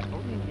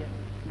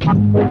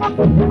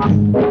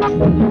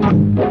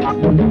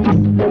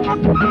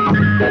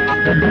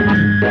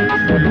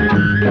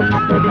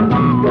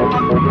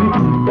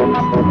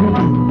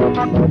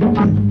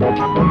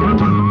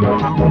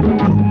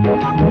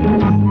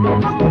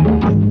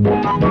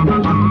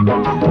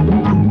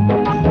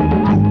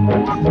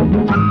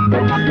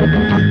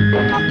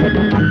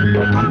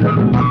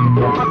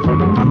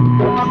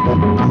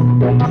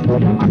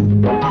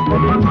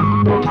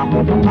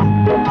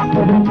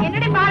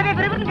 என்னடி பார்வை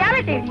விரும்பும் வேலை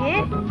செய்தி?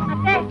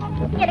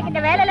 எனக்கு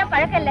இந்த வேலை எல்லாம்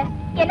பழக்கம் இல்ல,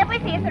 என்ன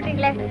போய் செய்ய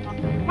சொல்றீங்களே?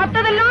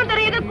 மத்ததெல்லாம்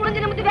தெரியுது,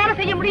 குடிஞ்சு நிமித்து வேலை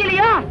செய்ய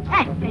முடியலையோ?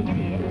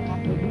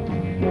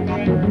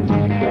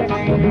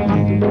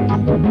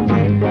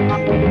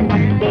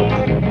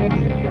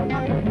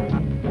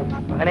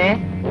 மகனே,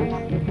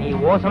 நீ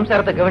ஓ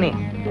சம்சாரத்தை கவனி,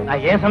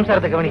 நான் ஏன்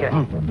சம்சாரத்தை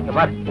கவனிக்கிறேன். இங்க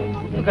பாரு,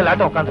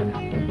 உட்கார்ந்து உட்காந்துருக்க.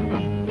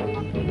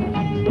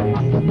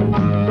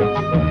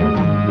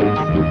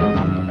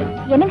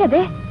 என்னங்க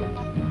அது?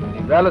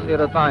 வேலை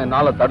செய்யறதான்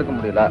என்னால தடுக்க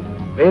முடியல,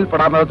 வெயில்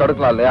படாம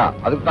தடுக்கலாம் இல்லையா,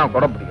 அதுக்கு தான்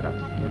குடம் பிடிக்கிறேன்.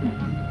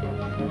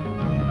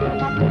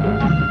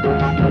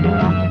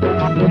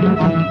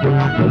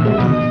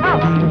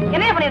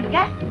 என்ன பண்ணிட்டு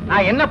இருக்க?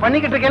 நான் என்ன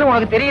பண்ணிக்கிட்டு இருக்கேன்னு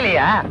உனக்கு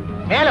தெரியலையா?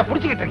 மேல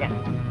புடிச்சுக்கிட்டு இருக்கேன்.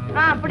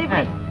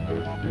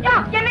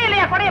 என்ன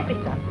இல்லையா கொடைய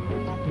பிடிச்சா?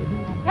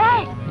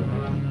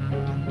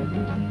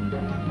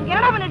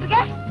 என்னடா பண்ணிட்டு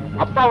இருக்க?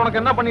 அப்பா உனக்கு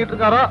என்ன பண்ணிட்டு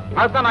இருக்காரோ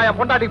அதுதான் நான் என்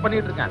பொண்டாட்டி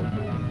பண்ணிட்டு இருக்கேன்.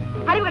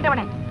 அறிவு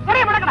கட்டவனே,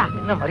 கொடைய முடக்கடா.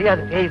 என்ன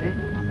மரியாதை தேயுது?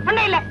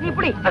 ஒண்ணு இல்ல, நீ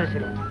இப்படி. அது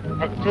சரி,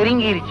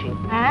 சுருங்கிருச்சு.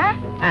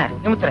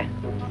 நிமித்துறேன்.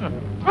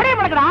 கொடைய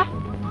முடக்கடா.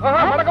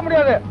 மடக்க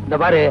முடியாது. இந்த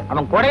பாரு,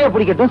 அவன் கொடைய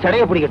பிடிக்கட்டும்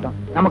சடைய பிடிக்கட்டும்,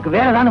 நமக்கு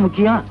வேலை தானே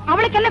முக்கியம்.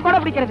 அவளுக்கு என்ன கொடை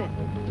பிடிக்கிறது?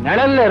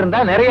 நிழல்ல இருந்தா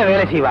நிறைய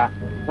வேலை செய்வா.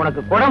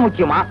 உனக்கு கொடை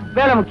முக்கியமா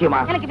வேலை முக்கியமா?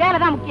 எனக்கு வேலை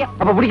தான் முக்கியம்.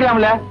 அப்ப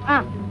பிடிக்கலாம்ல?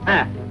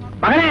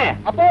 மகனே,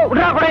 அப்போ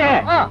விடுறா கொடைய.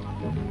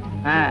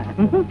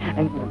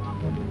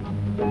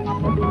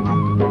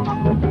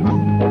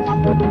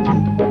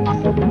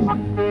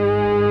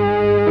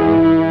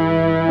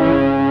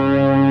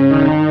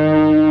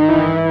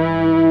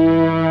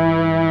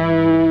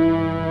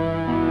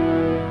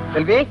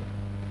 செல்வி,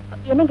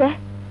 என்னங்க?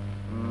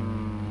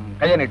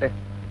 கைய நீட்டு.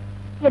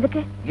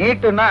 எதுக்கு?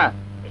 நீட்டுன்னா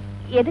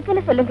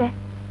எதுக்குன்னு சொல்லுங்க.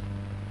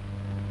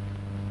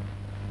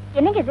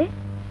 என்னங்க இது?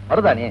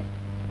 மருதாணி.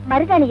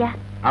 மருதாணியா?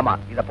 ஆமா,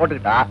 இத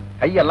போட்டுக்கிட்டா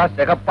கையெல்லாம்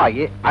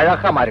சிகப்பாகி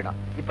அழகா மாறிடும்.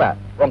 இப்ப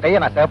உன் கைய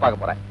நான் சிகப்பாக்க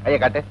போறேன். கைய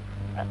காட்டு.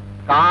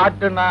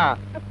 காட்டுனா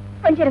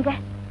கொஞ்சம் இருங்க.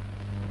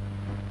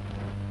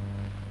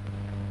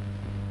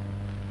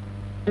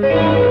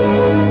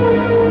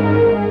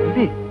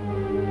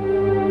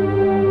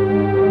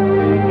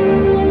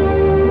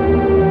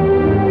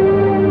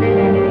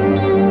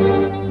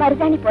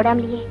 மருதாணி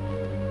போடாமலேயே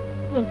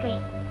என் கை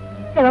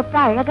சிவப்பா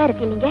அழகா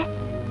இருக்கு. நீங்க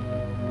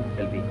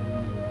செல்வி,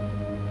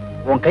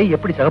 உன் கை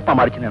எப்படி சிகப்பா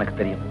மாறிச்சுன்னு எனக்கு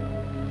தெரியும்.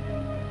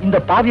 இந்த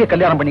பாவிய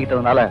கல்யாணம்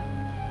பண்ணிக்கிட்டதுனால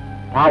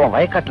பாவம்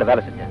வயக்காட்டுல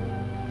வேலை செஞ்சேன்.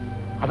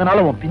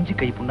 அதனால உன் பிஞ்சு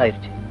கை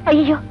புண்ணாயிருச்சு.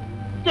 ஐயோ,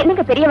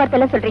 என்னங்க பெரிய வார்த்தை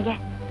எல்லாம் சொல்றீங்க?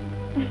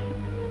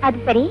 அது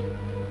சரி,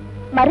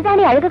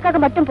 மருதாணி அழகுக்காக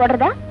மட்டும்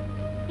போடுறதா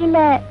இல்ல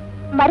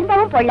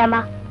மருந்தாவும்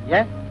போடலாமா?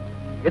 ஏன்,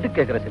 எதுக்கு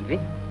கேக்குற செல்வி?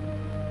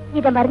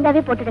 இத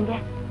மருந்தாவே போட்டுடுங்க.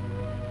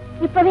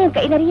 இப்பவே என்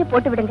கை நிறைய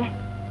போட்டு விடுங்க.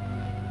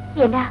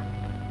 ஏண்டா,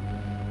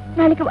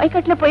 நாளைக்கு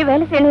வயக்காட்டுல போய்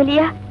வேலை செய்யணும்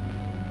இல்லையா?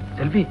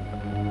 செல்வி,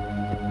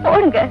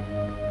 போடுங்க.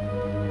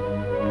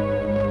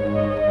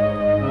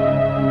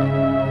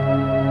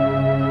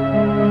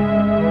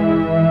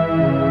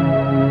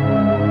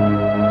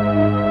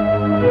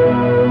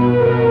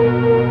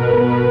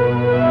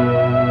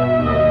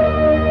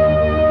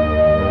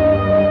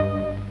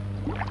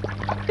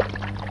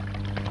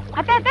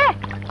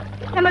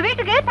 நம்ம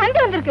வீட்டுக்கு தந்தி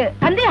வந்திருக்கு.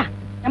 தந்தியா?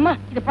 அம்மா,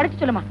 இத படிச்சு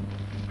சொல்லுமா.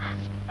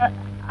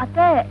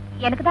 அத்தை,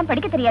 எனக்கு தான்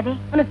படிக்க தெரியாதே.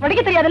 உனக்கு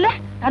படிக்க தெரியாதுல்ல?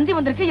 தந்தி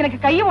வந்திருக்கு, எனக்கு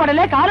கையும்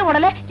ஓடல காலும்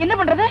ஓடல, என்ன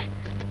பண்றது?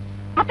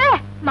 அத்தை,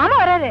 மாமா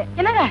வராது.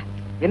 என்னங்க?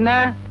 என்ன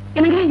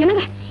என்னங்க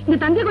என்னங்க இந்த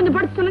தந்தியை கொஞ்சம்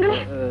படிச்சு சொல்லுங்களே.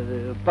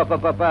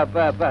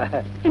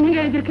 என்னங்க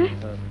எழுதிருக்கு?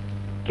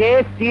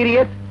 கேஸ்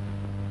சீரியஸ்,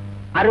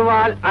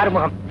 அருவாள்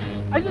ஆறுமுகம்.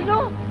 ஐயோ,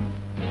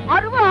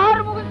 அருவா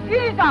ஆறுமுகம்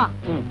சீரியஸா?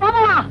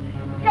 மாமா,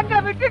 எங்க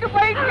விட்டுட்டு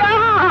போயிட்டியா?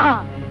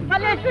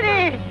 மல்லேஸ்வரி,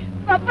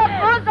 பப்பா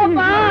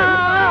போசப்பா.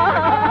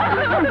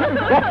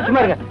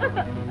 சும்மா இருங்க.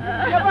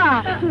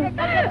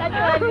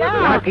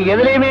 எனக்கு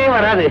எதுலையுமே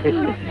வராது.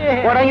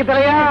 உடங்கி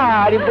தலையா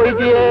அடி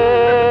போயிட்டியே.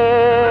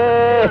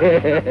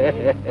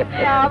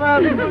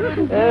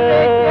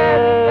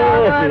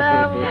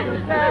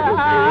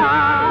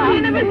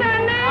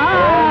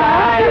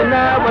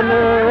 என்ன பண்ணு?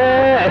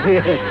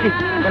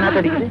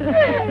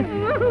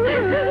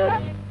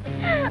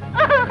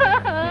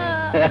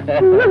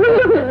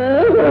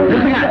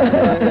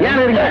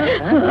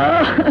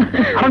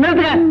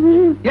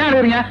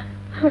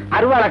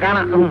 அருவாளை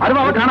காணாம்.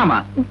 அருவாவை காணாமா?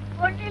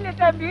 ஒன்னில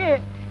தம்பி,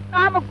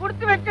 நாம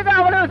குடுத்து வச்சது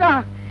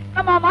அவ்வளவுதான்.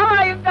 நம்ம மாமா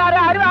இருந்தாரு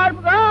அருவா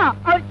ஆறுமுகம்,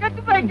 அவர்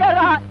செத்து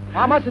போயிட்டாரா?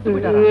 மாமா செத்து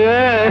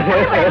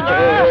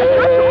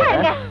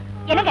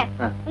என்னங்க,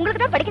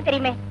 உங்களுக்கு தான் படிக்க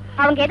தெரியுமே.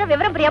 அவங்க ஏதோ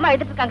விவரம் புரியாம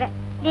எழுதிட்டு இருக்காங்க.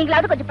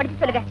 நீங்களாவது கொஞ்சம்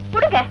படிச்சு சொல்லுங்க.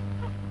 கொடுங்க.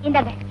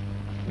 இந்தாங்க.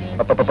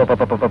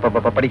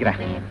 படிக்கிறேன்.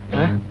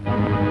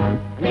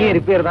 இங்கே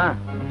ரிப்பேர் தான்.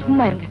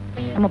 சும்மா இருங்க.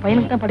 நம்ம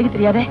பையனுக்கு தான் படிக்க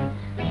தெரியாதே.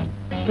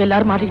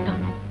 எல்லாரும் மாட்டிக்கிட்டோம்.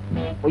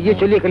 பொய்ய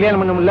சொல்லி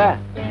கல்யாணம் பண்ண முடியல.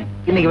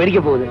 இன்னைக்கு வெடிக்க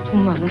போகுது.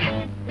 சும்மா இருங்க.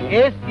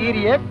 கேஸ்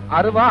சீரியஸ்,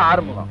 அருவா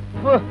ஆறுமுகம்.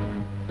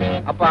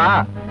 அப்பா,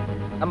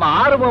 நம்ம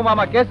ஆறுமுகம்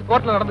மாமா கேஸ்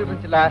கோர்ட்ல நடந்துட்டு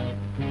இருந்துச்சுல,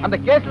 அந்த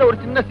கேஸ்ல ஒரு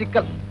சின்ன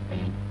சிக்கல்.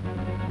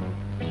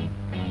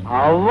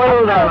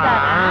 அவ்வளவுதானா?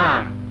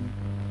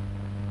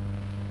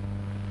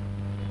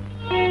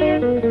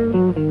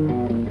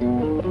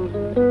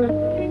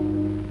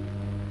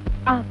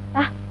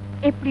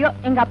 எப்படியோ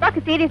எங்க அப்பாக்கு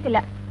சீரியஸ் இல்ல.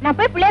 நான்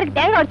போய் பிள்ளையாருக்கு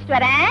தேங்காய் உடைச்சிட்டு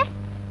வரேன்.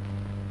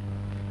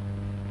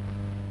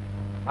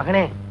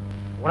 மகனே,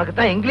 உனக்கு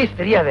தான் இங்கிலீஷ்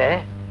தெரியாதே.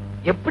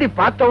 எப்படி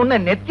பார்த்த உடனே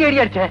நெத்தி அடி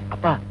அடிச்ச?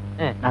 அப்பா,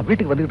 நான்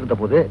வீட்டுக்கு வந்துகிட்டு இருந்த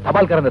போது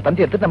தபால்காரன் அந்த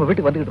தந்தி எடுத்து நம்ம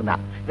வீட்டுக்கு வந்துகிட்டு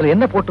இருந்தான். இதுல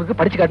என்ன போட்டுருக்கு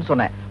படிச்சு காட்டுன்னு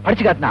சொன்னேன்.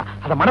 படிச்சு காட்டினா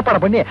அதை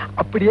மனப்பாடம் பண்ணி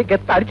அப்படியே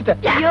கெத்த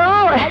அடிச்சுட்டேன். ஐயோ,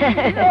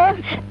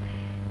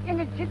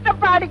 எங்க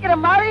சித்தப்பா அடிக்கிற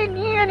மாதிரி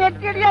நீங்க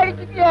நெத்தியடி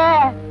அடிச்சிட்டிய.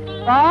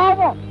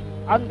 பாவம்,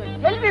 அந்த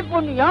செல்வி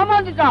பொண்ணு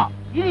ஏமாந்துட்டான்.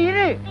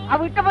 இரு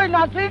அவகிட்ட போய்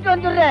நான் சொல்லிட்டு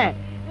வந்துடுறேன்.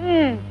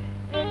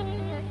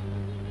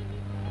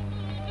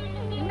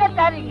 என்ன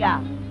தாரீங்க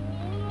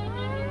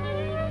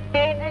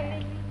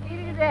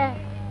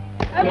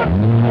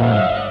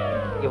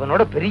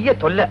இவனோட பெரிய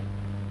தொல்லை.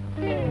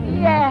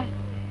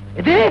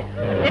 இது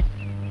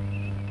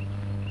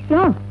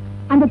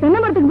அந்த தென்னை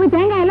மரத்துக்கு போய்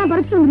தேங்காய் எல்லாம்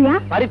பறிச்சுட்டு வந்துறியா?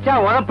 பறிச்சா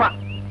உழப்பான்.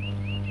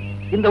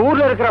 இந்த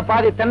ஊர்ல இருக்கிற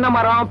பாதி தென்னை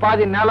மரம்,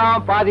 பாதி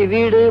நிலம், பாதி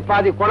வீடு,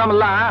 பாதி குளம்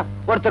எல்லாம்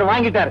ஒருத்தர்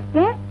வாங்கிட்டாரு.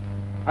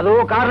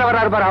 அதுவும் கார்ல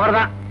வர்றாரு பாரு,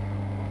 அவர்தான்.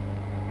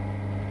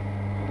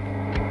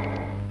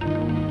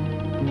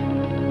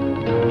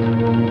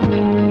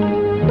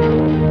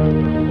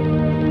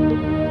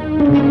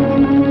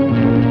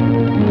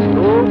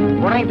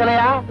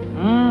 தலையா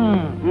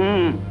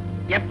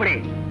எப்படி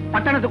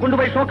பட்டணத்துக்கு கொண்டு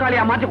போய்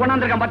சோக்காலியா மாத்தி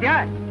கொண்டாந்துருக்கேன் பாத்தியா?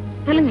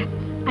 சொல்லுங்க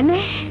அண்ணே.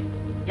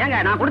 ஏங்க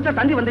நான் கொடுத்த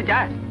தந்தி வந்துச்சா?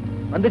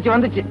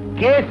 வந்துச்சு.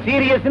 கேஸ்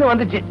சீரியஸ்னு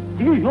வந்துச்சு.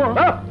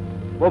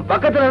 உன்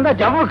பக்கத்துல இருந்தா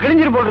ஜவ்வு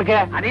கிழிஞ்சிரு போட்டிருக்க.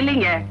 அது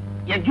இல்லீங்க,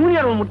 என்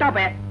ஜூனியர் ஒரு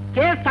முட்டாப்ப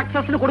கேஸ்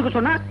சக்சஸ்னு கொடுக்க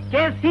சொன்னா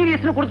கேஸ்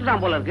சீரியஸ்னு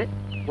கொடுத்துட்டான் போல இருக்கு.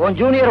 உன்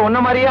ஜூனியர்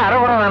ஒன்ன மாதிரியே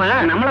அறகுறம் தானே?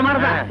 நம்மள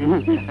மாதிரிதான்.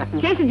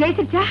 கேஸ்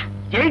ஜெயிச்சிருச்சா?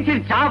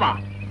 ஜெயிச்சிருச்சாவா?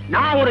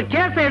 நான் ஒரு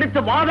கேஸ எடுத்து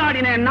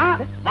வாதாடினேன்னா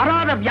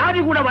வராத வியாதி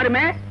கூட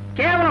வருமே,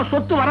 கேவலம்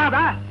சொத்து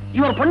வராதா?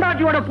 இவர்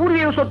பொண்டாட்டியோட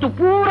பூர்வீக சொத்து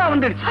பூரா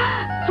வந்துருச்சு.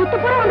 சொத்து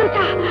பூரா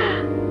வந்துருச்சா?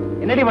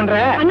 என்னடி பண்ற?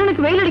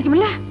 அண்ணனுக்கு வெயில்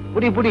அடிக்கும்ல?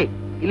 புடி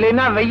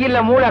இல்லைன்னா வெயில்ல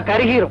மூளை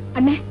கருகிரும்.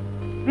 அண்ணே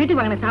வீட்டுக்கு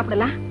வாங்க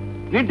சாப்பிடலாம்.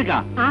 வீட்டுக்கா?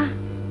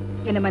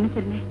 என்ன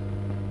மன்னிச்சிருந்தே.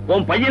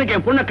 உன் பையனுக்கு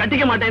என் பொண்ணை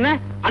கட்டிக்க மாட்டேன்னு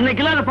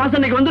அன்னைக்கு இல்லாத பாசம்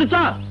இன்னைக்கு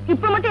வந்துருச்சா?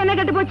 இப்ப மட்டும் என்ன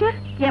கட்டு போச்சு?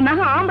 என்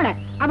மகன் ஆம்பளை,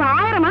 அவன்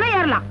 1000 மனம்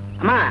ஏறலாம்.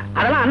 அம்மா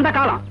அதெல்லாம் அந்த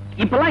காலம்.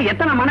 இப்பெல்லாம்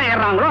எத்தனை மனம்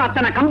ஏறாங்களோ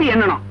அத்தனை கம்பி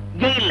எண்ணணும்.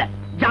 ஜெயில்ல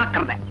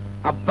ஜாக்கிரதை.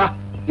 அப்பா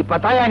இப்ப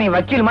தாயா நீ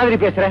வக்கீல் மாதிரி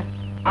பேசுற.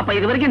 அப்ப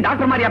இது வரைக்கும்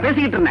டாக்டர் மாதிரியா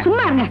பேசிக்கிட்டு இருந்தேன்?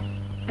 சும்மா இருங்க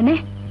அண்ணே.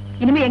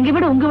 இனிமே எங்க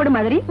வீடு உங்க வீடு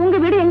மாதிரி, உங்க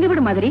வீடு எங்க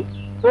வீடு மாதிரி.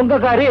 உங்க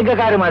காரு எங்க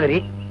காரு மாதிரி.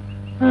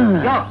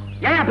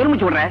 ஏன்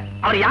பெருமிச்சு விடுற?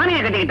 அவர் யானையை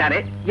கட்டிக்கிட்டாரு.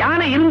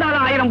 யானை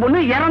இருந்தாலும் 1000 பொண்ணு,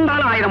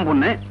 இறந்தாலும் 1000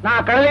 பொண்ணு.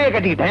 நான் கடலையே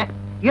கட்டிக்கிட்டேன்.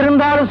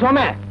 இருந்தாலும் சோம,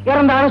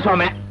 இறந்தாலும்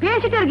சோம.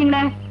 பேசிட்டே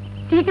இருக்கீங்களே,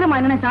 சீக்கிரமா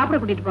என்ன சாப்பிட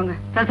கூட்டிட்டு போங்க.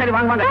 சரி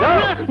வாங்க வாங்க.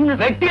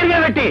 வெட்டி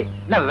வெட்டி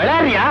இல்ல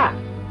விளையாடுறியா?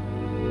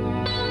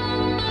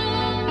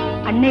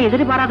 அண்ணே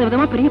எதிர்பாராத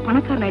விதமா பெரிய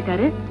பணக்காரன்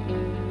ஆயிட்டாரு.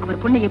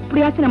 அவர் பொண்ணை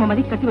எப்படியாச்சும் நம்ம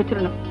மதி கட்டி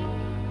வச்சிடணும்.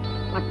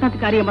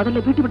 பட்டணத்துக்காரிய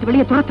முதல்ல வீட்டு விட்டு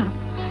வெளியே துரத்தணும்.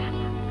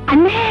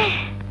 அண்ணே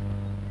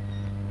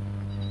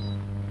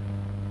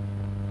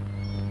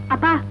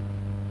அப்பா,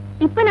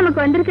 இப்ப நமக்கு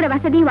வந்திருக்கிற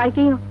வசதியும்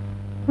வாழ்க்கையும்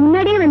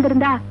முன்னாடியே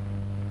வந்திருந்தா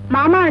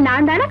மாமாவை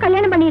நான் தானே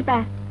கல்யாணம்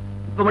பண்ணிருப்பேன்.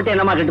 இப்ப மட்டும்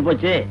என்னமா கெட்டு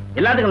போச்சு?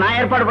 எல்லாத்துக்கும் நான்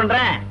ஏற்பாடு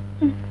பண்றேன்.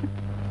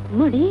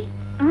 முன்னாடி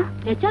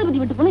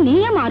லட்சாதிபதி விட்டு போன நீ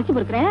ஏமா அரிச்சு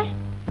பொறுக்கிற?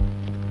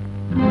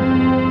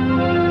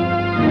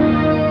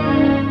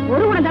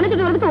 ஒரு உன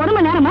தனத்துக்கு வரதுக்கு 1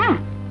 மணி நேரமா?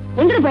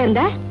 எங்கிட்டு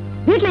போயிருந்த?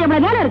 வீட்டுல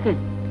எவ்வளவு வேலை இருக்கு.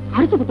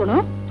 அரிச்சு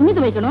குத்தணும், துணி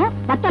துவைக்கணும்,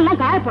 பத்தெல்லாம்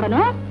காய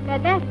போடணும்.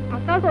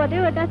 அக்காவுக்கு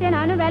உதவி வட்டாசே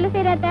நானும் வேலை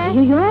செய்யறேன்.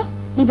 ஐயோ,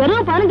 நீ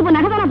வெறும் 15 பொன்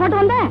நகை போட்டு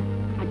வந்த.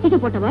 அட்டிக்கு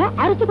போட்டவ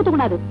அரிச்சு குத்த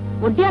கூடாது,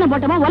 ஒட்டியான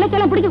போட்டவ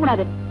உலைக்கெல்லாம் பிடிக்க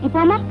கூடாது.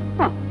 இப்போமா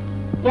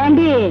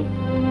ஏண்டி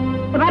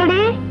பாருடி,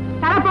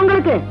 தர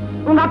பொங்கலுக்கு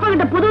உங்க அப்பா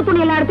கிட்ட புது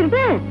துணி எல்லாம்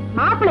எடுத்துக்கிட்டு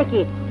மாப்பிளைக்கு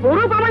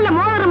 1 பவன்ல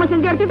மோதிரம்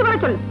செஞ்சு எடுத்துட்டு வர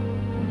சொல்லு.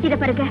 இத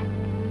பாருங்க,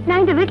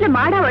 நான் இந்த வீட்டுல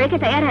மாடா உழைக்க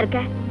தயாரா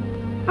இருக்கேன்.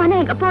 ஆனா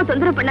எங்க அப்பாவை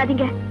தொந்தரவு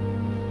பண்ணாதீங்க.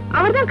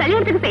 அவர்தான்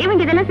கல்யாணத்துக்கு செய்ய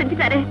வேண்டியதெல்லாம்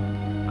செஞ்சுட்டாரு.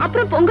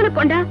 அப்புறம் பொங்கலுக்கு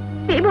கொண்டா,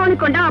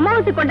 தீபாவளிக்கு கொண்டா,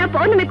 அமாவாசை கொண்டா,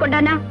 பௌர்ணமி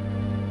கொண்டானா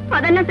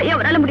அதெல்லாம் செய்ய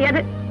அவரால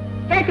முடியாது.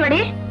 பேசுவடி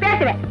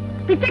பேசுவேன்.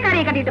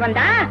 பிச்சைக்காரியை கட்டிட்டு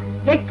வந்தா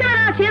எச்சா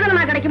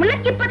சீதனமா கிடைக்கும்ல,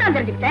 இப்பதான்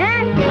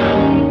தெரிஞ்சுக்கிட்டேன்.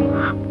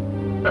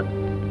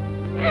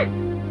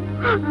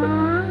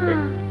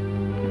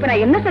 இப்ப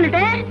நான் என்ன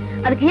சொல்லிட்டேன்?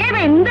 அதுக்கு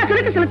ஏன் இந்த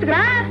சுருக்கு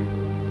செலுத்துக்கிறான்?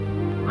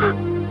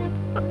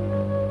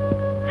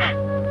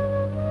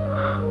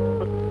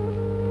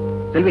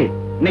 செல்வி,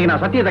 இன்னைக்கு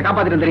நான் சத்தியத்தை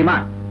காப்பாத்திட்டேன் தெரியுமா?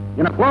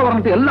 எனக்கு கோவம்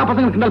வந்து எல்லா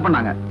பசங்களும் கிண்டல்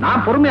பண்ணாங்க.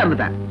 நான் பொறுமையா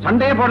இருந்துட்டேன்,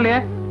 சண்டையே போடலையே.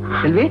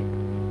 செல்வி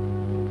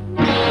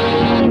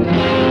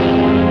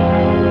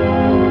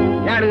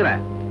ஏன் அடிக்கிற?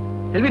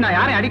 செல்வி நான்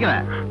யாரையும் அடிக்கல.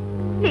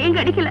 நீங்க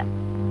அடிக்கல,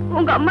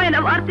 உங்க அம்மா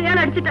என்ன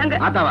வார்த்தையால அடிச்சுட்டாங்க.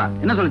 ஆத்தாவா?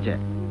 என்ன சொல்லுச்சு?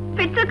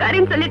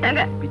 பிச்சைக்காரின்னு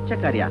சொல்லிட்டாங்க.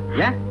 பிச்சைக்காரியா?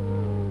 ஏன்?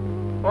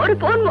 1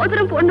 பவுன்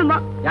மோதிரம் போடணுமா.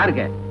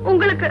 யாருக்கு?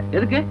 உங்களுக்கு.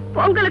 எதுக்கு?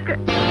 பொங்கலுக்கு.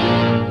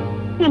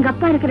 எங்க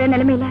அப்பா இருக்கிற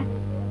நிலைமையில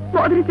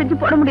மோதிரம்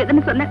செஞ்சு போட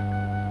முடியாதுன்னு சொன்னேன்.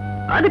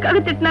 அதுக்காக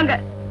திட்டினாங்க.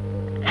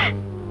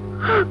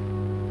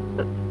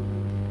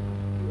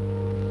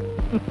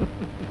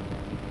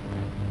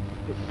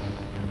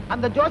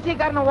 அந்த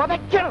ஜோசியக்காரனை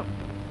உதைக்கணும்.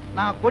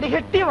 நான்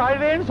கொடிகட்டி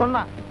வாழ்வேன்னு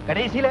சொன்னான்.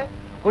 கடைசியில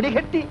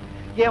கொடிகட்டி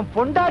என்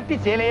பொண்டாட்டி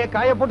சேலையை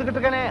காய போட்டுக்கிட்டு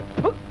இருக்கனே.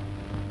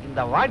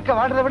 இந்த வாழ்க்கை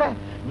வாழ்றதை விட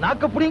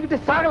நாக்க புடிங்கிட்டு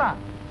சாகலாம்,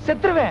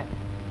 செத்துருவேன்.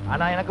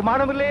 ஆனா எனக்கு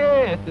மானம் இல்லையே.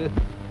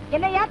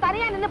 என்னையா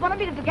தனியா நின்னு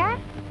புலம்பிக்கிட்டு இருக்க?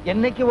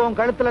 என்னைக்கு உன்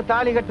கழுத்துல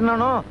தாலி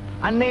கட்டணும்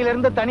அன்னையில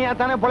இருந்து தனியா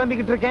தானே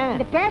புலம்பிக்கிட்டு இருக்கேன்.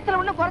 இந்த பேச்சுல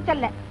ஒண்ணும்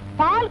குறைச்சல்ல.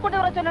 பால் கொண்டு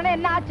வர சொன்ன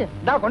என்ன ஆச்சு?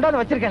 நான் கொண்டாந்து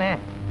வச்சிருக்கேனே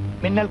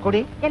மின்னல்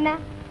கொடி. என்ன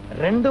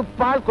 2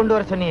 பால் கொண்டு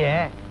வர சொன்னியே,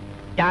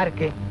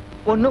 யாருக்கு?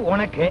 1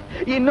 உனக்கு,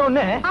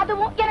 இன்னொன்னு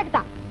அதுவும் எனக்கு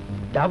தான்.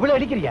 டபுள்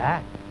அடிக்கிறியா?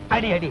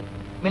 அடி அடி.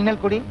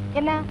 மின்னல் கொடி,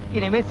 என்ன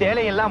இனிமே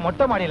சேலையெல்லாம்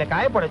மொட்டை மாடியில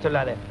காயப்பட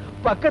சொல்லாத.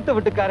 பக்கத்து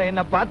வீட்டுக்கார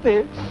என்ன பார்த்து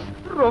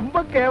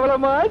ரொம்ப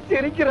கேவலமா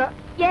சிரிக்கிறா.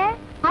 ஏன்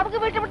அவங்க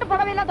வீட்டை விட்டு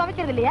புடவை எல்லாம்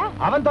துவைக்கிறது இல்லையா?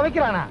 அவன்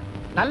துவைக்கிறானா?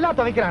 நல்லா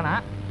துவைக்கிறானா?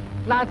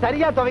 நான்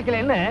சரியா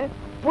துவைக்கலன்னு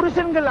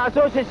புருஷன்கள்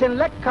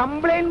அசோசியேஷன்ல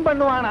கம்ப்ளைண்ட்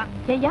பண்ணுவானா?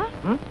 ஐயா,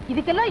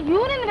 இதுக்கெல்லாம்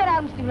யூனியன் வேற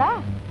ஆரம்பிச்சிட்டீங்களா?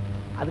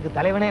 அதுக்கு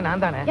தலைவனே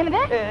நான் தானே.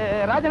 என்னது?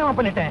 ராஜினாமா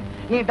பண்ணிட்டேன்.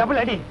 நீ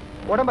டபுள் அடி,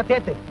 உடம்ப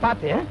தேத்து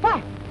பாத்து.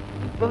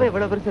 இப்பவே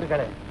இவ்வளவு பெருசு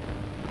இருக்காரு.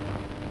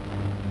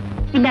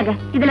 இந்தாங்க,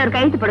 இதுல ஒரு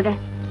கையெழுத்து போடுங்க.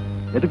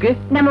 எதுக்கு?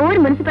 நம்ம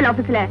ஊர் முனிசிபல்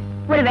ஆபீஸ்ல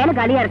ஒரு வேலை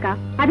காலியா இருக்கா,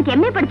 அதுக்கு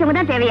எம்ஏ படிச்சவங்க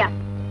தான் தேவையா?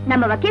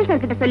 நம்ம வக்கீல்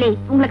சார் கிட்ட சொல்லி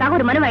உங்களுக்காக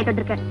ஒரு மனு வாங்கிட்டு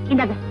வந்திருக்கேன்.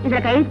 இந்தாங்க,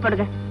 இதுல கையெழுத்து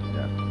போடுங்க.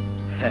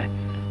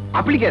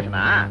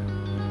 அப்ளிகேஷனா?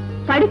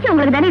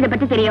 படிச்சவங்களுக்கு தானே இதை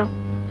பத்தி தெரியும்,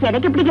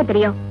 எனக்கு எப்படிங்க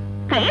தெரியும்?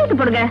 கையெழுத்து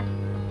போடுங்க.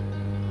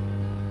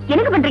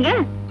 எனக்கு பண்றீங்க?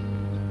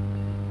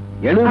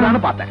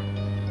 எழுதுதான்னு பார்த்தேன்.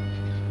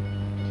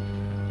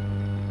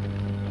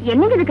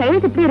 என்னங்க இது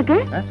கையெழுத்து இப்படி இருக்கு?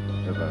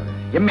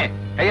 எம்ஏ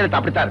கையெழுத்து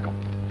அப்படித்தான் இருக்கும்.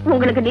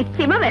 உங்களுக்கு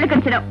நிச்சயமா வேலை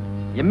கிடைச்சிடும்.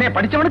 எம்ஏ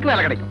படிச்சவனுக்கு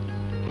வேலை கிடைக்கும்.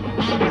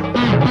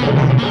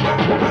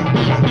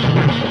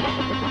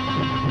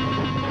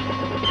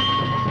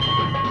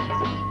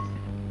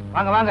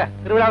 வாங்க வாங்க,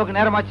 திருவிழாவுக்கு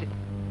நேரமாச்சு.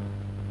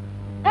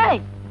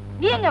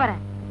 நீ எங்க வர?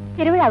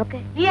 திருவிழாவுக்கு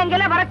நீ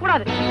எங்கெல்லாம்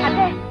வரக்கூடாது.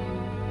 அத்தை,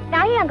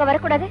 நான் ஏன் அங்க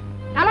வரக்கூடாது?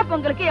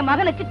 தலைப்பொங்கலுக்கு என்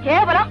மகனுக்கு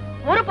கேவலம்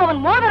ஒரு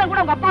பவன் மோதிரம்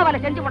கூட உங்க அப்பாவால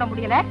செஞ்சு போட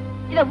முடியல.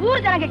 இத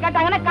ஊர் ஜனங்க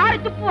கேட்டாங்கன்னா காரி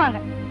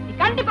துப்புவாங்க. நீ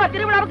கண்டிப்பா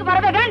திருவிழாவுக்கு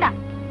வரவே வேண்டாம்.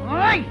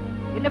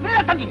 இந்த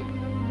பிள்ளை தம்பி,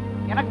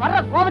 எனக்கு வர்ற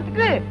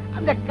கோபத்துக்கு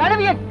அந்த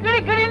கழுவிய கிளி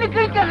கிளின்னு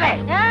கிழிச்சிடுறேன்.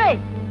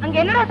 அங்க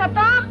என்னடா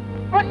சத்தம்?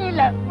 ஒண்ணு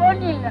இல்ல.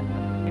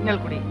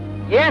 இன்னல் குடி,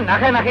 ஏன்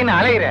நகை நகைன்னு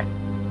அலையிற?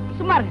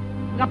 சும்மா இருங்க.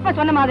 உங்க அப்பா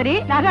சொன்ன மாதிரி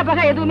நகை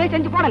பகை எதுவுமே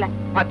செஞ்சு போடல.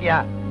 பாத்தியா,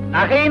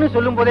 நகைன்னு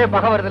சொல்லும் போதே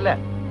பகை வருது இல்ல.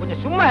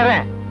 கொஞ்சம் சும்மா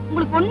இருறேன்.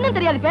 உங்களுக்கு ஒண்ணும்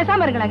தெரியாது,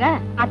 பேசாம இருங்களேங்க.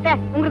 அத்தை,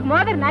 உங்களுக்கு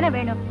மோதிரம் தானே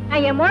வேணும்.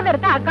 நான் என்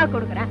மோதிரத்தை அக்கா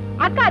கொடுக்குறேன்.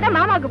 அக்கா தான்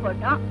மாமாவுக்கு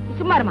போட்டோம்.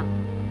 சும்மா இருமா.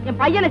 என்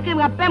பையனுக்கு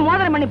இவங்க அப்பா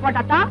மோதிரம் பண்ணி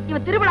போட்டாதான்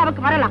இவன்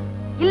திருவிழாவுக்கு வரலாம்.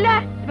 இல்ல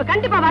இப்ப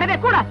கண்டிப்பா வரவே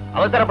கூடாது.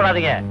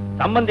 அவசரப்படாதீங்க,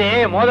 சம்பந்தி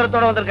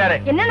மோதிரத்தோட வந்திருக்காரு.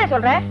 என்னென்ன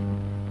சொல்ற?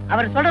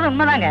 அவர் சொல்றது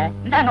உண்மைதாங்க.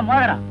 இந்தாங்க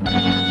மோதிரம்.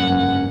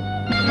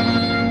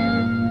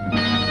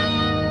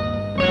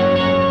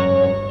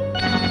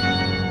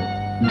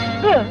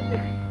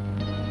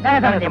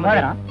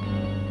 மோதிரம்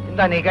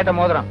இந்தா, நீ கேட்ட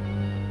மோதிரம்.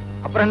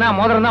 அப்புறம் என்ன,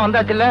 மோதிரம் தான்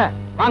வந்தாச்சு இல்ல.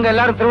 வாங்க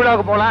எல்லாரும்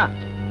திருவிழாவுக்கு போலாம்.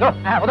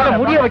 முதல்ல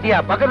முடிய வெட்டியா,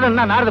 பக்கத்துல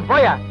என்ன நாரது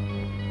போயா.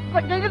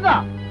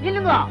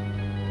 இல்லுங்க,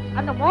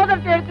 அந்த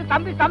மோதிரத்தை எடுத்து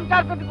தம்பி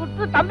சம்சாரத்துக்கு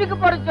கொடுத்து தம்பிக்கு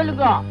போற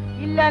சொல்லுங்க.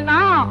 இல்லன்னா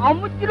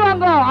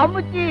அமுச்சிடுவாங்க.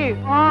 அமுச்சி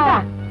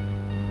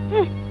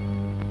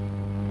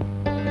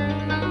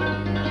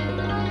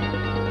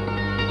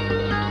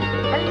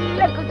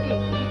நல்ல குட்டி.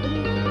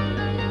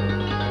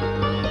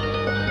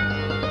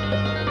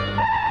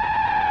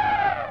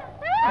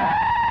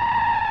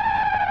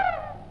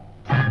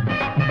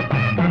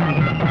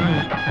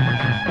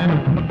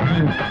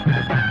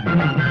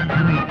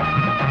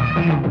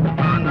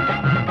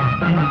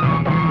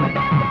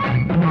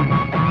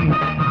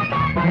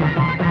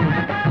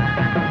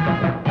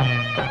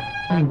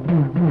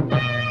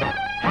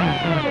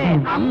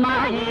 அம்மா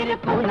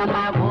இருக்கும் நம்ம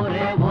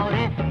ஊரு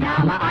ஊரு,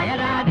 நாம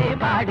அயராது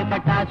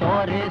பாடுபட்டா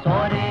சோறு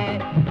சோறு.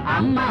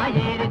 அம்மா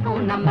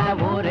இருக்கும் நம்ம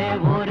ஊரு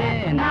ஊரு,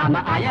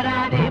 நாம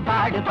அயராது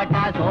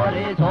பாடுபட்டா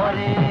சோறு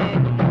சோறு.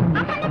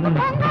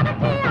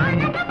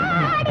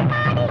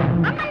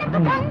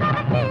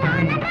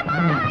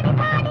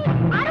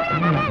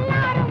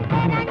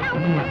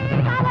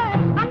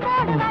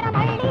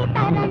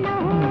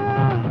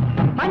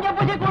 மஞ்ச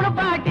பூஜை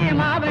குடுப்பாட்டி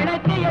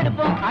மாவிளக்கு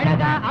எடுப்போம்,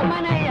 அழகா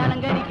அம்மனை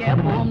அலங்கரிக்க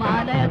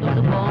பூமாலை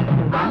தொடுப்போம்.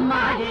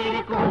 அம்மா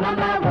இருக்கும்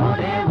நம்ம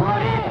ஊரு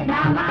ஊரு,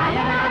 நாம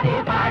அயராது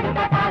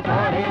பாடுபட்டா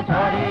சோறு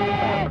சோறு.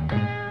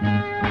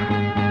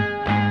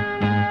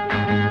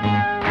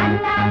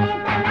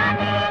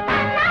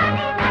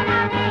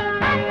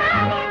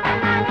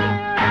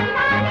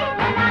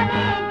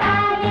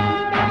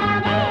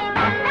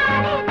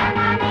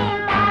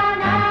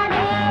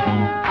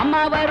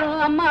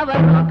 அம்மா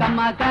வரும்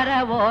கம்மா கரை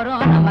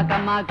ஓரம், நம்ம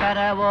கம்மா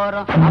கரை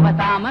ஓரம். அவ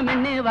சாம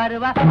மின்னு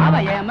வருவா,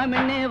 அவ ஏம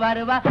மின்னு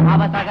வருவா,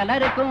 அவ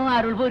சகலருக்கும்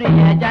அருள்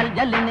புரிய ஜல்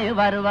ஜல்லுன்னு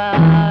வருவா.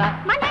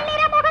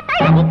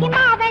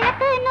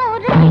 மாவிளக்கு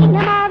நூறு, இங்க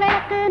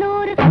மாவிளக்கு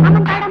நூறு,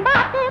 அவன் படம்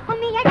பார்த்து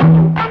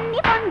கும்மியடிக்கும் கன்னி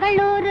பொங்கல்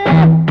நூறு.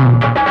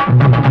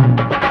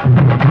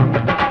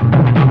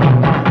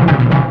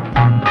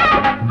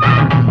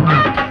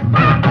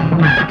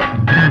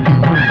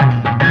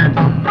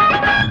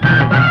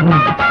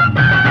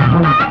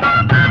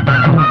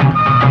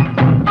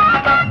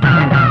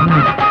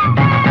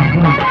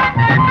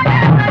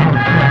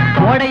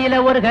 ஓடையில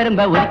ஒரு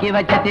கரும்ப ஒதுக்கி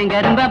வச்ச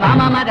திங்கரும்ப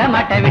மாமா மத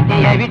மாட்ட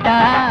விட்டிய விட்டா.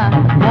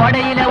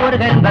 ஓடையில ஒரு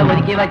கரும்ப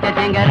ஒதுக்கி வச்ச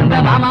திங்கரும்ப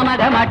மாமா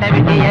மத மாட்ட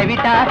விட்டிய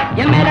விட்டா.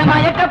 என் மேல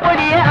மயக்க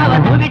பொடிய அவ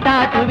தூவிட்டா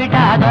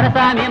தூவிட்டா.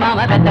 துரசாமி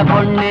மாமா பெத்த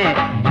பொண்ணு,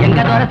 எங்க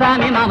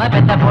துரசாமி மாமா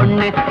பெத்த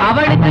பொண்ணு.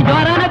 அவளுக்கு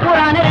ஜோரான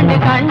கூறான ரெண்டு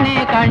கண்ணு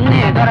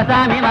கண்ணு,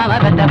 துரசாமி மாமா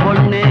பெத்த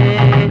பொண்ணு.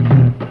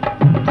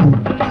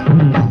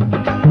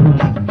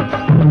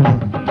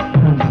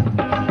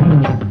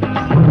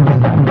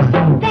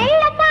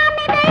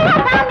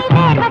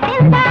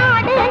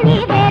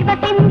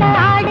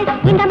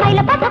 இந்த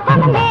மயில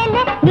பத்து மேல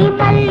நீ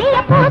மல்லிய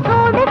பூ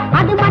சூடு,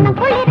 அது மனம்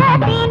குளிர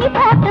தீனி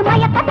போட்டு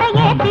மயக்க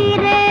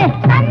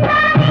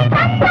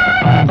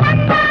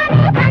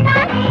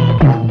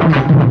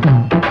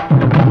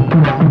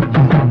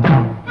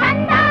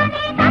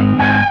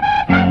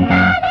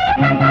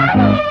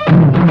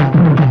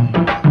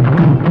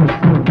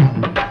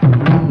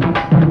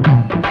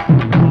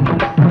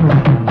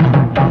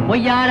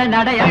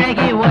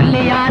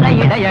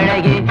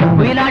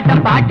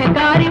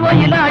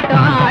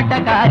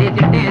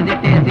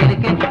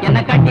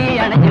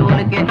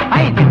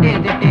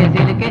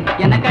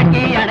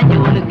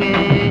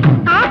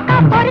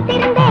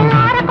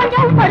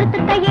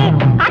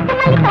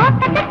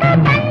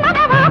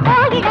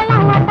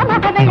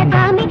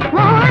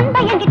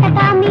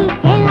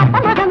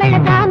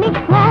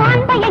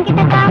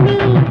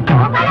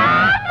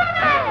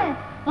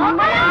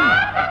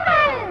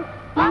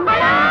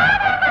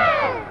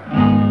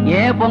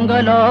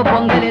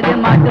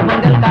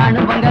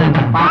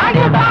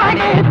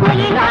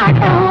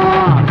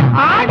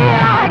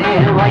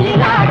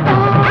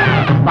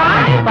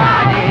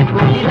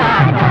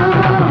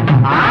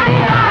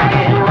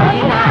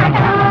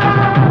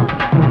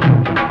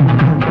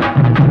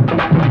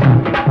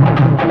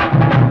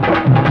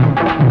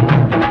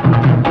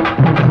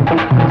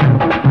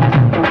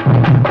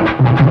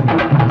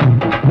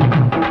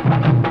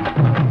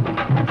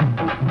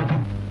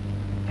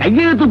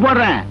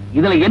போடுறேன்.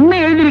 இதுல என்ன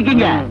எழுதி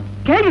இருக்கீங்க?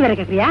 கேள்வி வேற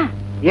கேக்குறியா?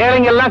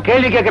 ஏழைங்க எல்லாம்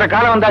கேள்வி கேட்கிற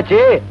காலம் வந்தாச்சு,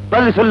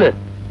 பதில் சொல்லு.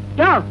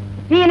 யோ,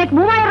 நீ எனக்கு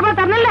 3000 ரூபாய்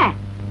தரணும்ல,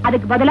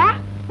 அதுக்கு பதிலா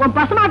உன்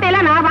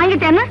பசுமாட்டையெல்லாம் நான்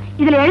வாங்கிட்டேன்னு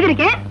இதுல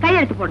எழுதிருக்கேன்,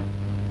 கையெழுத்து போடு.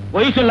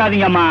 பொய்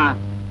சொல்லாதீங்கம்மா.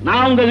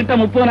 நான் உங்ககிட்ட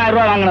 30,000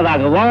 ரூபாய்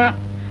வாங்கினதாகவும்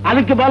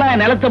அதுக்கு பல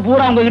நிலத்தை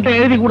பூரா உங்ககிட்ட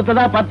எழுதி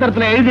கொடுத்ததா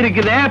பத்திரத்துல எழுதி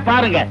இருக்குதே,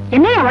 பாருங்க.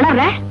 என்னையா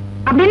வளர்ற?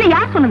 அப்படின்னு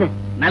யார் சொன்னது?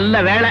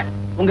 நல்ல வேலை,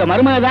 உங்க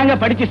மருமக தாங்க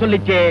படிச்சு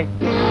சொல்லிச்சு.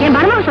 என்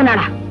மருமக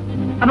சொன்னாடா?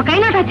 அவ கை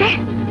நாட்டாச்சே,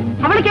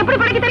 அவளுக்கு எப்படி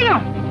படிக்க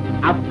தெரியும்?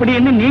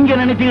 அப்படின்னு நீங்க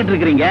நினைச்சுக்கிட்டு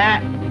இருக்கிறீங்க.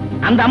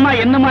 அந்த அம்மா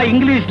என்னமா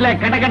இங்கிலீஷ்ல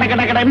கட கட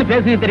கட கடன்னு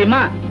பேசுது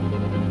தெரியுமா?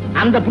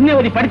 அந்த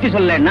புண்ணியவதி படிச்சு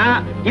சொல்லன்னா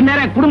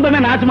இந்நேரம் குடும்பமே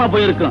நாசமா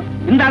போயிருக்கும்.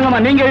 இந்தாங்கம்மா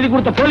நீங்க எழுதி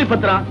கொடுத்த போலி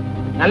பத்திரம்.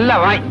 நல்ல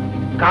வாய்,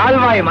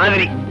 கால்வாய்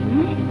மாதிரி.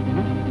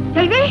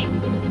 செல்வி,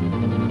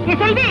 ஏ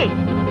செல்வி,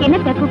 என்ன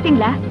சார்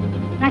கூப்பிட்டீங்களா?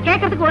 நான்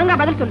கேட்கறதுக்கு ஒழுங்கா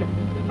பதில் சொல்லு.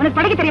 உனக்கு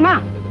படிக்க தெரியுமா?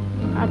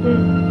 அது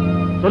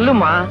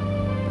சொல்லுமா.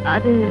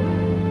 அது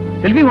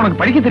செல்வி,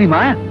 உனக்கு படிக்க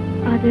தெரியுமா?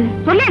 அது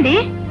சொல்லேண்டி.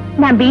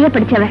 நான் பிஏ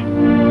படிச்சவன்.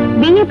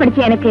 பிஏ படிச்ச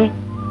எனக்கு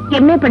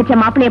எம்ஏ படிச்ச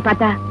மாப்பிளைய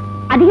பார்த்தா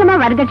அதிகமா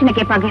வரதட்சணை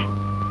கேட்பாங்க.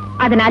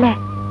 அதனால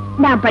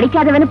நான்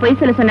படிக்காதவன்னு பொய்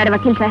சொல்ல சொன்னாரு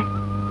வக்கீல் சார்.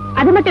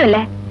 அது மட்டும் இல்ல,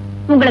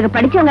 உங்களுக்கு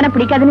படிச்சவங்கன்னா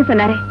பிடிக்காதுன்னு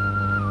சொன்னாரு.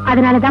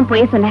 அதனாலதான்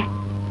பொய்ய சொன்னேன்.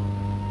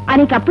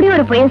 அன்னைக்கு அப்படி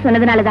ஒரு பொய்ய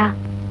சொன்னதுனாலதான்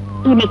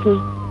இன்னைக்கு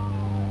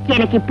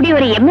எனக்கு இப்படி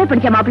ஒரு எம்ஏ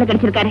படிச்ச மாப்பிள்ளை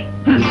கிடைச்சிருக்காரு.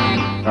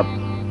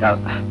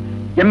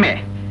 எம்ஏ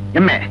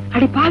எம்ஏ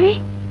அடி பாவி,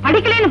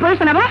 படிக்கலன்னு பொய்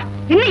சொன்னவா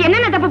இன்னும்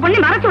என்னென்ன தப்பு பண்ணி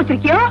மறைச்சு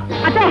வச்சிருக்கியோ?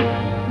 அத்தை,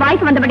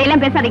 வாய்க்கு வந்தபடி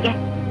எல்லாம் பேசாதீங்க.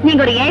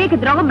 நீங்க ஒரு ஏழைக்கு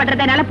துரோகம்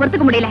பண்றதுனால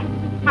பொறுத்துக்க முடியல.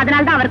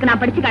 அதனாலதான் அவருக்கு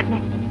நான் படிச்சு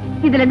காட்டினேன்.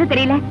 இதுல இருந்து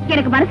தெரியல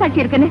எனக்கு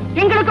மனசாட்சி இருக்குன்னு.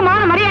 எங்களுக்கு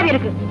மான மரியாதை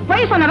இருக்கு.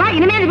 பொய் சொன்னவா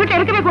இனிமே இந்த வீட்டுல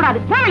இருக்கவே கூடாது.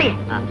 போவலையே.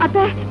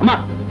 அத்தை, அம்மா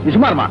நீ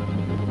சும்மாருமா.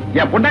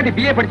 என் பொண்டாட்டி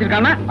பிஏ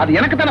படிச்சிருக்கானா அது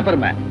எனக்கு தானே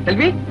பெருமை.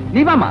 செல்வி,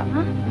 நீ வாமா.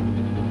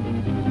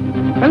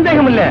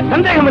 சந்தேகம் இல்ல,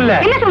 சந்தேகம் இல்ல.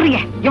 என்ன சொல்றீங்க?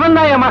 இவன்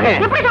தான் என் மகன்.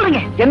 எப்படி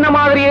சொல்றீங்க? என்ன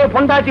மாதிரியே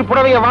பொண்டாட்டி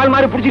புடவைய வால்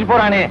மாதிரி புடிச்சிட்டு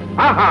போறானே.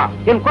 ஆஹா,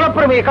 என்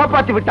குலப்பெருமையை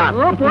காப்பாத்தி விட்டான்.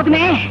 ஓ,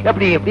 போதுமே.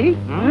 எப்படி எப்படி?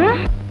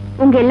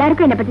 உங்க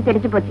எல்லாருக்கும் என்ன பத்தி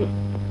தெரிஞ்சு போச்சு.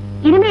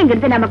 இனிமே இங்க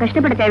இருந்து நாம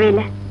கஷ்டப்பட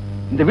தேவையில்லை.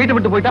 இந்த வீட்டை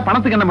விட்டு போயிட்டா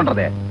பணத்துக்கு என்ன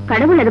பண்றது?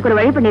 கடவுள் அதுக்கு ஒரு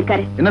வழி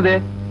பண்ணிருக்காரு. என்னது?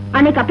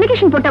 அன்னைக்கு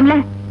அப்ளிகேஷன் போட்டோம்ல,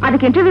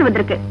 அதுக்கு இன்டர்வியூ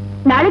வந்திருக்கு.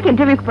 நாளைக்கு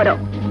இன்டர்வியூக்கு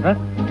போறோம்.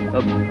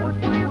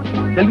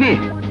 செல்வி,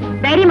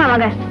 தைரியமா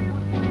வாங்க.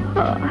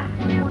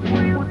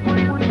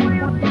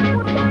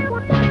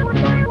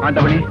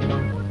 ஆண்டவனே,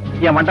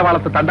 என்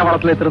மண்டவாளத்தை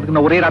தண்டவாளத்துல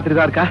ஏத்துறதுக்கு ஒரே ராத்திரி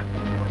தான் இருக்கா?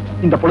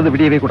 இந்த பொழுது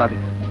விடியவே கூடாது.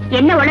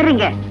 என்ன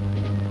வளர்றீங்க?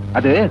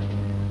 அது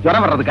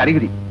ஜுரம் வர்றதுக்கு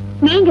அறிகுறி.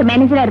 நீங்க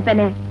மேனேஜரா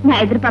இருப்பேன்னு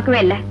நான் எதிர்பார்க்கவே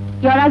இல்ல.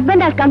 Your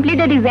husband has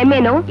completed his MA,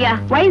 no? Yeah.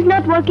 Why is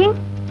not working?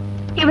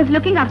 He was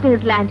looking after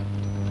his land.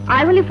 I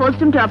only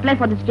forced him to apply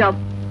for this job.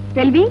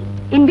 Tell me,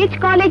 in which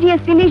college he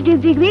has finished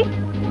his degree?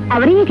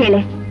 அவரையும்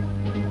கேளு.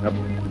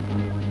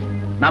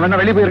 நான் என்ன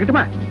வெளியே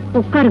போயிருக்கட்டுமா?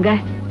 உட்காருங்க.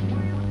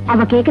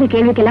 அவ கேக்குற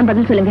கேள்விக்கெல்லாம்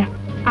பதில் சொல்லுங்க.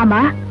 ஆமா,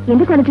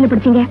 எந்த காலேஜ்ல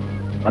படிச்சீங்க?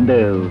 வந்து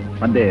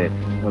வந்து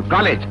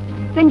college.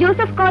 Send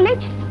Joseph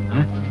college?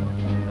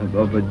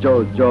 Joe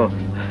Joe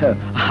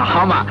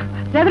ஆமா.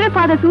 ரெவரண்ட்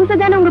ஃபாதர் சூசா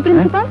தானே உங்க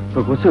பிரின்சிபல்?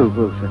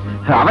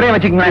 அவரே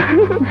வச்சுக்கங்களேன்.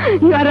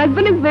 Your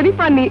husband is very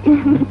funny.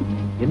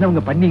 என்ன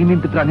உங்க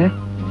பண்ணிக்கின்னு திட்டுறாங்க?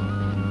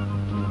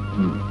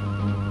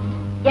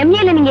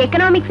 எம்ஏல நீங்க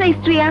எக்கனாமிக்ஸா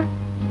ஹிஸ்டரியா?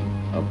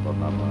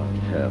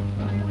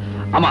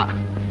 ஆமா,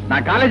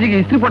 நான் காலேஜுக்கு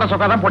ஹிஸ்டரி போட்ட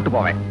சொக்கா தான் போட்டு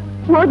போவேன்.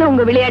 போதும்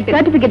உங்க விளையாட்டு.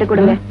 சர்டிபிகேட்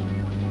கொடுங்க.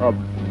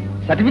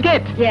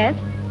 சர்டிபிகேட்?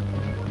 எஸ்.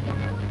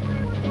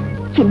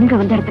 சின்னங்க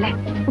வந்த இடத்துல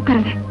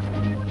உட்காருங்க.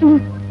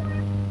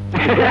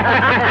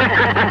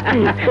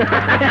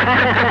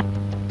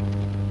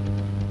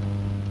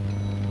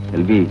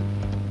 செல்வி,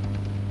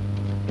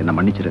 என்ன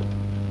மன்னிச்சிரு.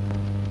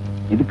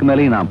 இதுக்கு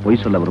மேலேயும் நான்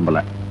பொய் சொல்ல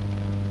விரும்பல.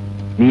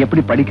 நீ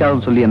எப்படி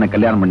படிக்காதுன்னு சொல்லி என்ன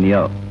கல்யாணம்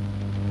பண்ணியோ,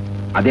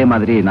 அதே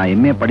மாதிரி நான்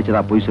எம்ஏ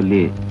படிச்சதா பொய்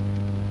சொல்லி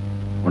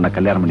உன்னை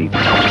கல்யாணம்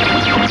பண்ணிக்கிட்டேன்.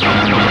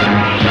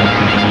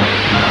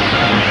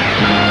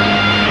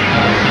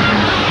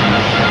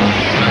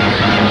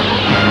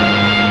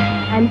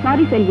 ஐம்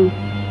சாரி செல்வி.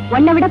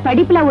 உன்னை விட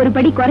படிப்புல ஒரு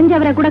படி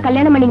குறைஞ்சவரை கூட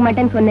கல்யாணம் பண்ணிக்க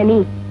மாட்டேன்னு சொன்ன நீ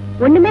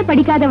ஒண்ணுமே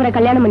படிக்காதவரை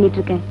கல்யாணம் பண்ணிட்டு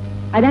இருக்க.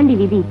 அதாண்டி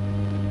விதி.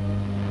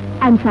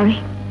 I'm sorry.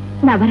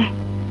 நான் வரேன்.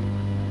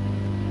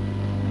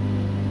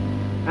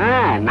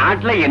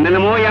 நாட்டுல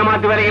என்னென்னமோ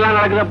ஏமாத்து வேலைகள்லாம்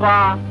நடக்குதப்பா.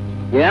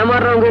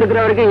 ஏமாறுறவங்க இருக்கிற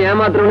வரைக்கும்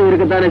ஏமாத்துறவங்க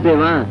இருக்கத்தானே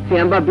செய்வான்.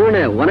 ஏன்பா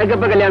பியூனு, உனக்கு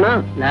எப்ப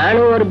கல்யாணம்?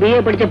 நானும் ஒரு பிஏ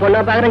படிச்ச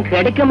பொண்ணா பாக்குறேன்,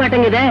 கிடைக்க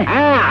மாட்டேங்குதே.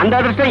 அந்த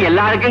அதிர்ஷ்டம்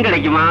எல்லாருக்கும்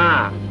கிடைக்குமா?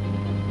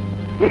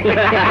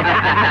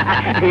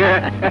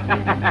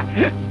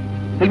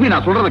 செல்வி,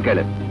 நான் சொல்றத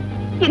கேளு.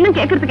 இன்னும்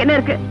கேக்குறதுக்கு என்ன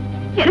இருக்கு?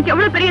 எனக்கு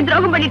எவ்வளவு பெரிய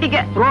துரோகம் பண்ணிட்டீங்க.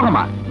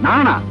 துரோகமா?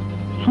 நானா?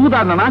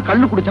 சூதாடனா,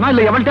 கள்ளு குடிச்சனா,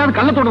 இல்ல எவள்கிட்டயாவது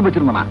கள்ள தொடர்பு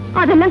வச்சிருந்தனா?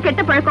 அதெல்லாம்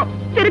கெட்ட பழக்கம்,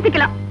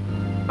 திருத்திக்கலாம்.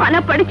 ஆனா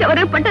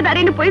படிச்சவரே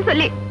பட்டதாரின்னு போய்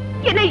சொல்லி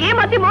என்ன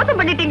ஏமாத்தி மோசம்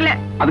பண்ணிட்டீங்களே.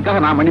 அதுக்காக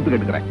நான் மன்னிப்பு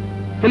கேட்டுக்கிறேன்.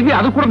 செல்வி,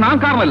 அது கூட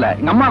நான் காரணம் இல்ல,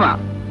 எங்க அம்மா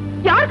தான்.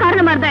 யார்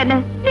காரணமா இருந்தா என்ன?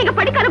 நீங்க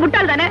படிக்காத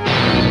முட்டாள் தானே.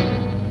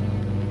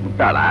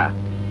 முட்டாளா?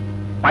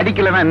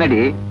 படிக்கலன்னா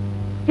என்னடி?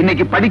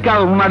 இன்னைக்கு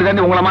படிக்காத முன்னாடி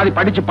தானே உங்களை மாதிரி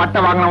படிச்சு பட்ட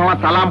வாங்கினவங்க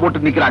தலாம்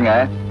போட்டு நிக்கிறாங்க.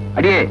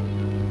 அடியே,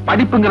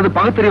 படிப்புங்கிறது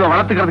பகுத்தறிவை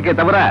வளர்த்துக்கிறதுக்கே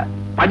தவிர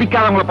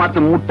படிக்காதவங்களை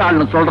பார்த்து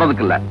முட்டாள்னு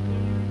சொல்றதுக்கு இல்ல.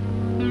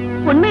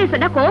 உண்மையை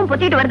சொன்னா கோவம்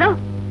பொத்திட்டு வருதோ?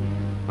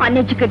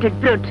 Uneducated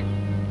brute.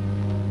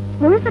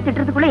 முழுச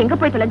திட்டுறதுக்குள்ள எங்க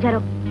போய் தொலைஞ்சாரோ?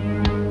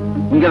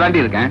 இங்க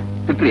தாண்டி இருக்கேன்.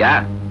 திட்டுறியா?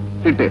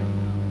 திட்டு.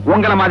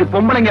 உங்களை மாதிரி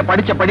பொம்பளைங்க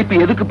படிச்ச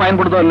படிப்பு எதுக்கு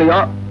பயன்படுதோ இல்லையோ,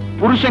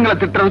 புருஷங்களை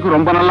திட்டுறதுக்கு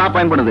ரொம்ப நல்லா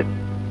பயன்படுது.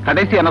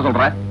 கடைசி என்ன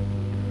சொல்ற?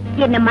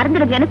 என்ன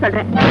மறந்துடுங்கன்னு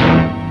சொல்றேன்.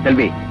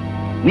 செல்வி,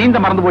 நீந்த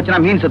மறந்து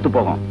போச்சுன்னா மீன் செத்து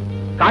போகும்,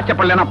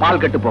 காய்ச்சப்படலைன்னா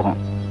பால் கெட்டு போகும்,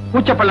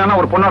 கூச்சப்படலைன்னா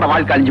ஒரு பொண்ணோட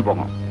வாழ்க்கை அழிஞ்சு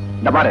போகும்.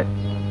 இந்த பாரு,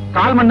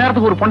 4 மணி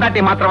நேரத்துக்கு ஒரு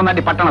பொண்டாட்டியை மாத்திரம்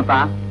வந்தாண்டி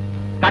பட்டணத்தான்,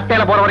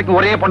 கட்டையில போற வரைக்கும்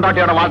ஒரே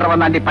பொண்டாட்டியோட வாழ்ற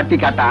வந்தாண்டி பட்டி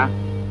காட்டா.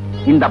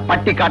 இந்த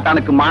பட்டி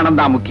காட்டானுக்கு மானம்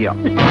தான் முக்கியம்.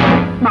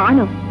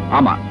 மானம்?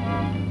 ஆமா.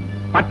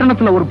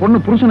 பட்டணத்துல ஒரு பொண்ணு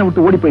புருஷனை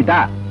விட்டு ஓடி போயிட்டா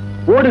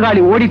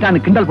ஓடுகாலி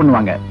ஓடிட்டான்னு கிண்டல்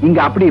பண்ணுவாங்க. இங்க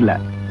அப்படி இல்ல.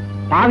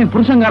 பாவி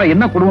புருஷங்கார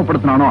என்ன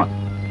குடும்பப்படுத்தினானோ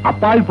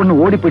அப்பாவி பொண்ணு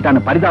ஓடி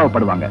போயிட்டான்னு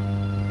பரிதாபப்படுவாங்க.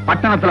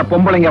 பட்டணத்துல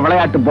பொம்பளைங்க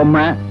விளையாட்டு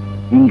பொம்மை,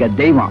 இங்க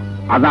தெய்வம்.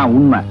 அதான்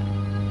உண்மை.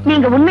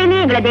 நீங்க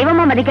உண்மையிலேயே எங்களை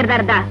தெய்வமா மதிக்கிறதா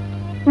இருந்தா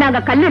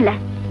நாங்க கல்லு இல்ல,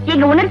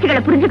 எங்க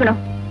உணர்ச்சிகளை புரிஞ்சுக்கணும்.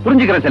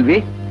 புரிஞ்சுக்கிறேன் செல்வி,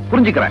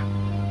 புரிஞ்சுக்கிறேன்.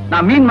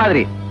 நான் மீன்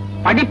மாதிரி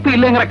படிப்பு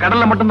இல்லைங்கிற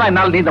கடல்ல மட்டும்தான்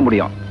என்னால நீந்த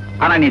முடியும்.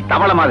 ஆனா நீ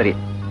தவளை மாதிரி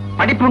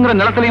படிப்புங்கிற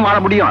நிலத்திலையும் வாழ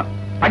முடியும்,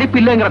 படிப்பு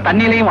இல்லைங்கிற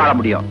தண்ணியிலையும் வாழ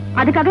முடியும்.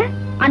 அதுக்காக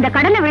அந்த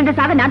கடல்ல விழுந்து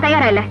சாக நான்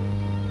தயாரா இல்ல.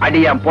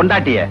 அடியா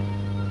பொண்டாட்டிய,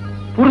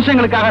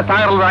 புருஷங்களுக்காக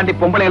சாகரல் தாண்டி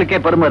பொம்பளைகளுக்கே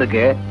பெருமை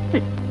இருக்கு.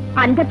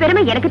 அந்த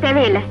பெருமை எனக்கு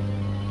தேவையில்லை.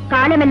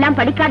 காலமெல்லாம்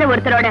படிக்காத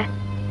ஒருத்தரோட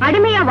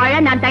அடிமையா வாழ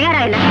நான்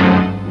தயாரா இல்ல.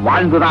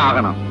 வாழ்ந்துதான்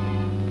ஆகணும்.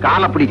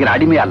 கால பிடிக்கிற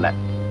அடிமையா இல்ல,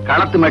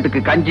 களத்து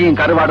மேட்டுக்கு கஞ்சியும்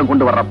கருவாடும்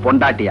கொண்டு வர்ற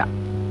பொண்டாட்டியா.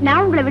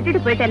 நான் உங்களை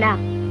விட்டுட்டு போயிட்டேன்னா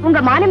உங்க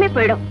மானமே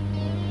போயிடும்.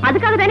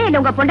 அதுக்காக தானே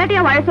என்ன உங்க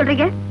பொண்டாட்டியா வாழ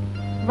சொல்றீங்க?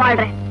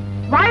 வாழ்றேன்,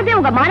 வாழ்றதே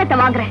உங்க மானத்தை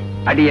வாங்குறேன்.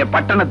 அடிய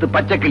பட்டணத்து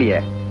பச்சை கிளிய,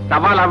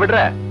 சவாலா விடுற?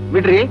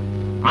 விடுறி.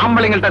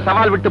 ஆம்பளைங்கள்ட்ட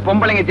சவால் விட்டு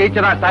பொம்பளைங்க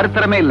ஜெயிச்சதா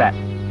சரித்திரமே இல்ல.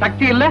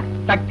 சக்தி இல்ல,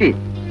 சக்தி.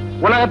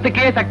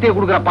 உலகத்துக்கே சக்தியை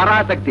கொடுக்கிற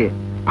பராசக்தி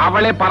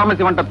அவளே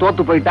பரமசிவன்ட்ட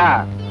தோத்து போயிட்டா.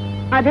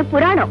 அது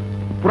புராணம்.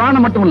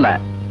 புராணம் மட்டும் இல்ல,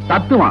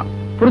 தத்துவம்.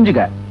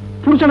 புரிஞ்சுக்க.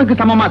 புருஷனுக்கு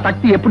சமமா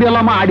சக்தி எப்படி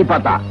எல்லாமா ஆடி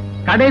பார்த்தா,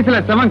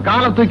 கடைசியில சிவன்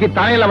காலை தூக்கி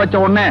தலையில வச்ச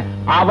உடனே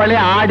அவளே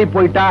ஆடி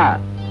போயிட்டா.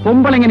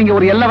 பொம்பளைங்க நீங்க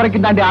ஒரு எல்லை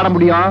வரைக்கும் தாண்டி ஆட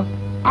முடியும்,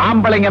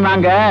 ஆம்பளைங்க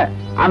நாங்க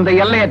அந்த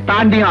எல்லையை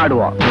தாண்டியும்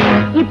ஆடுவோம்.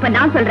 இப்ப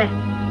நான் சொல்றேன்,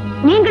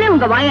 நீங்களே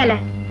உங்க வாயால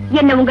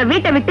என்ன உங்க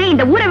வீட்டை விட்டு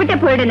இந்த ஊரை விட்டு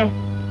போயிடுன்னு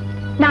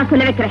நான்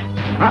சொல்ல வைக்கிறேன்.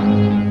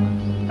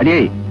 அடியே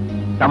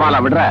சவாலா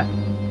விடுற?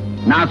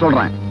 நான்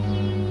சொல்றேன்,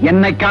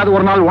 என்னைக்காவது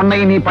ஒரு நாள்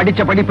உன்னையும் நீ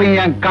படிச்ச படிப்பையும்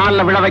என்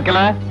கால்ல விழ வைக்கல,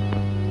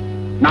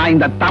 நான்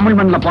இந்த தமிழ்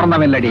மண்ணில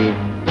பிறந்தவன் இல்லடி.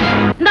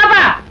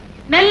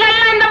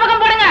 நெல்லெல்லாம் இந்த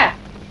பக்கம் போடுங்க,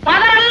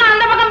 பதரெல்லாம்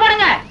அந்த பக்கம்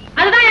போடுங்க.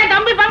 அதுதான் என்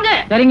தம்பி பங்கு.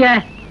 சரிங்க.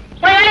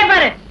 போய் வேலையை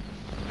பாரு.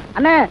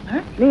 அண்ணே,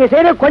 நீங்க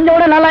செய்யற கொஞ்சம்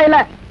கூட நல்லா இல்ல.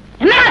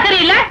 என்ன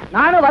தெரியல?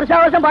 நானும்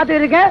வருஷம் வருஷம் பாத்து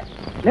இருக்கேன்.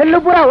 நெல்லு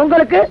பூரா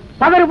உங்களுக்கு,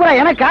 பதறு பூரா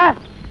எனக்கா?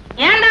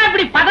 ஏன்டா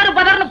இப்படி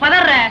பதறுன்னு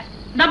பதற?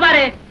 இந்த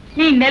பாரு,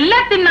 நீ நெல்ல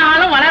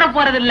தின்னாலும் வளர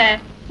போறது இல்ல,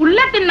 புல்ல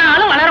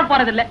தின்னாலும் வளர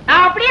போறது இல்ல.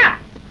 அப்படியா?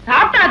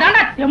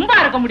 சாப்பிட்டாதான்டா தெம்பா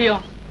இருக்க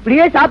முடியும்.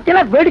 இப்படியே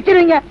சாப்பிட்டா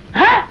வெடிச்சிருவீங்க.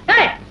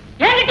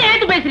 என்கிட்ட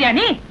ஏத்து பேசுறியா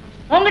நீ?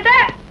 உங்ககிட்ட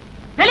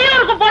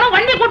வெளியூருக்கு போனோம்,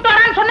 வண்டி கூட்டு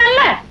வரான்னு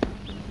சொன்னல,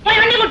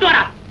 போய் வண்டி கூட்டு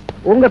வரா.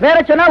 உங்க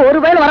பேரை சொன்னா ஒரு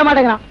பயில வர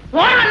மாட்டேங்கிறான்.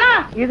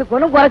 இதுக்கு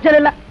ஒண்ணும் குறைச்சல்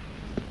இல்ல.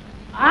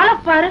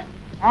 ஆளப்பாரு.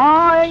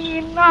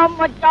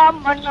 மச்சான்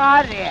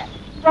மன்னாரு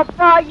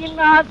பப்பா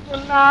இன்னா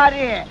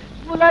சொன்னாரு,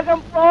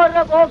 உலகம்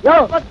போற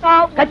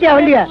கட்டியா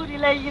வண்டிய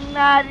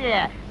இன்னாரு.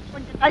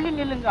 கொஞ்சம் தள்ளி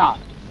நில்லுங்க.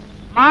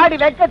 மாடு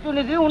வெட்ட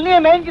துணிது, உன்னைய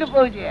மேய்ஞ்சிட்டு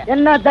போகுது.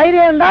 என்ன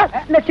தைரியம் இருந்தா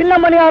இந்த சின்ன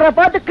மணியார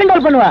பார்த்து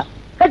கிண்டல் பண்ணுவா.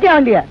 கட்டியா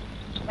வண்டிய.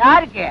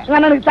 யாருக்கு?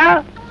 எனக்கு தான்.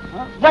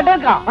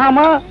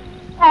 ஆமா.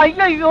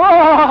 ஐயோ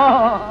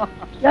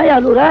ஏயா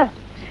லூரா?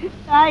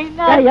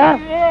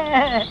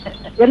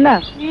 என்ன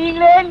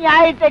நீங்களே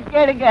நியாயத்தை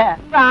கேளுங்க.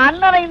 உங்க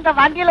அண்ணனை இந்த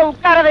வண்டியில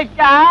உட்கார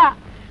வச்சா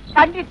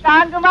வண்டி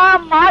தாங்குமா,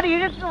 மாடு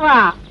இழுக்குமா?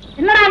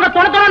 என்னடா அங்க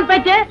தொலைத்தோன்னு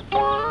பேச்சு?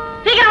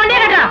 சீக்கிரம் வண்டியை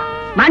கட்டுறா.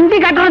 வண்டி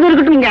கட்டுறது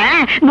இருக்கட்டுங்க,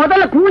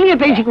 முதல்ல கூலிய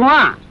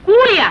பேசிக்குவோம்.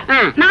 கூலியா?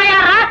 நான்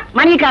யாரா?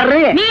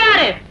 மணிக்காரரு. நீ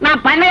யாரு?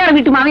 நான் பண்ணையார்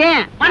வீட்டு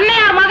மகன்.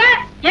 பண்ணையார் மகன்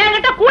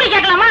என்கிட்ட கூலி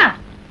கேட்கலாமா?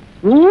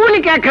 கூலி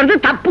கேட்கறது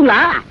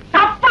தப்புங்களா?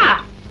 தப்பா?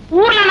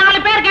 ஊர்ல 4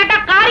 பேர் கேட்டா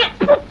காரி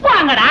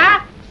துப்புவாங்கடா.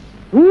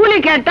 கூலி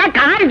கேட்டா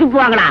காரி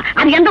துப்புவாங்களா?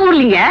 அது எந்த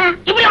ஊர்லீங்க?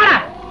 இப்படி வாடா.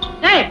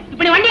 ஏய்,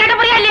 இப்படி வண்டி கட்ட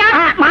போறியா இல்லையா?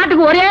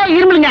 மாட்டுக்கு ஒரே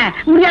இரும்புங்க,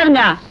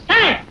 முடியாதுங்க.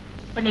 ஏய்,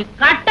 இப்ப நீ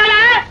கட்டல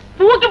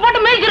தூக்கி போட்டு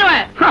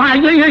மேய்ச்சிருவேன்.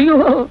 ஐயோ,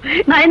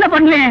 நான் என்ன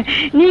பண்ணுவேன்?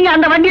 நீங்க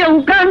அந்த வண்டியில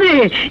உட்கார்ந்து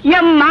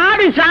என்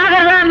மாடு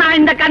சாகறதா நான்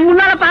இந்த கண்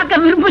முன்னால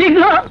பார்க்க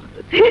விரும்புறீங்களோ?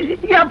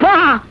 எப்பா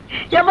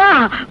எப்பா,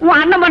 உன்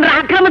அண்ணன் பண்ற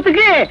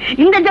அக்கிரமத்துக்கு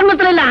இந்த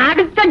ஜென்மத்துல இல்ல,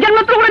 அடுத்த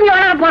ஜென்மத்துல கூட நீ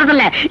வளர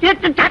போறதில்ல.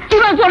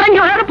 சத்தியமா சொல்ல, நீ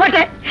வளர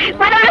போட்டேன்,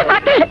 வளர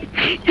மாட்டேன்,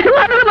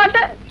 வளர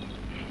மாட்டேன்.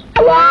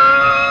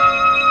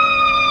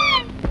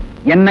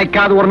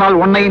 என்னைக்காவது ஒரு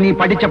நாள் உன்னை நீ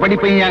படிச்ச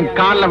படிப்பையும் என்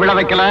கால்ல விழ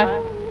வைக்கல,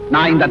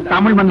 நான் இந்த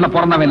தமிழ் மண்ணில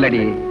பிறந்தவன்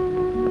இல்லடி.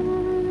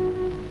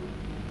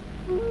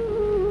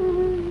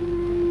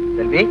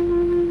 செல்வி,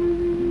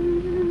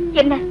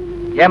 என்ன?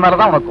 என்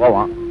மேலதான் உனக்கு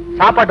கோவம்.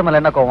 சாப்பாட்டு மேல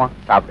என்ன கோவம்?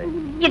 சாப்பிடு.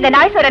 இந்த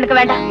நாய் சோறு எனக்கு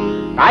வேண்டாம்.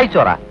 நாய்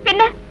சோறா?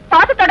 பின்ன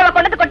பாசத்தோட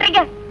கொண்டு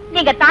கொட்டுறீங்க.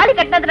 நீங்க தாலி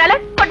கட்டினதுனால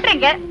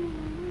கொட்டுறீங்க.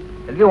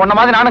 செல்வி, உன்ன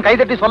மாதிரி நானும் கை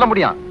தட்டி சொல்ல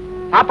முடியும்.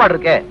 சாப்பாடு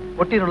இருக்கே,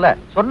 கொட்டிரும்ல,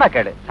 சொன்னா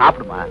கேடு,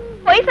 சாப்பிடுமா.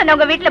 பொய்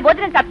சொன்னவங்க வீட்டுல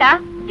போஜனம் சாப்பிட்டா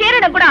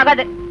ஜீரணம் கூட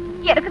ஆகாது.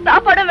 எனக்கு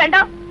சாப்பாடும்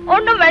வேண்டாம்,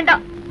 ஒண்ணும்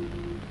வேண்டாம்.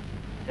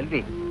 செல்வி,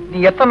 நீ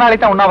எத்தனை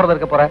நாளைக்கு தான் உண்ணாவிரதம்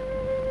இருக்க போற?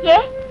 ஏ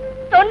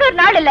 90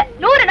 நாள் இல்ல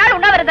 100 நாள்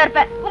உண்ணாவிரதம்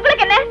இருப்ப.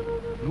 உங்களுக்கு என்ன?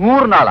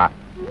 100 நாளா?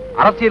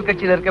 அரசியல்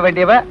கட்சியில இருக்க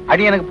வேண்டியவ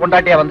அடியனுக்கு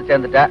பொண்டாட்டியா வந்து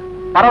சேர்ந்துட்ட.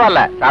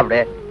 பரவாயில்ல, சாப்பிடு.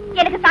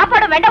 எனக்கு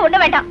சாப்பாடும் வேண்டாம்,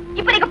 ஒண்ணும் வேண்டாம்.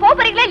 இப்ப நீங்க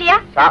போறீங்களா இல்லையா?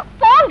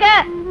 போங்க.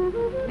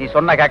 நீ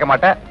சொன்னா கேட்க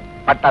மாட்ட,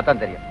 பட்டா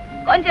தான் தெரியும்.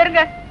 கொஞ்சம்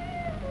இருங்க.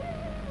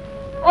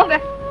 போங்க.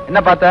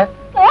 என்ன பார்த்த?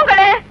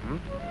 போங்களே.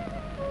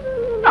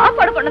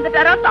 சாப்பாடு கொண்டு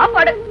வந்துட்டாரா?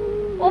 சாப்பாடு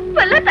உப்பு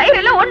இல்ல, தயிர்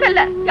இல்ல, ஒண்ணு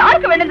இல்ல.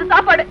 யாருக்கு வேணும் இந்த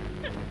சாப்பாடு?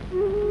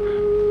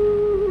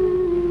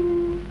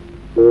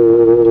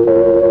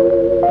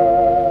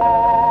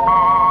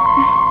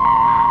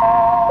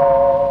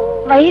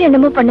 வயிறு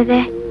என்னமோ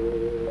பண்ணுதே,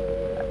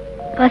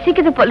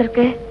 பசிக்குது போல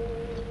இருக்கு.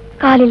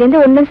 காலையில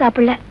இருந்து ஒண்ணும்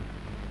சாப்பிடல.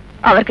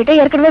 அவர்கிட்ட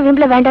ஏற்கனவே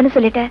வீம்புல வேண்டாம்னு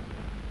சொல்லிட்டேன்.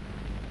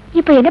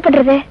 இப்ப என்ன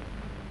பண்றது?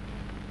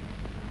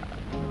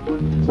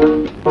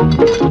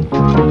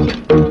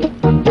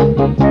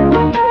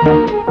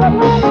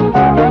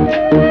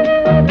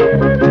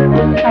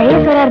 பழைய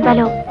சோறா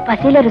இருந்தாலும்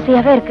பசியில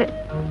ருசியாவே இருக்கு.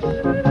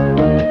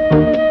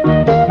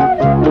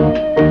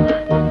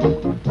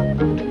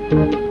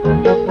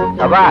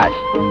 சபாஷ்.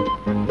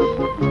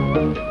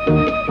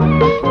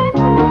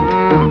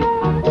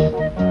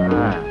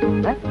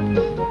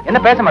 என்ன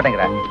பேச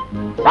மாட்டேங்கிற?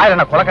 வாயில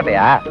என்ன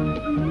கொலக்கட்டையா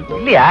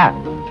இல்லையா?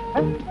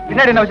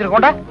 பின்னாடி என்ன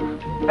வச்சிருக்கோண்டா?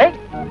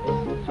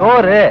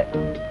 சோறு.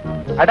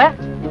 அட,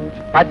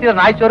 பத்திர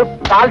நாய் சோறு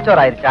பால்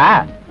சோறு ஆயிருச்சா?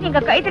 நீங்க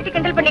கை தட்டி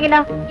கிண்டல் பண்ணீங்கன்னா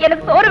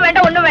எனக்கு சோறு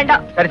வேண்டாம், ஒண்ணும்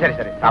வேண்டாம். சரி சரி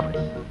சரி,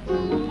 சாப்பிடு.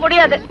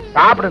 முடியாது.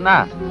 சாப்பிடுனா?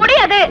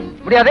 முடியாது.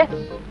 முடியாது.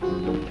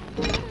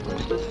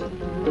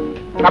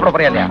 சாப்பிட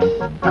போறியா இல்லையா?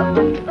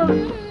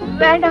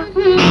 வேண்டாம்.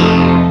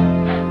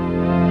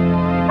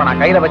 இப்ப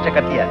நான் கையில வச்ச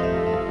கத்திய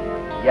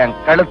என்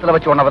கழுத்துல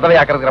வச்சு உன்னை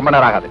விதவையாக்குறதுக்கு ரொம்ப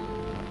நேரம் ஆகாது.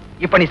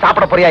 இப்ப நீ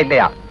சாப்பிட போறியா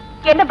இல்லையா?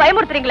 என்ன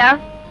பயமுறுத்துறீங்களா?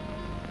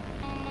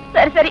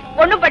 சரி சரி,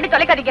 ஒண்ணும் பண்ணி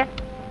தொலைக்காதீங்க.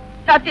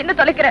 நான் தின்னு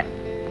தொலைக்கிறேன்.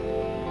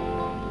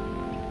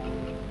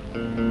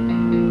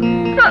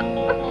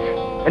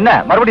 என்ன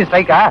மறுபடியும்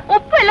ஸ்ட்ரைக்கா?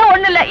 உப்பு இல்ல,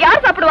 ஒண்ணு இல்ல.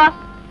 யார் சாப்பிடுவா?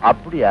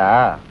 அப்படியா?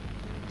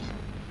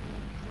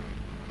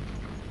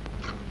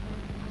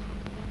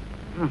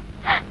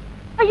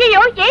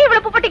 ஐயோ, ஏன் இவ்வளவு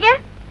உப்பு போட்டீங்க?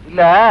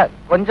 இல்ல,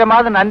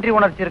 கொஞ்சமாவது நன்றி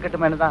உணர்ச்சி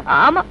இருக்கட்டுமே தான்.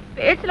 ஆமா,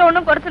 பேச்சுல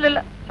ஒண்ணும் குறைச்சல்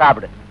இல்ல.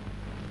 சாப்பிடு.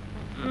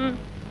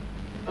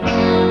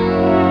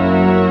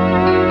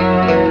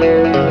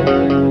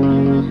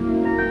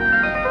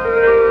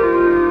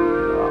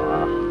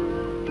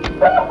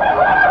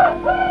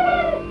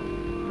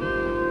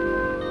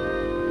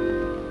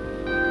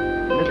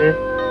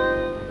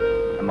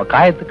 நம்ம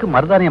காயத்துக்கு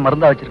மருதானிய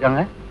மருந்தா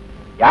வச்சிருக்காங்க.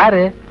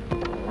 யாரு?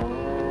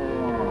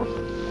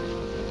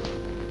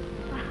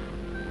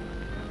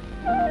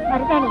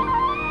 மருதாணி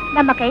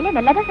நம்ம கையில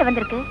நல்லதா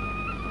சிவந்திருக்கு.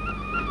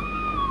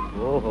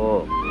 ஓஹோ,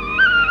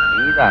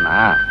 நீதானா?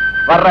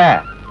 வர்ற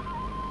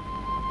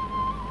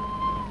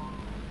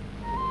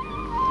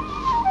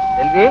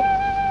செல்வி,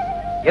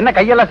 என்ன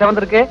கையெல்லாம்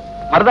சிவந்திருக்கு?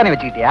 மருதாணி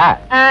வச்சுக்கிட்டியா?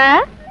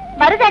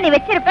 மருதாணி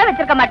வச்சிருப்ப,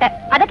 வச்சிருக்க மாட்டேன்.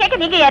 அத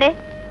கேட்க நீங்க யாரு?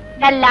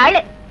 நல்ல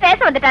ஆளு, பேச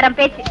வந்துட்டாராம்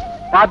பேச்சு.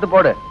 பார்த்து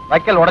போடு,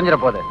 வைக்கல் உடைஞ்சிட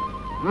போகுது.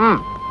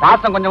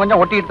 பாசம் கொஞ்சம்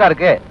கொஞ்சம் ஒட்டிட்டு தான்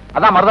இருக்கு.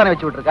 அதான் மருதாணி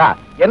வச்சு விட்டுருக்கா.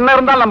 என்ன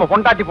இருந்தாலும் நம்ம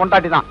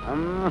பொண்டாட்டி தான்.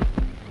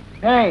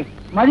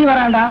 மதி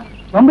வராண்டா,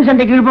 வம்பு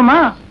சண்டைக்கு இழுப்பமா?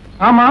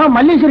 ஆமா,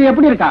 மல்லீஸ்வரி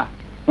எப்படி இருக்கா?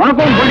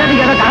 உனக்கும்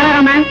பொண்டாட்டிக்கு ஏதோ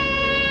கலராம?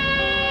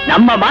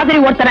 நம்ம மாதிரி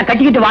ஒருத்தனை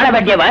கட்டிக்கிட்டு வாழ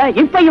வேண்டியவ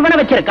இப்ப இவனை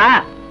வச்சிருக்கா.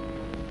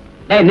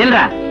 டேய்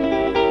நில்றா.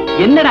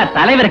 என்னடா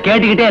தலைவர்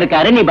கேட்டுக்கிட்டே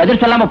இருக்காரு, நீ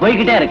பதில் சொல்லாம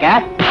போய்கிட்டே இருக்க.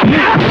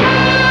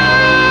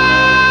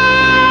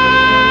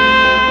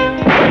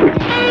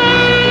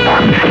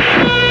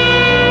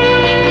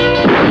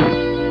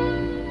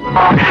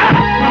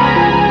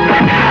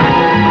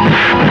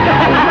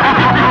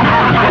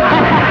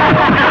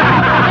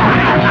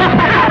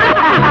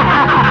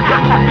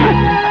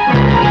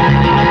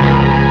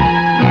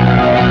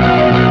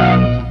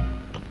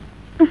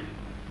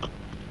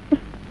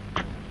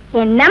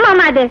 என்ன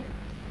மாமா அது?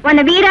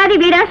 உன்னை வீராதி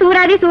வீரா,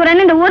 சூராதி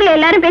சூரன்னு இந்த ஊர்ல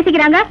எல்லாரும்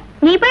பேசிக்கிறாங்க.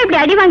 நீ போய் இப்படி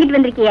அடி வாங்கிட்டு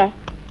வந்திருக்கிய?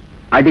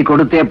 அடி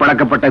கொடுத்தே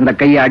பழக்கப்பட்ட இந்த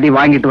கையை அடி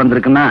வாங்கிட்டு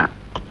வந்திருக்குன்னா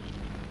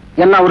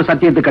எல்லாம் ஒரு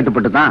சத்தியத்துக்கு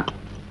கட்டுப்பட்டு தான்.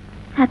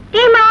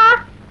 சத்தியமா?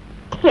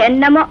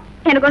 என்னமோ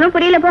எனக்கு ஒண்ணும்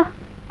புரியல. போ.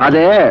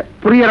 அது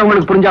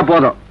புரியறவங்களுக்கு புரிஞ்சா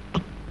போதும்.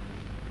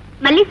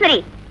 மல்லீஸ்வரி,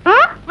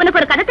 உனக்கு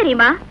ஒரு கதை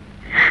தெரியுமா?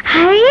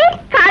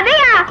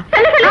 கதையா?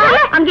 சொல்லு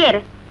சொல்லு. அங்கே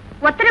இரு,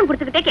 ஒத்தனம்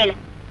கொடுத்துக்கிட்டே கேளு.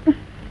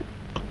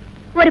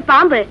 ஒரு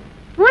பாம்பு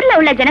ஊர்ல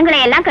உள்ள ஜனங்களை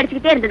எல்லாம்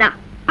கடிச்சுக்கிட்டே இருந்துதான்.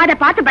 அத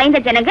பார்த்து பயந்த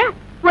ஜனங்க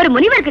ஒரு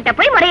முனிவர் கிட்ட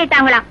போய்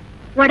முறையிட்டாங்களாம்.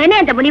 உடனே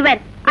அந்த முனிவர்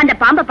அந்த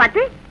பாம்பை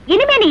பார்த்து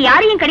இனிமே நீ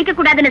யாரையும் கடிக்க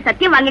கூடாதுன்னு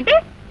சத்தியம் வாங்கிட்டு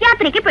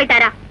யாத்திரைக்கு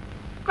போயிட்டாரா.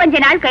 கொஞ்ச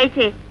நாள்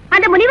கழிச்சு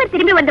அந்த முனிவர்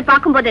திரும்பி வந்து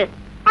பார்க்கும்போது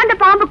அந்த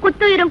பாம்பு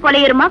குத்துயிரும்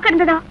கொலையுருமா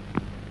கிடந்ததா.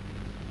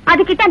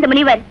 அதுகிட்ட அந்த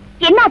முனிவர்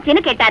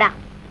என்னாச்சுன்னு கேட்டாரா.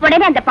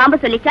 உடனே அந்த பாம்பு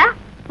சொல்லிச்சா,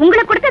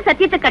 உங்களை கொடுத்த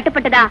சத்தியத்தை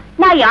கட்டுப்பட்டதா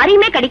நான்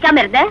யாரையுமே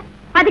கடிக்காம இருந்த.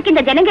 அதுக்கு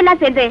இந்த ஜனங்க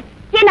எல்லாம் சேர்ந்து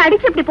என்ன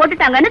அடிச்சு இப்படி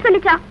போட்டுட்டாங்கன்னு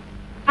சொல்லிச்சா.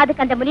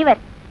 அதுக்கு அந்த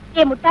முனிவர்,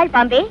 ஏ முட்டாள்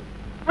பாம்பே,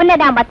 உன்னை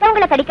நான்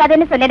மத்தவங்களை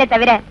கடிக்காதேன்னு சொன்னேனே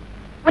தவிர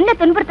உன்னை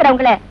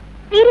துன்புறுத்துறவங்களை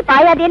சீறி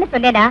பாயாதேன்னு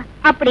சொன்னேனா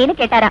அப்படின்னு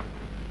கேட்டாரா.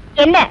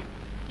 என்ன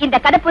இந்த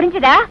கதை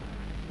புரிஞ்சுதா?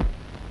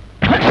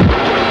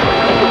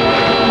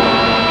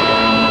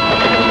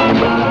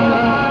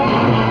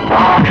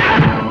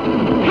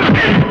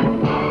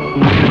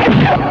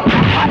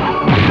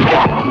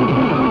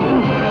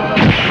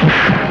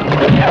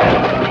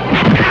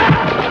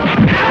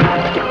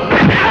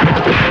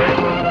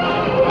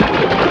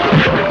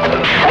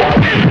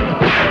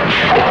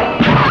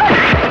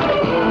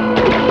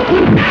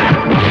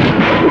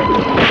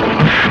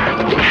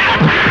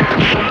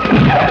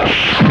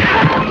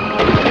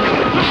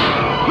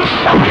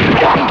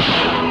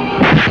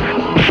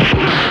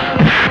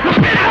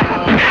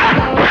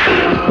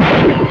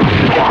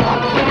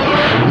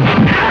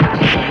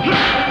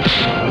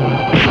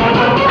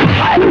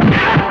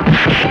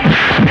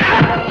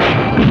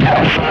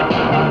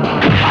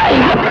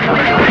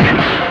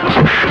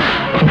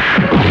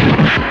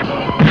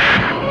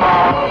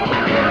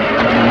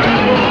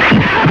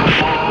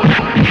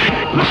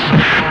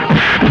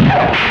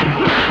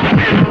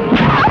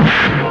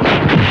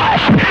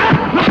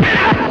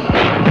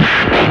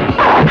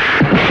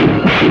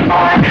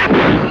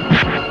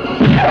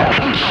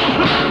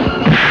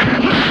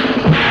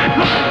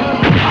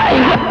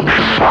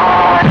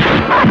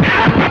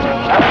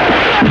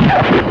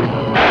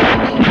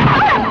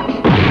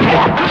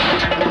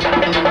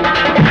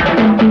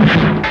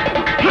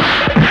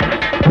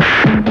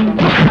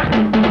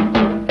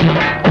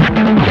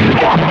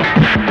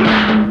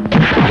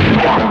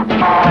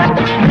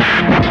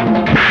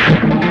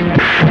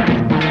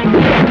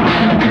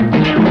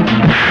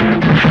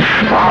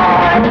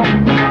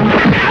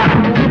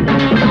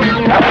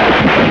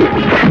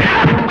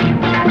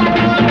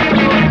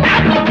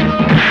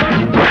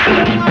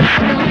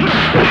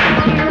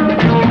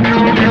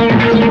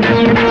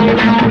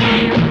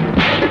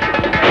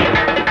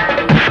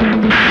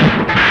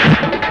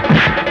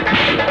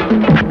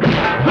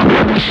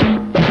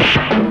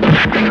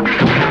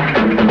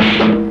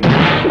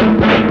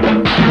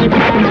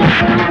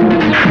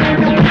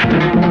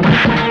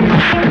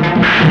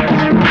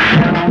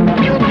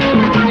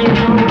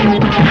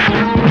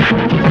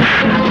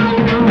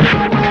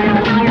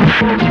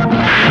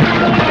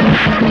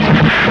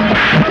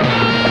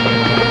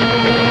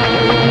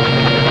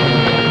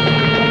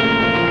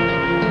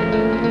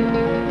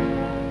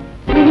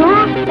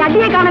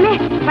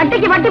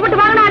 வட்டிக்கு வட்டி போட்டு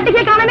வாங்கின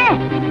அட்டிக்கே காணமே.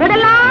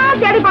 இதெல்லாம்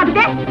தேடி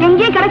பார்த்துட்டேன்,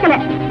 எங்கேயும் கிடைக்கல.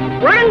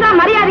 ஒழுங்கா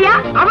மரியாதையா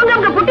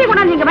அவங்க குட்டி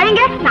கொண்டாந்து நீங்க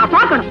வைங்க, நான்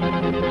பார்க்கணும்.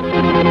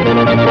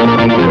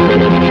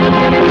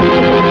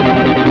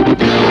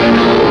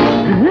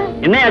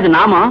 என்ன அது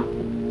நாமா?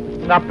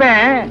 உங்க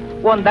அப்பன்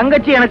உன்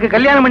தங்கச்சி எனக்கு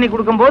கல்யாணம் பண்ணி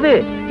கொடுக்கும் போது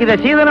இத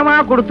சீதனமா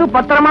கொடுத்து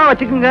பத்திரமா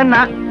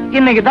வச்சுக்குங்கன்னா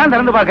இன்னைக்கு தான்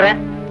திறந்து பாக்குறேன்.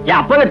 என்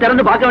அப்பவே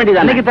திறந்து பார்க்க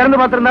வேண்டியது. அன்னைக்கு திறந்து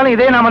பார்த்திருந்தாலும்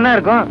இதே நாம தான்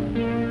இருக்கும்.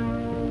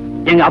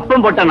 எங்க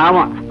அப்பன் போட்ட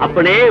நாமா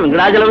அப்பனே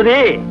வெங்கடாஜலபதி.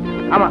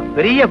 ஆமா,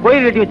 பெரிய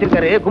கோயில் கட்டி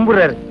வச்சிருக்காரு,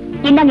 கும்பிடுறாரு.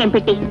 இந்தாங்க என்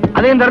பெட்டி,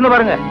 அதையும் திறந்து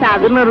பாருங்க.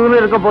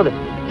 திருநூறு இருக்க போகுது.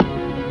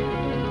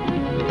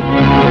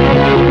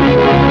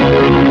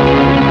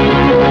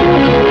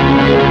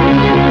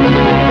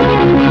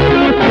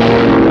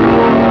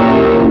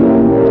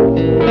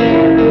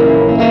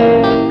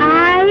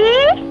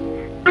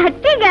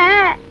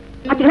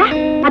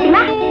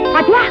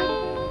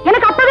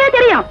 எனக்கு அப்பவே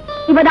தெரியும்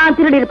இவதான்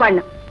திருடி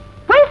இருப்பான்னு.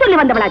 பொய் சொல்லி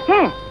வந்தவளாச்சே,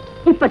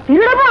 இப்ப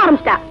திருடவும்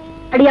ஆரம்பிச்சிட்டா.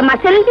 அடியம்மா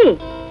செல்வி,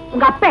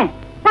 உங்க அப்பன்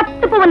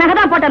 10 பூ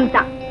நகைதான் போட்டு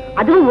அனுப்பிச்சான்.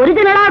 அதுவும்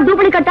ஒரிஜினலா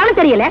டூப்ளிகேட்டாலும்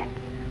தெரியல.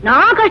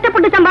 நான்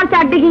கஷ்டப்பட்டு சம்பாதிச்ச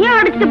அடிக்கையும்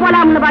அடிச்சுட்டு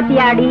போலாம்னு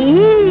பாத்தியாடி.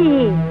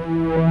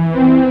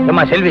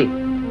 அம்மா செல்வி,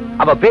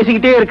 அவ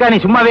பேசிக்கிட்டே இருக்கா, நீ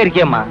சும்மாவே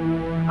இருக்கியம்மா.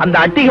 அந்த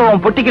அட்டிகை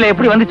உன் பொட்டிக்கல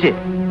எப்படி வந்துச்சு?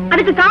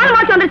 அதுக்கு 4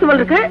 மாசம் வந்துச்சு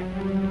போல இருக்கு.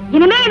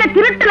 இனிமே இந்த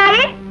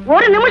திருட்டுனாயே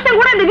ஒரு நிமிஷம்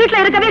கூட இந்த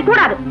வீட்டுல இருக்கவே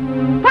கூடாது.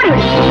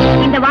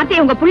 இந்த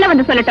வார்த்தையை உங்க புள்ள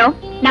வந்து சொல்லட்டும்,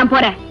 நான்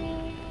போறேன்.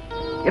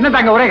 என்ன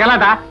தாங்க ஒரே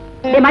கலாட்டா?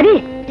 மதி,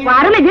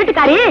 அருமை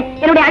வீட்டுக்காரி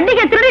என்னுடைய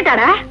அட்டிகை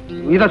திருடிட்டாடா.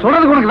 இத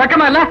சொல்றதுக்கு உனக்கு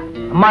வெக்கமா இல்ல?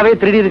 அம்மாவே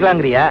திருடி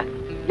இருக்கலாங்கிறியா?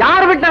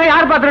 யார் விட்டாங்க,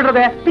 யார்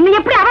பாத்துறது? பின்ன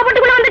எப்படி அவ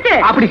வீட்டுக்குள்ள வந்துச்சு?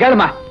 அப்படி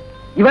கேளுமா.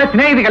 இவ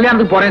சிநேகிதி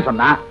கல்யாணத்துக்கு போறேன்னு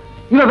சொன்னா,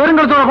 இவ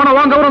வெறுங்கழுத்தோட போன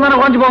உன் கௌரவம் தானே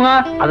குறைஞ்சு போங்க.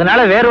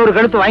 அதனால வேற ஒரு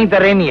கழுத்து வாங்கி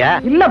தரேன்னியா?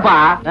 இல்லப்பா,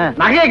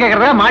 நகையை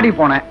கேக்குறத மாடி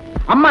போனேன்.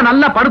 அம்மா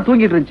நல்லா படு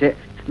தூங்கிட்டு இருந்துச்சு.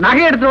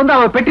 நகை எடுத்து வந்து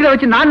அவ பெட்டியில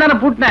வச்சு நான் தானே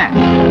பூட்டினேன்.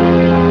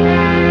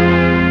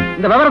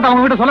 இந்த விவரத்தை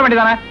அவங்க கிட்ட சொல்ல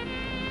வேண்டியதானே?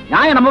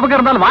 நியாயம் நம்ம பக்கம்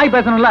இருந்தாலும் வாய்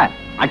பேசணும்ல.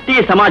 அட்டிய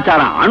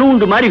சமாச்சாரம்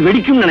அணுண்டு மாதிரி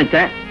வெடிக்கும்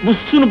நினைச்சேன்,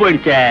 புஷ்னு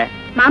போயிடுச்சே.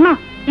 மாமா,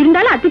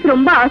 இருந்தாலும் அத்திக்கு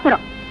ரொம்ப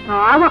அவசரம்.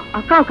 பாவம்,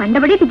 அக்காவை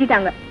கண்டபடி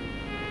திட்டாங்க.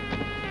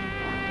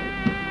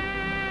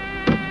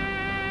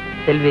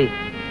 செல்வி,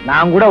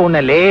 நான் கூட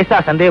உன்னை லேசா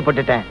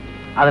சந்தேகப்பட்டுட்டேன்.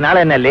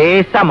 அதனால என்ன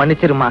லேசா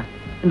மன்னிச்சிருமா.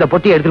 இந்த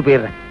பொட்டியை எடுத்துட்டு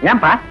போயிடுறேன்.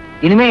 ஏன்பா,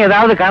 இனிமே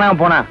ஏதாவது காணாம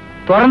போனா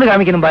திறந்து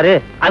காமிக்கணும் பாரு,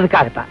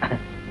 அதுக்காகத்தான்.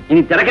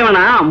 இனி திறக்க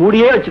வேணாம்,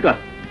 மூடியே வச்சுக்கோ.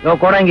 யோ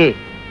கோடாங்கி,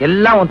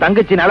 எல்லாம் உன்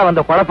தங்கச்சினால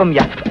வந்த குழப்பம்.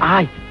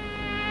 ஆய்,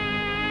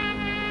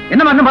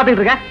 என்ன பண்ணு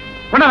பாத்துக்கிட்டு இருக்க?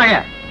 கொண்டாங்க.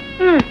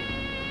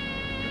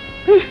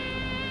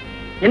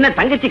 என்ன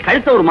தங்கச்சி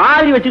கழுத்த ஒரு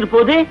மாதிரி வச்சுட்டு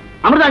போகுது?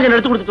 அமிர்தாஞ்சன்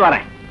எடுத்து கொடுத்துட்டு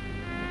வரேன்.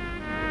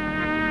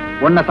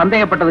 உன்னை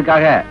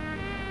சந்தேகப்பட்டதுக்காக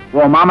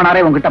உன்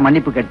மாமனாரே உன்கிட்ட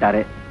மன்னிப்பு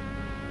கேட்டாரு.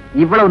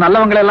 இவ்வளவு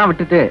நல்லவங்களை எல்லாம்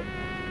விட்டுட்டு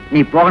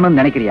நீ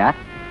போகணும்னு நினைக்கிறியா?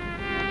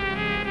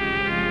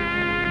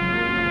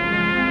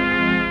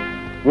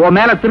 உன்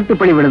மேல திருட்டு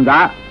பழி விழுந்தா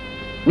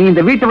நீ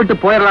இந்த வீட்டை விட்டு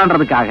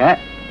போயிடலான்றதுக்காக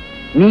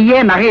நீயே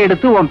நகை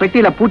எடுத்து உன்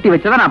பெட்டியில பூட்டி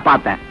வச்சதை நான்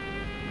பார்த்தேன்.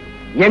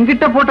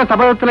 என்கிட்ட போட்ட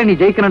சபதத்துல நீ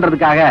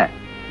ஜெயிக்கணுன்றதுக்காக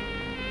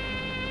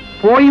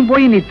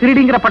போய் நீ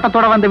திருடிங்கிற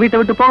பட்டத்தோட வந்த வீட்டை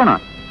விட்டு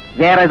போகணும்.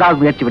 வேற ஏதாவது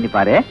முயற்சி பண்ணி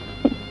பாரு.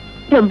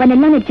 ரொம்ப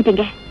நல்லா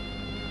நினைச்சிட்டீங்க.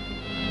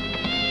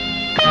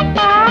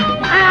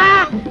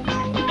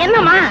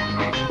 என்னம்மா?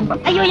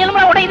 ஐயோ,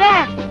 எலும்பா உடையுதே.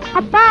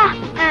 அப்பா,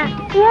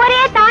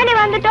 ஊரே தாண்டி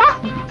வந்துட்டோம்,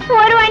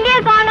 ஒரு வண்டியை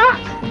காணோம்.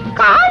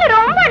 காலு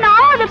ரொம்ப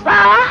நாவுதுப்பா.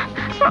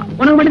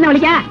 உனக்கு மட்டும் தான்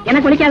வலிக்கா?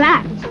 எனக்கு வலிக்காதா?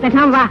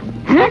 பேசாம வா.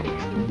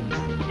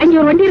 அங்க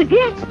ஒரு வண்டி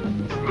இருக்கு.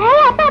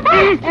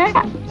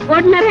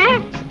 ஓட்டுனரே,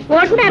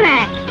 ஓட்டுனரே,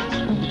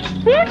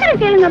 சீக்கிரம்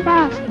கேளுங்கப்பா.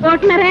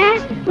 ஓட்டுனரே,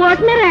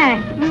 ஓட்டுனரே.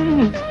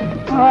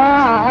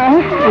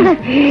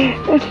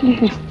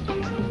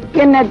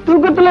 என்ன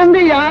தூக்கத்துல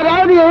இருந்து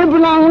யாராவது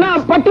எழுப்பினாங்கன்னா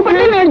பட்டு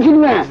பட்டு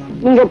அடிச்சிடுவேன்.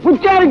 நீங்க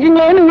புச்சா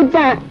இருக்கீங்களேன்னு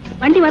விட்டேன்.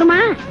 வண்டி வருமா?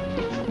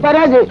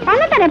 வராது.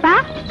 பணம் தரேப்பா.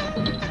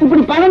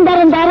 இப்படி பணம்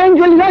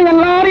தரேன்னு சொல்லிதான்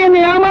எல்லாரும் என்ன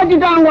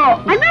ஏமாத்திட்டாங்க.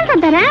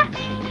 அட்வான்ஸ் தரேன்.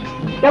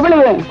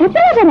 எவ்வளவு? 10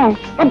 ரூபா தரேன்.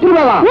 10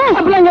 ரூபாவா?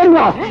 அப்பெல்லாம்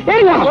ஏறுங்க.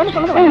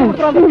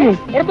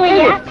 எடுத்து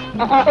வைங்க.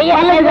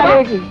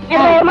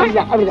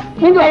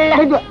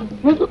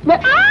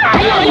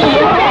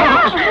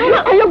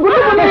 ஐயோ குண்டு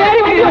பொண்ணு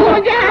ஏறி வண்டி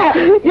போச்சா?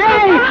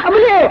 ஏய்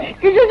அப்படியே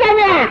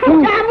கிருஷ்ணசாமி,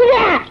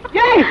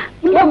 ஏய்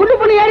குண்டு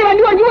பொண்ணு ஏறி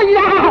வண்டி வண்டி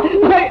போச்சுடா.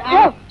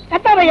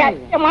 கத்தாதையா,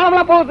 என்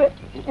மானம்லாம் போகுது.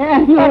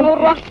 100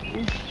 ரூபா.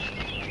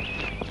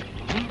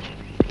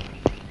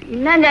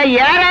 என்னங்க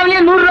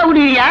ஏறாவிலேயே 100 ரூபா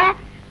குடிக்கிறியா?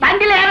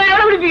 வண்டியில ஏற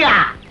எவ்வளவு குடிப்பீங்க?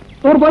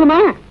 100 போதுமா?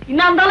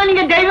 என்ன இருந்தாலும்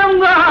நீங்க தெய்வம்.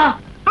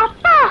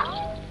 அப்பா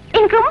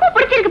எனக்கு ரொம்ப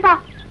பிடிச்சிருக்குப்பா.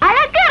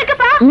 அழகா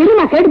இருக்குப்பா.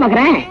 இருமா கேட்டு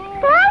பாக்குறேன்.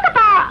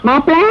 போங்கப்பா.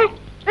 மாப்பிள்ள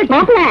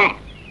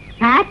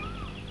சார்,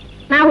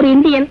 நான் ஒரு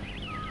இந்தியன்,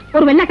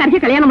 ஒரு வெள்ளைக்காரியை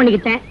கல்யாணம்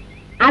பண்ணிக்கிட்டேன்.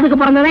 அதுக்கு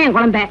பிறந்ததான் என்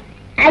குழந்தை.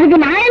 அதுக்கு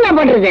நான் என்ன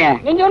பண்றது?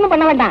 நீங்க ஒண்ணும்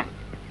பண்ண வேண்டாம்.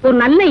 ஒரு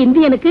நல்ல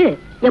இந்தியனுக்கு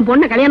என்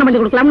பொண்ணை கல்யாணம் பண்ணி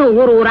கொடுக்கலாம்னு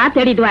ஒவ்வொரு ஊரா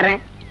தேடிட்டு வரேன்.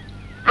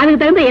 அதுக்கு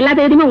தகுந்த எல்லா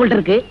தேதியுமே உங்கள்ட்ட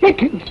இருக்கு.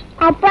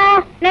 அப்பா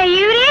நான்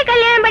இவரையே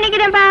கல்யாணம்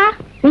பண்ணிக்கிறேன்ப்பா.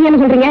 நீங்க என்ன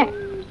சொல்றீங்க?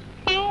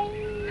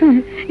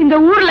 இந்த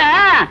ஊர்ல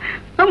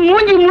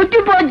மூஞ்சி முத்தி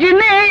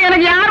போச்சுன்னு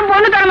எனக்கு யாரும்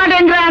பொண்ணு தர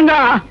மாட்டேங்கிறாங்க.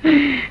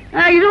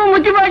 இதுவும்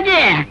முத்தி போச்சு,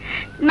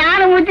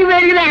 நானும் முத்தி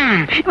போயிருக்கிறேன்.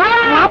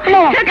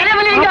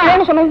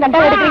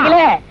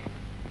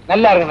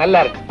 நல்லா இருக்கு நல்லா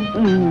இருக்கு.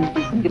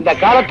 இந்த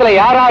காலத்துல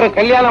யாராரு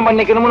கல்யாணம்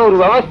பண்ணிக்கணும்னு ஒரு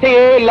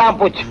விவஸ்தையே இல்லாம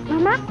போச்சு.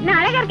 மாமா நான்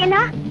அழகா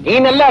இருக்கேனா? நீ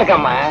நல்லா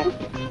இருக்கம்மா.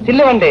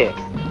 சில்லுவண்டு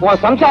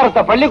உன்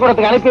சம்சாரத்தை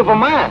பள்ளிக்கூடத்துக்கு அனுப்பி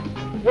வைப்போமா?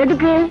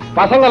 எதுக்கு?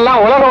 பசங்க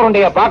எல்லாம் உலக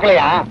உருண்டைய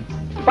பாக்கலையா?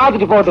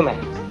 பாத்துட்டு போட்டுமே.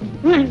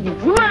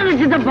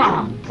 சித்தப்பா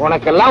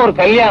உனக்கெல்லாம் ஒரு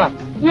கல்யாணம்.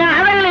 என்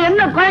அழகுல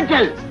என்ன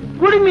குறைச்சல்?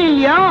 குடுமி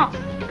இல்லையா,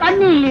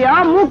 கண்ணி இல்லையா,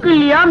 மூக்கு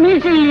இல்லையா,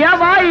 மீசை இல்லையா,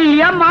 வாய்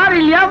இல்லையா, மாறு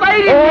இல்லையா,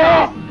 வயிறு இல்லையா?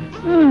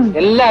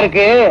 எல்லாம்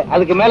இருக்கு,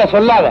 அதுக்கு மேல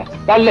சொல்லாத.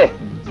 தள்ளு.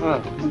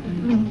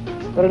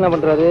 என்ன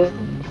பண்றது?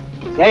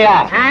 ஏயா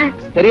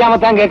தெரியாம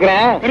தான்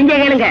கேக்குறேன். தெரிஞ்ச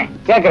கேளுங்க.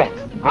 கேக்குறேன்.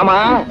 ஆமா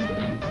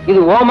இது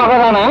ஓ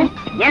மகதானா?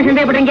 ஏன்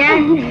சந்தேகப்படுறீங்க?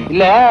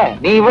 இல்ல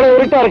நீ இவ்வளவு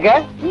இருட்டா இருக்க,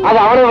 அது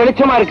அவ்வளவு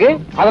வெளிச்சமா இருக்கு,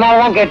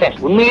 அதனாலதான் கேட்டேன்.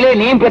 உண்மையிலே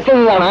நீ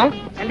பெற்றதுதானா?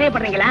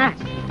 சந்தேகப்படுறீங்களா?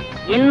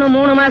 இன்னும்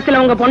 3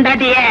 மாசத்துல உங்க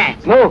பொண்டாட்டிய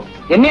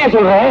என்னையா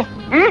சொல்ற?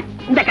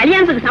 இந்த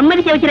கல்யாணத்துக்கு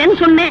சம்மதிக்க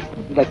வைக்கிறேன்னு சொன்னேன்.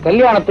 இந்த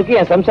கல்யாணத்துக்கு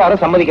என்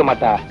சம்சாரம் சம்மதிக்க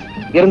மாட்டா.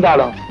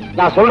 இருந்தாலும்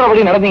நான்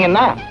சொல்றபடி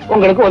நடந்தீங்கன்னா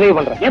உங்களுக்கு உதவி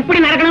பண்றேன். எப்படி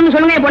நடக்கணும்னு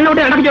சொல்லுங்க, பொண்ணை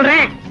விட்டு நடக்க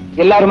சொல்றேன்.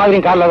 எல்லாரும்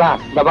மாதிரியும் காலைல தான்.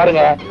 இந்த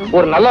பாருங்க,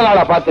 ஒரு நல்ல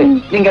நாளா பார்த்து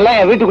நீங்க எல்லாம்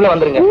என் வீட்டுக்குள்ள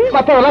வந்துருங்க.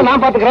 மத்ததெல்லாம்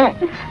நான் பாத்துக்கிறேன்.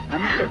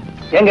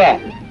 எங்க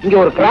இங்க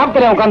ஒரு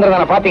கிராப்ல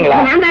உட்கார்ந்துருந்தான பாத்தீங்களா?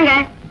 நான் தாங்க.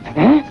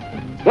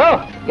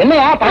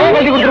 என்னையா தலையை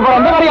கட்டி கொடுத்துட்டு போற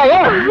அந்த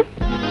மாதிரியா?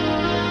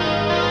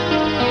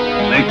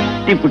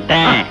 வெட்டி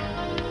புட்டேன்.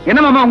 என்ன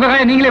மாமா உங்க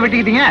காயை நீங்களே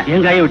வெட்டிக்கிட்டீங்க?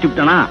 என் காயை வெட்டி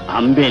விட்டானா?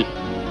 அம்பேல்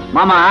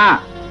மாமா,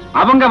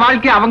 அவங்க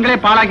வாழ்க்கையை அவங்களே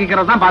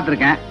பாழாக்கிக்கிறத தான்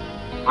பாத்திருக்கேன்.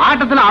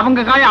 ஆட்டத்துல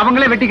அவங்க காயை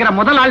அவங்களே வெட்டிக்கிற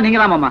முதல் ஆள் நீங்க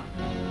தான் மாமா.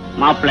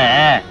 மாப்பிள,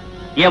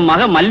 என்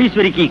மக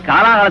மல்லீஸ்வரிக்கு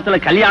காலாகாலத்துல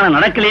கல்யாணம்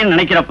நடக்கலன்னு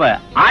நினைக்கிறப்ப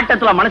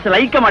ஆட்டத்துல மனசு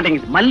லயிக்க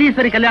மாட்டேங்குது.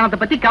 மல்லீஸ்வரி கல்யாணத்தை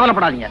பத்தி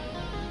கவலைப்படாதீங்க,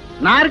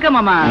 நான் இருக்கேன்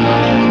மாமா.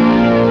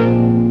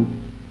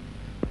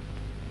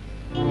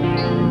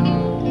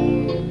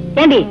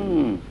 ஏண்டி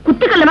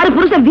குத்துக்கல்ல மாதிரி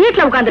புருஷன்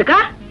வீட்டுல உட்கார்ந்துருக்கா?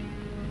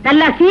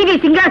 நல்லா சீவி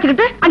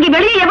சிங்காச்சுக்கிட்டு அங்க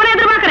வெளியே எவ்வளவு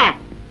எதிர்பார்க்கற?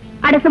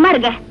 அட சும்மா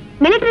இருங்க.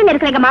 மிலிட்டரியில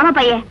இருக்கிற எங்க மாமா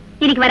பையன்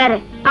இன்னைக்கு வராரு.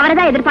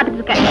 அவரைதான்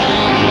எதிர்பார்த்துட்டு இருக்கேன்.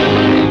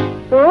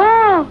 ஓ,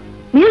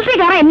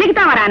 மிலிட்டரிக்காரன் இன்னைக்கு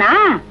தான் வரானா?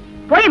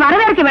 போய்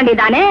வரவேற்க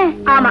வேண்டியதானே?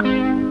 ஆமா,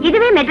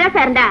 இதுவே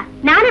மெட்ராஸா இருந்தா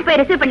நானே போய்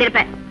ரிசீவ்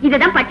பண்ணிருப்பேன்.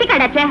 இதுதான் பட்டி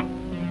கடாச்சே.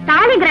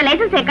 தாலிங்கிற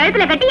லைசன்ஸை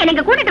கழுத்துல கட்டி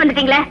எனக்கு கூட்டிட்டு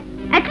வந்துட்டீங்களே.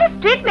 At least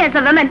treat me as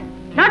a woman,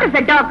 not as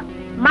a dog.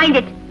 Mind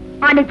it.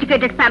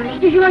 Uneducated family.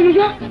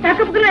 ஐயோ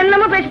தப்புக்கு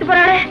என்னமோ பேசிட்டு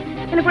போறாரு.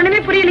 எனக்கு ஒண்ணுமே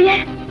புரியலையே.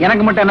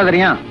 எனக்கு மட்டும் என்ன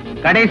தெரியும்?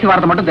 கடைசி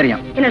வார்த்தை மட்டும்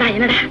தெரியும்.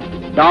 என்னடா?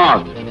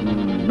 டாக்,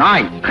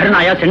 நாய்.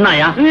 கருநாயா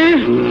சென்னாயா?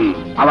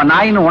 அவ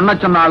நாயின்னு ஒன்ன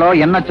சொன்னாலோ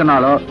என்ன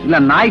சொன்னாலோ, இல்ல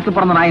நாய்க்கு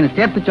பிறந்த நாயின்னு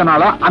சேர்த்து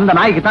சொன்னாலோ அந்த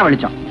நாய்க்கு தான்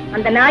வெளிச்சம்.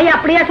 அந்த நாய்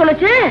அப்படியே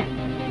சொல்லுச்சு.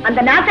 அந்த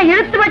நாட்டை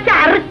இழுத்து வச்சு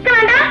அறுக்க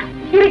வேண்டாம்.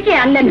 இருக்கே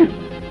அண்ணன்.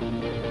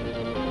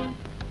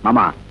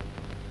 மாமா,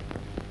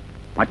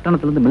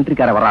 பட்டணத்துல இருந்து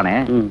மிலிட்டரிக்கார வரானே,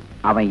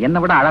 அவன் என்ன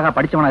விட அழகா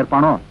படிச்சவனா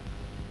இருப்பானோ?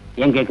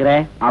 ஏன் கேக்குற?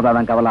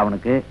 அவன் கவலை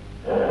அவனுக்கு.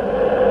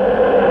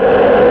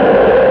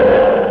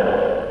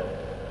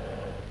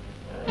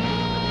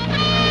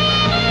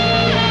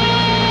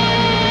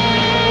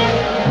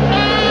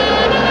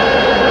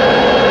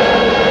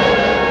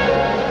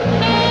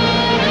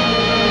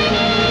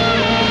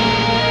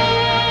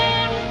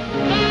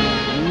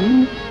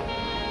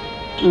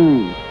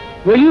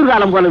 வெளியூர்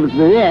காலம் போல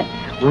இருக்குது.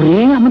 ஒரே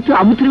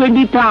அமுத்திர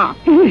வேண்டிட்டான்.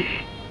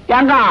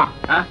 ஏங்க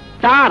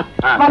சார்,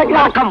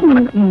 வணக்கம்.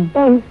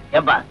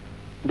 ஏப்பா,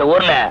 இந்த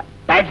ஊர்ல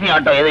டாக்ஸி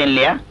ஆட்டோ எதுவும்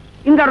இல்லையா?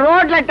 இந்த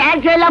ரோட்ல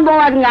டாக்ஸி எல்லாம்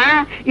போவாதுங்க.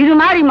 இது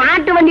மாதிரி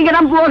மாட்டு வண்டிக்கு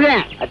தான்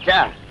போகும். அச்சா,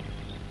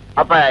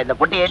 அப்ப இந்த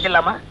பொட்டி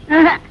ஏற்றிடலாமா?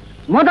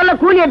 முதல்ல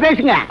கூலிய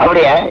பேசுங்க.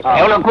 அப்படியா?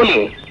 எவ்வளவு கூலி?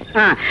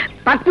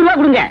 10 ரூபா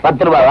கொடுங்க.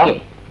 10 ரூபாவா?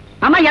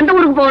 ஆமா, எந்த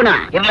ஊருக்கு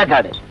போகணும்?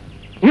 இருளக்காடு.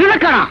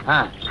 இருளக்காடா?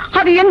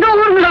 அது எந்த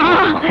ஊருங்க?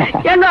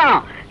 ஏங்க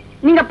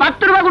நீங்க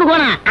 10 ரூபா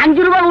கொடுக்கணும்.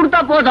 5 ரூபா கொடுத்தா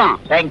போதும்.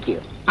 தேங்க்யூ.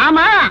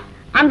 ஆமா,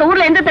 அந்த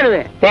ஊர்ல எந்த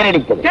தெருவு?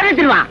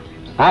 தேரடிச்சிருவா.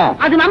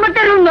 அது நம்ம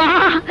தெருவுங்க.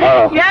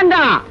 ஏங்க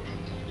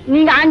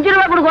நீங்க 5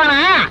 ரூபாய் கொடுக்கவானா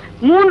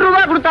 3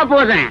 ரூபாய் கொடுத்தா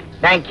போதும்.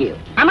 தேங்க்யூ.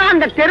 ஆமா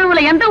அந்த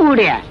தெருவுல எந்த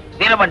ஊரு?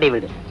 வீரபாண்டி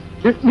வீடு.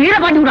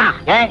 வீரபாண்டி வீடா?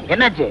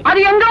 என்னாச்சு? அது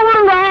எங்க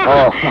ஊருங்க?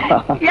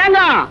 ஏங்க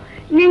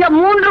நீங்க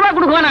 3 ரூபாய்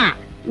கொடுக்கவானா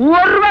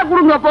 1 ரூபாய்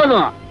கொடுங்க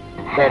போதும்.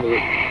 சரி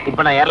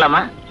இப்ப நான்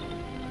ஏறலாமா?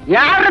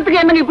 ஏறதுக்கு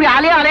என்னங்க இப்படி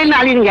அலையில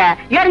அலையுங்க.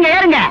 ஏறுங்க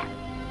ஏறுங்க.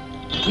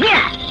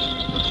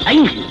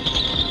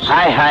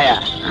 ஹாய் ஹாயா.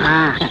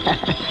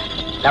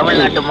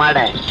 தமிழ்நாட்டு மாட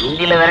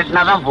ஹிந்தியில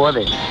விரட்டினாதான்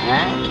போகுது.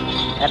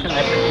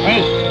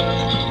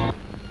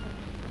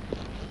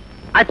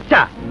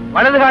 அச்சா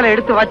வலது கால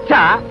எடுத்து வச்சா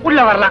உள்ள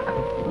வரலாம்.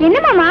 என்ன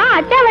மாமா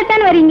அச்சா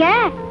வச்சான்னு வரீங்க?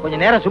 கொஞ்ச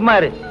நேரம் சும்மா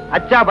இரு.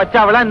 அச்சா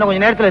பச்சாவெல்லாம் இன்னும்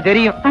கொஞ்ச நேரத்துல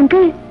தெரியும்.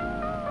 அங்கிள்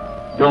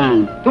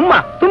சும்மா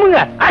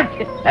தும்முங்க.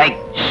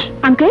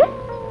 அங்கிள்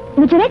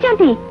मुझे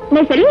जानती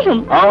मैं सेल्वी हूँ.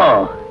 ओ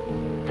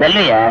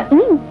செல்வியா?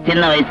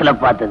 சின்ன வயசுல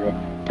பார்த்தது.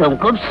 तुम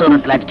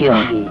खूबसूरत लड़की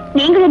होगी.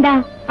 நீங்களும்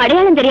தான்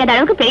அடையாளம் தெரியாத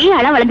அளவுக்கு பெரிய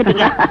ஆளா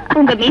வளர்ந்துட்டீங்க.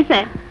 உங்க மீசை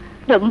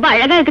ரொம்ப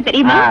அழகா இருக்கு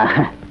தெரியுமா?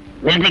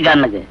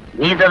 மிலிட்டரிக்காரனுக்கு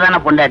மீசை தானே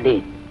பொண்டாட்டி.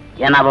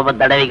 ஏன்னா அப்பப்ப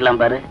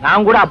தடவிக்கலாம் பாரு.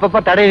 நான் கூட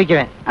அப்பப்ப தடவி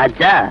வைக்கிறேன்.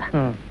 அச்சா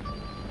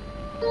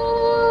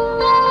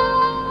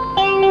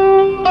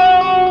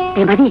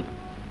மதி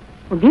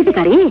உன்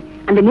வீட்டுக்காரி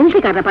அந்த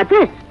மிலிட்டரிக்காரரை பார்த்து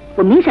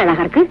உன் மீசை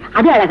அழகா இருக்கு,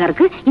 அது அழகா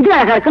இருக்கு, இது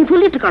அழகா இருக்குன்னு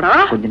சொல்லிட்டு இருக்காடா.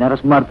 கொஞ்ச நேரம்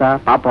சும்மா இருக்கா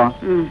பாப்போம்.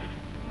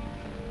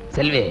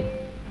 செல்வி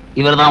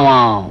இவர்தான்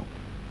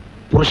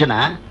புருஷனா?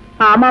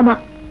 ஆமாமா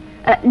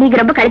நீங்க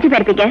ரொம்ப கழிச்சு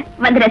போயிருப்பீங்க.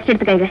 வந்து ரெஸ்ட்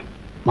எடுத்துக்கங்க.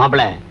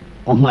 மாப்பிள்ள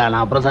உங்களை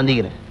நான் அப்புறம்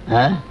சந்திக்கிறேன்.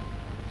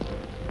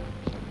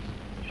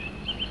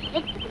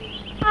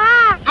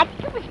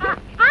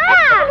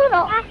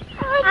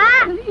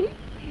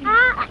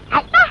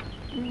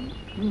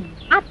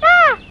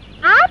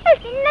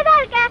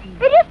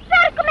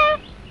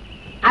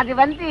 அது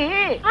வந்து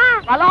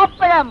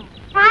பலாப்பழம்.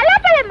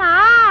 பலாப்பழமா?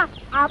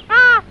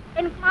 அப்பா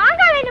எனக்கு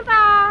மாங்காய் வேணும்பா.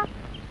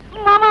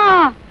 மாமா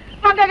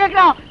மாங்காய்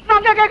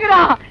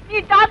கேக்குறான். நீ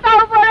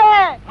தாத்தாவை போற.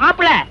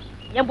 மாப்பிள்ள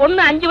என்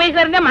பொண்ணு 5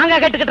 வயசுல இருந்தே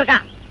மாங்காய் கேட்டுக்கிட்டு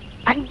இருக்கான்.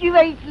 5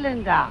 வயசுல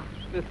இருந்தா?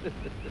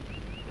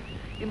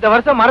 இந்த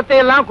வருஷம் மரத்தை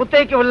எல்லாம்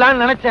குத்தைக்கு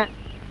விடலான்னு நினைச்சேன்.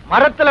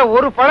 மரத்துல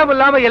ஒரு பழம்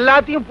இல்லாம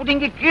எல்லாத்தையும்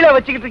புடிங்கி கீழே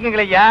வச்சுக்கிட்டு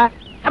இருக்கீங்களே ஐயா.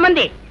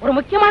 சம்பந்தி ஒரு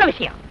முக்கியமான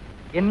விஷயம்.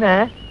 என்ன?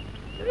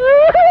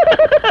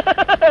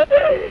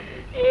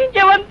 இங்க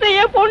வந்து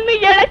என் பொண்ணு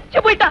இழைச்சு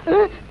போயிட்டா.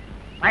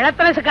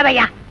 பழத்துல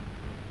சிக்கதையா?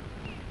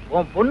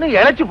 உன் பொண்ணு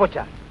இழைச்சு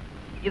போச்சா?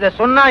 இத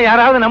சொன்னா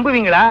யாராவது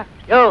நம்புவீங்களா?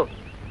 யோ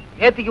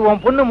நேத்திக்கு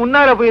உன் பொண்ணு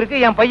முன்னால போயிருக்கு,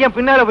 என் பையன்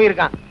பின்னால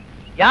போயிருக்கான்.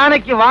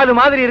 யானைக்கு வாலு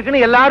மாதிரி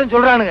இருக்குன்னு எல்லாரும்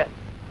சொல்றானுங்க.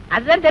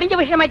 அதுதான் தெரிஞ்ச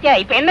விஷயமாச்சே.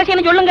 இப்ப என்ன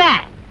செய்யணும் சொல்லுங்க.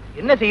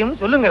 என்ன செய்யும்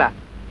சொல்லுங்களா?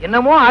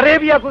 என்னமோ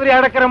அரேபியா குதிரை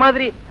அடக்கிற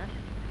மாதிரி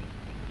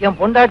என்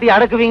பொண்டாட்டி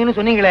அடக்குவீங்கன்னு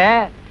சொன்னீங்களே,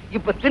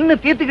 இப்ப தின்னு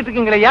தீர்த்துக்கிட்டு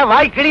இருக்கீங்களா?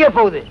 வாய் கிளிய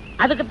போகுது.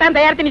 அதுக்குத்தான்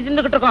தயார் பண்ணி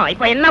தின்னுகிட்டு இருக்கோம்.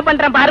 இப்ப என்ன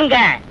பண்றேன் பாருங்க.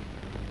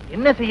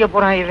 என்ன செய்ய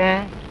போறான்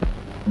இவன்?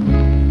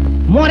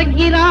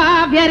 முறைக்கிறா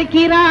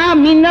வெறுக்கிறா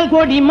மின்னல்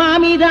கொடி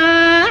மாமிதா.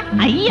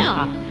 ஐயா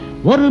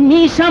ஒரு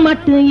மீச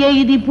மட்டும்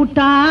எழுதி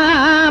புட்டா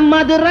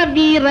மதுரை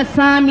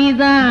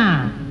வீரசாமிதான்.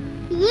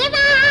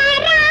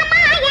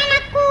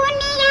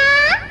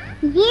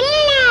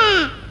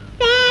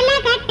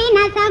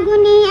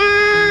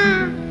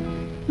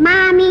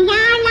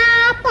 மாமியாளா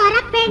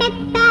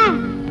பொறப்பெடுத்த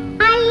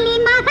அள்ளி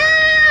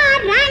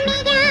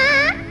மகாராணியா.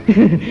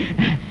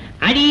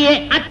 அடியே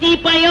அத்தி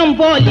பயம்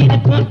போல்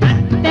இருக்கும்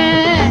அத்தை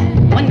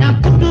ஒன்னா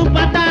புட்டு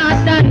பார்த்தா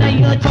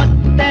அத்தனையோ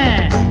சொத்த.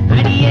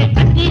 அடியே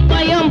அத்தி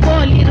பயம்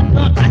போல்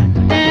இருக்கும்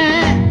அத்தை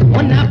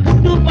ஒன்னா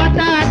புட்டு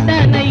பார்த்தா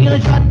அத்தனையோ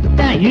சொத்த.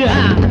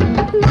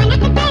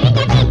 உனக்கு தெரிஞ்ச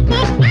பித்து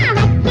நான்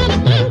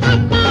வச்சிருக்கேன்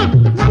கட்ட.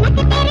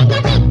 உனக்கு தெரிஞ்ச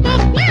பித்து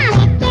நான்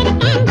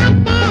வச்சிருக்கேன்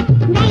கட்ட.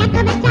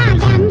 விளக்கு வச்சா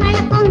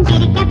எம்பளக்கும்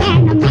இருக்க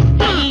வேணும்.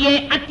 அடியே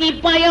அத்தி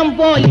பயம்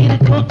போல்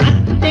இருக்கும்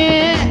அத்தை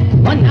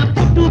ஒன்னா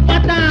புட்டு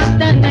பார்த்தா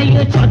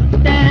அத்தனையோ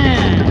சொத்த.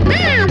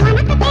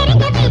 உனக்கு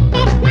தெரிஞ்ச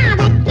பித்து நான்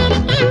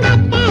வச்சிருக்கேன்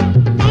கட்ட.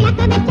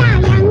 விளக்கு வச்சா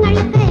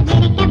எங்களுக்கு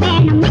இருக்க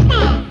வேணும்.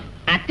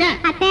 அத்தை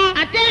அத்தை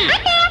அத்தை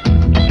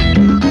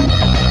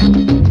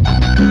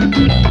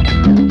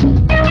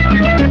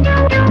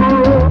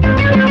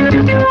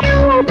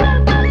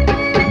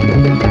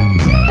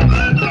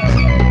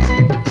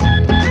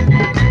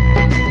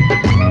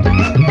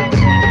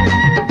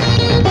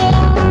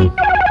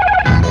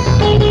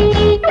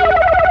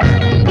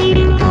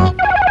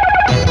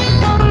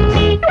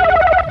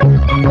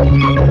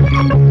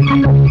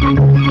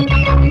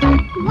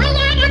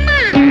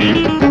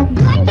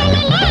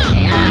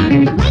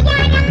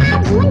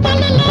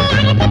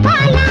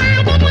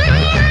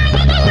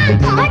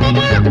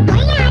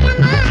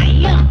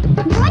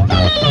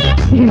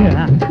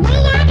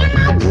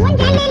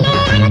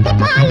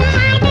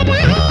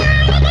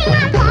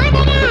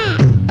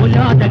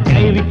உல்லாத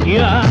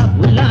கேள்விக்கியா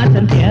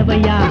உல்லாசம்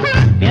தேவையா?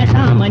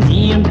 பேசாம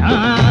நீயும்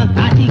தான்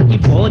காசிக்கு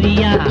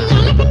போறியா?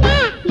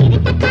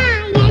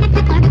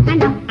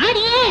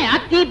 அடியே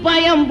அத்தி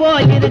பயம்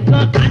போல் இருக்கும்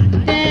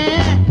அத்தை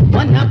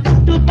ஒன்ன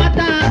புட்டு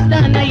பார்த்தா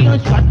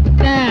அத்தனையும்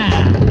சொத்த.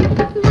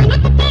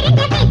 உனக்கு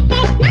தெரிஞ்ச பித்து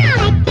நான்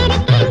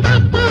வச்சிருக்கேன்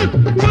கட்ட.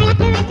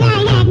 விளக்கு வச்சா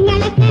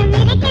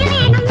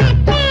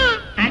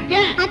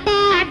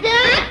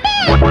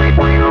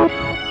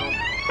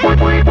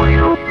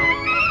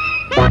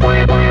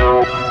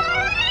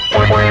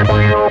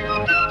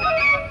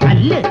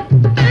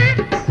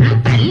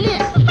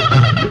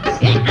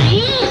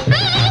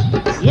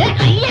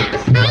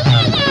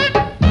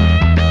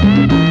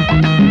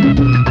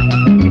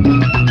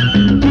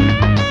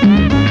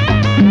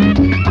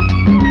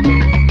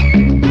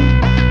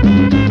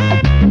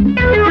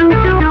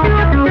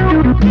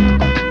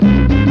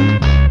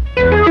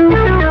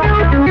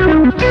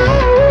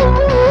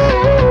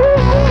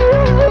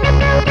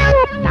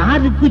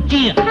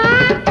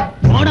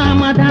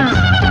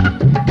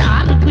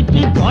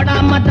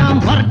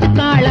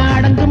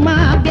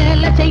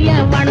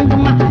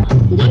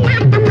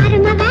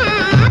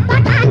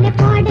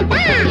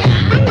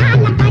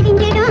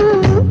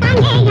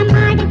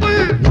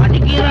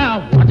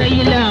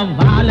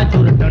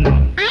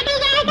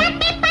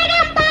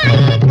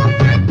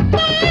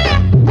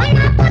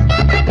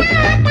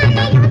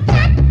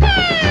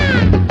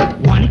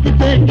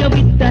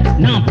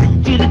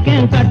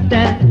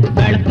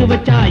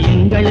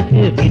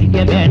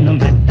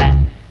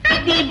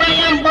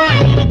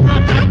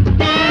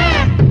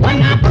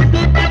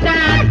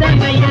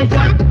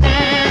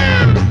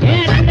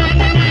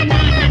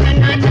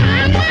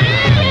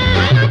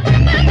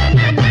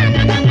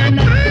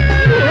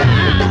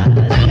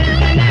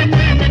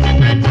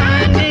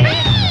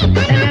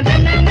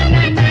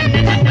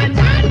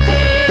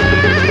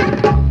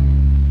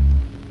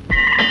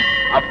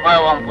அப்பா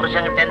உன்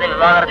புருஷன்கிட்ட இருந்து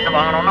விவாகரத்து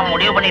வாங்கணும்னு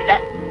முடிவு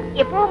பண்ணிட்டேன்.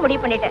 எப்பவும்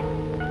முடிவு பண்ணிட்டேன்.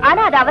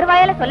 ஆனா அது அவர்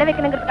வாயால சொல்ல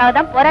வைக்கணுங்கிறதுக்காக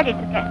தான்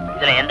போராடிட்டு இருக்கேன்.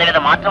 இதுல எந்தவித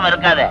மாற்றமும்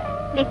இருக்காது.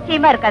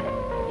 நிச்சயமா இருக்காது.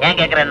 ஏன்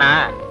கேக்குறேன்னா,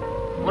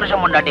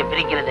 புருஷன் பொண்டாட்டியை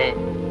பிரிக்கிறது,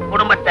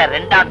 குடும்பத்தை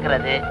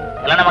ரெண்டாக்குறது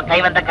எல்லாம் நம்ம கை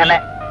வந்த கலை.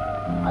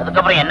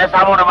 அதுக்கப்புறம் என்ன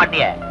சாபம் விட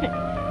மாட்டிய?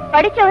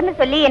 படிச்சவர்னு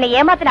சொல்லி என்னை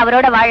ஏமாத்தின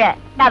அவரோட வாழ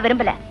நான்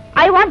விரும்பல.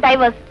 I want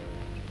divorce.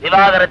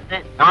 விவாகரத்து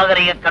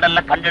நாகரிக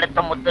கடல்ல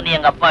கண்டெடுத்த முத்துன்னு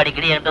எங்க அப்பா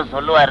அடிக்கடி என்று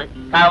சொல்லுவாரு.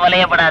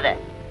 கவலையே படாத,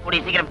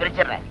 கூடிய சீக்கிரம்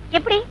பிரிச்சிடுறேன்.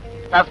 எப்படி?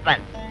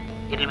 Suspense,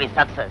 it will be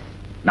success.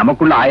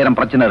 நமக்குள்ள 1000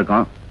 பிரச்சனை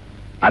இருக்கும்,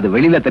 அது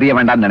வெளியில தெரிய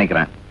வேண்டாம்னு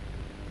நினைக்கிறேன்.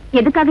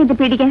 எதுக்காக இந்த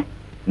பீடிகை?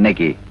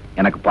 இன்னைக்கு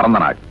எனக்கு பிறந்த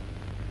நாள்.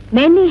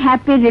 Many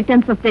happy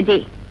returns of the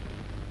day.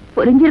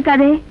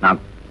 புரிஞ்சிருக்காதே. நான்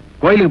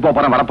கோயிலுக்கு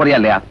போறேன், வரப்போறியா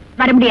இல்லையா?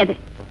 வர முடியாது.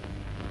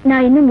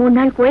 நான் இன்னும் 3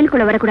 நாள்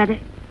கோயிலுக்குள்ள வரக்கூடாது.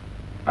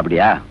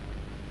 அப்படியா?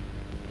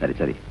 சரி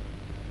சரி.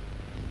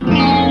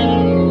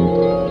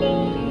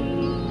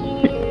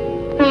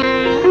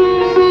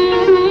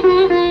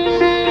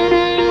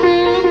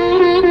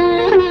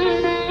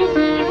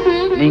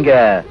 நீங்க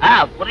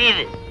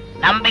புரியுது.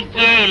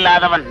 நம்பிக்கையே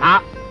இல்லாதவன்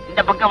நான்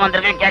இந்த பக்கம்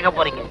வந்திருக்கேன். கேட்க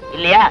போறீங்க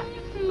இல்லையா?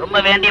 ரொம்ப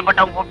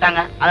வேண்டியப்பட்டவங்க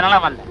கூப்பிட்டாங்க, அதனால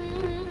வந்தேன்.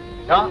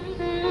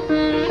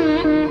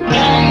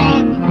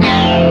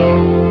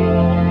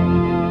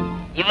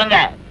 இவங்க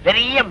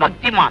பெரிய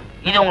பக்திமான்.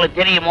 இது உங்களுக்கு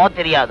தெரியுமோ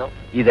தெரியாதோ?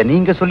 இத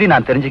நீங்க சொல்லி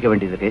நான் தெரிஞ்சுக்க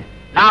வேண்டியது.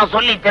 நான்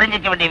சொல்லி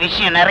தெரிஞ்சுக்க வேண்டிய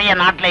விஷயம் நிறைய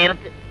நாட்டுல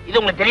இருக்கு. இது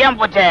உங்களுக்கு தெரியாம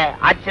போச்சே,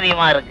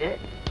 ஆச்சரியமா இருக்கு.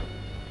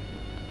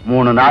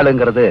 3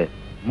 நாளுங்கிறது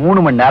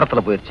 3 மணி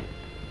நேரத்துல போயிருச்சு.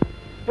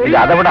 இது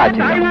அதை விட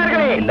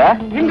ஆச்சரியம் இல்ல?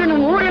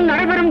 ஊரில்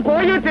நடைபெறும்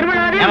கோயில்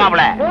திருவிழாவில்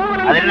ஏமாப்ல,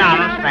 அது என்ன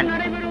அனௌன்ஸ்மெண்ட்?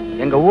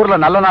 எங்க ஊர்ல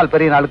நல்ல நாள்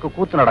பெரிய நாளுக்கு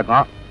கூத்து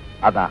நடக்கும்.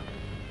 அதான்.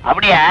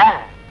 அப்படியா?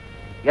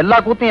 எல்லா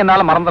கூத்தையும்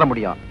என்னால மறந்துட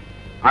முடியும்,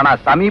 ஆனா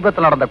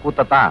சமீபத்தில் நடந்த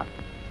கூத்தான்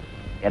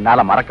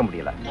என்னால மறக்க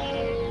முடியல.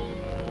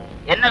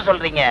 என்ன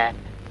சொல்றீங்க?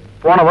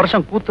 போன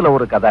வருஷம் கூத்துல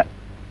ஒரு கதை.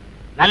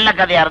 நல்ல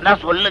கதையா இருந்தா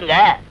சொல்லுங்க.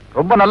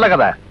 ரொம்ப நல்ல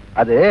கதை.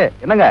 அது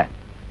என்னங்க,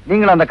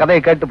 நீங்களும் அந்த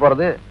கதையை கேட்டு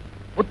போறது.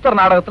 புத்தர்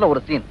நாடகத்துல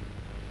ஒரு சீன்.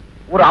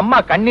 ஒரு அம்மா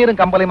கண்ணீரும்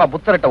கம்பளையுமா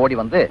புத்தர்கிட்ட ஓடி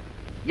வந்து,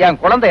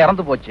 என் குழந்தை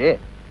இறந்து போச்சு,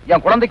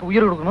 என் குழந்தைக்கு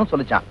உயிர் கொடுக்கணும்னு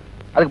சொல்லிச்சான்.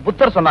 அதுக்கு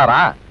புத்தர்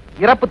சொன்னாராம்,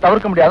 இறப்பு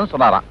தவிர்க்க முடியாதுன்னு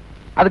சொன்னாராம்.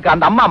 அதுக்கு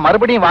அந்த அம்மா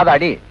மறுபடியும்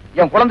வாதாடி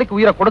என் குழந்தைக்கு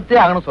உயிரை கொடுத்தே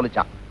ஆகணும்னு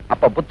சொல்லிச்சான்.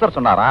 அப்ப புத்தர்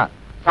சொன்னாராம்,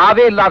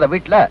 சாவே இல்லாத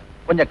வீட்டுல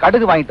கொஞ்சம்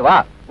கடுகு வாங்கிட்டு வா,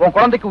 உன்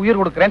குழந்தைக்கு உயிர்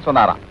கொடுக்கறேன்னு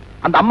சொன்னாராம்.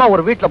 அந்த அம்மா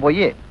ஒரு வீட்டுல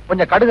போய்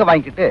கொஞ்சம் கடுகு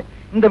வாங்கிட்டு,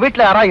 இந்த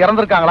வீட்டுல யாராவது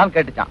இறந்திருக்காங்களான்னு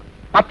கேட்டுச்சான்.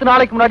 10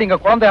 நாளைக்கு முன்னாடி எங்க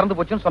குழந்தை இறந்து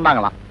போச்சுன்னு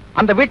சொன்னாங்களாம்.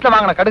 அந்த வீட்டுல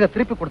வாங்கின கடுகை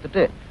திருப்பி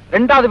கொடுத்துட்டு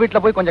 2வது வீட்டுல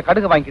போய் கொஞ்சம்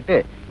கடுகு வாங்கிட்டு,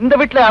 இந்த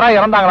வீட்டுல யாராவது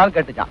இறந்தாங்களான்னு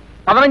கேட்டுச்சான்.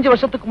 15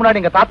 வருஷத்துக்கு முன்னாடி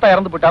எங்க தாத்தா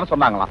இறந்து போயிட்டாருன்னு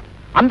சொன்னாங்களாம்.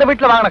 அந்த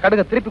வீட்டுல வாங்கின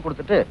கடுகை திருப்பி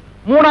கொடுத்துட்டு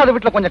 3வது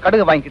வீட்டுல கொஞ்சம்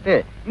கடுகு வாங்கிட்டு,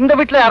 இந்த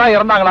வீட்டுல யாராவது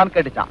இறந்தாங்களான்னு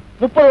கேட்டுச்சான்.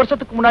 30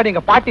 வருஷத்துக்கு முன்னாடி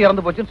எங்க பாட்டி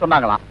இறந்து போச்சுன்னு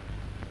சொன்னாங்களாம்.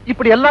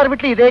 இப்படி எல்லார்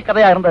வீட்லயும் இதே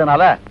கதையா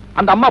இருந்ததுனால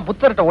அந்த அம்மா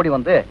புத்தர்கிட்ட ஓடி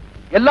வந்து,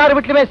 எல்லார்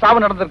வீட்லயுமே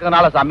சாவு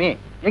நடந்திருக்கிறதுனால சாமி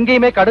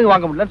எங்கேயுமே கடுகு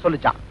வாங்க முடியலன்னு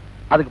சொல்லிச்சான்.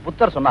 அதுக்கு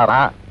புத்தர்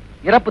சொன்னாராம்,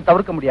 இறப்பு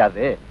தவிர்க்க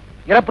முடியாது,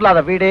 இறப்பு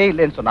இல்லாத வீடே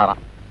இல்லைன்னு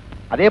சொன்னாராம்.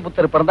 அதே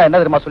புத்தர் பிறந்தா என்ன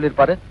தெரியுமா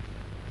சொல்லியிருப்பாரு?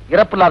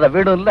 இறப்பு இல்லாத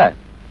வீடும் இல்ல,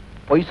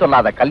 பொய்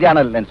சொல்லாத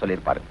கல்யாணம் இல்லைன்னு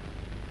சொல்லியிருப்பாரு.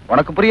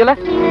 உனக்கு புரியல?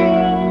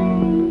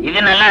 இது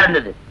நல்லா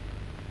இருந்தது.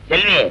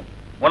 செல்வி,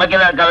 உனக்கு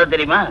ஏதாவது கதை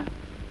தெரியுமா?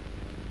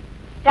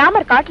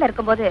 ராமர் காட்டுல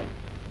இருக்கும்போது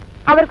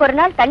அவருக்கு ஒரு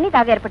நாள் தண்ணி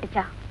தாக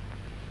ஏற்பட்டுச்சா.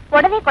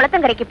 உடனே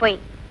குளத்தங்கரைக்கு போய்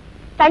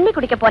தண்ணி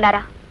குடிக்க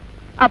போனாரா.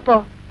 அப்போ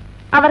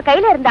அவர்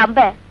கையில இருந்த அம்ப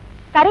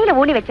தரையில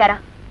ஊனி வச்சாரா.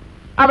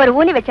 அவர்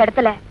ஊனி வச்ச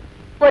இடத்துல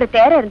ஒரு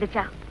தேரை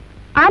இருந்துச்சா.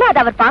 ஆனா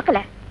அது அவர் பார்க்கல.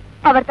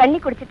 அவர் தண்ணி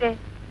குடிச்சிட்டு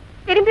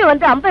திரும்பி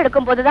வந்து அம்ப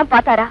எடுக்கும் போதுதான்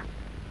பார்த்தாரா,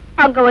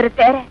 அங்க ஒரு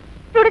தேரை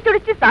துடி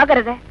துடிச்சு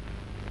சாகிறத.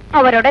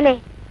 அவர் உடனே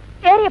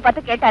தேரைய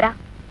பார்த்து கேட்டாரா,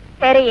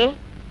 தேரையே,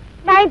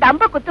 நான் இந்த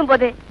அம்ப குத்தும்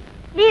போது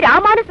நீ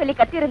ராமான்னு சொல்லி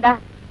கத்திருந்தா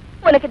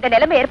உனக்கு இந்த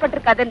நிலைமை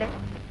ஏற்பட்டிருக்காதுன்னு.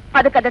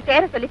 அதுக்கு அந்த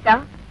தேரை சொல்லிச்சா,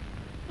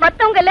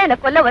 மத்தவங்க எல்லாம் என்ன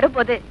கொல்ல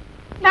வரும்போது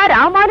நான்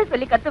ராமான்னு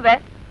சொல்லி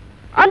கத்துவேன்,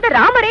 அந்த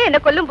ராமரே என்ன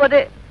கொல்லும் போது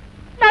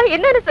நான்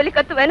என்னன்னு சொல்லி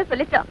கத்துவேன்னு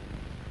சொல்லிச்சான்.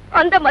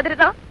 அந்த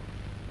மாதிரிதான்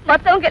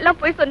மத்தவங்க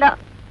எல்லாம் போய் சொன்னா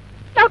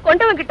நான்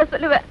கொண்டவன் கிட்ட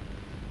சொல்லுவேன்,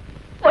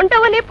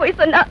 கொண்டவனே போய்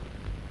சொன்னா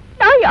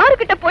நான்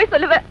யாருகிட்ட போய்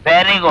சொல்லுவேன்.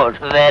 Very good,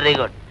 very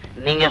good.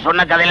 நீங்க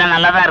சொன்ன கதையெல்லாம்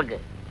நல்லாதான் இருக்கு.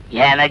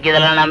 எனக்கு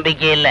இதெல்லாம்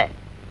நம்பிக்கை இல்ல.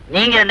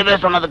 நீங்க 2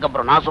 பேரும் சொன்னதுக்கு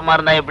அப்புறம் நான் சும்மா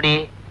இருந்தா எப்படி?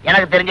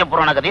 எனக்கு தெரிஞ்ச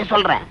புராண கதையை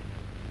சொல்றேன்.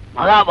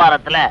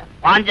 மகாபாரதத்துல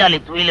பாஞ்சாலி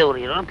துயில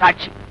உரியும்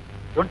காட்சி.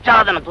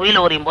 துச்சாதன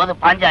துயில உரியும் போது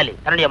பாஞ்சாலி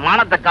தன்னுடைய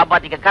மானத்தை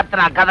காப்பாத்திக்க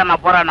கத்தனா கதனா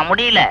போராட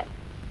முடியல.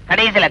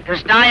 கடைசியில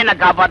கிருஷ்ணா என்ன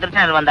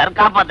காப்பாத்துச்சு வந்தாரு,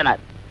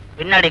 காப்பாத்தினார்.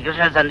 பின்னாடி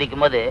கிருஷ்ணன்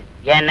சந்திக்கும் போது,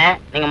 ஏன்னு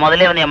நீங்க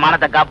முதல்ல வந்து என்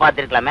மானத்தை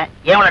காப்பாத்திருக்கலாமே,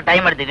 எவ்வளவு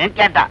டைம் எடுத்துக்கிட்டேன்னு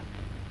கேட்டா.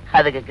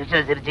 அதுக்கு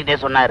கிருஷ்ணன் சிரிச்சுக்கிட்டே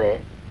சொன்னாரு,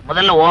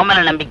 முதல்ல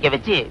ஓமல நம்பிக்கை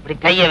வச்சு இப்படி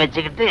கைய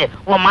வச்சுக்கிட்டு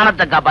உன்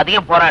மானத்தை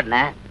காப்பாத்திக்க போராடின.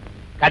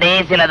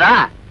 கடைசியில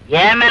தான்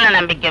என் மேல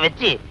நம்பிக்கை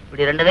வச்சு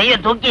இப்படி 2 கையை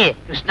தூக்கி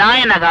கிருஷ்ணா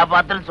என்ன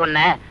காப்பாத்துன்னு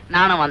சொன்னேன்,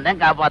 நானும்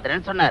வந்தேன்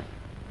காப்பாத்துறேன்னு சொன்னார்.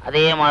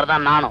 அதே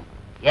மாதிரிதான் நானும்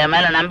என்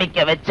மேல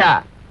நம்பிக்கை வச்சா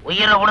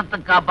உயிரை கொடுத்து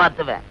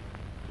காப்பாத்துவேன்.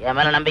 என்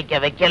மேல நம்பிக்கை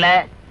வைக்கல,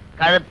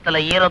 கழுத்துல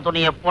ஈர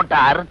துணியை போட்டு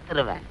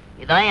அறுத்துருவேன்.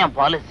 இதான் என்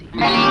பாலிசி.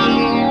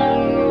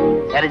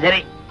 சரி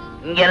சரி,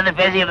 இங்க இருந்து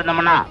பேசிக்கிட்டு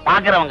இருந்தோம்னா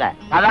பாக்குறவங்க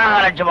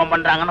பதாகலட்சணம்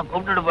பண்றாங்கன்னு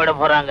கூப்பிட்டுட்டு போயிட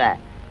போறாங்க.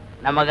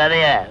 நம்ம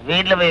கதைய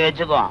வீட்டுல போய்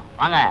வச்சுக்கோ.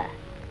 வாங்க.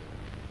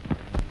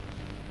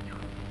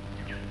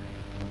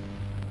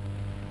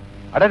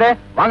 அடடே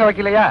வாங்க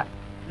வைக்கலையா?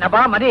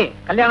 என்னப்பா மதி,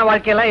 கல்யாண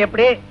வாழ்க்கையெல்லாம்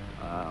எப்படி?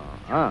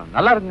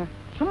 நல்லா இருக்குங்க.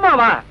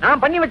 சும்மாவா?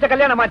 நான் பண்ணி வச்ச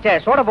கல்யாணமாச்சே,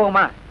 சோட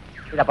போகுமா?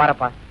 இத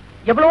பாருப்பா,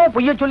 எவ்வளவோ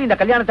பொய்ய சொல்லி இந்த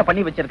கல்யாணத்தை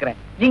பண்ணி வச்சிருக்கிறேன்.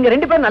 நீங்க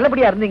 2 பேரும்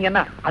நல்லபடியா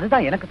இருந்தீங்கன்னா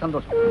அதுதான் எனக்கு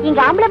சந்தோஷம். இங்க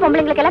ஆம்பளை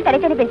பொம்பளைங்களுக்கு எல்லாம்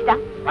தனித்தனி பெஞ்சுதா?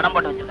 படம்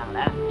போட்டு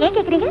வச்சிருக்காங்களா? ஏன்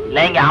கேக்குறீங்க?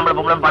 இல்ல, இங்க ஆம்பளை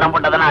பொம்பளை படம்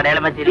போட்டதானே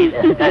அடையாளமே தெரியுது.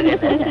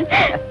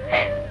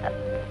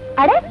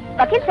 அட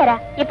வக்கீல் சாரா,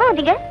 எப்ப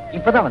வந்தீங்க?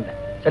 இப்பதான் வந்தேன்.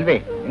 செல்வி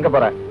எங்க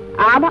போற?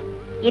 ஆமா,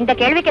 இந்த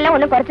கேள்விக்கெல்லாம்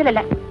ஒண்ணும் குறைச்சல்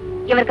இல்ல.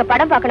 இவருக்கு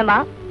படம் பார்க்கணுமா,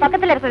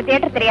 பக்கத்துல இருக்கிற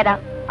தியேட்டர் தெரியாதா,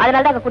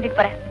 அதனாலதான் அங்க கூட்டிட்டு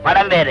போறேன்.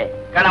 படம் பேரு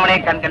கணவனே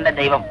கண் கண்ட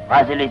தெய்வம்.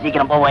 வாசலி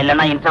சீக்கிரம் போவோம்,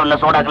 இல்லன்னா இன்டர்வல்ல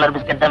சோடா கலர்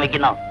பிஸ்கட் தான்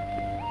வைக்கணும்.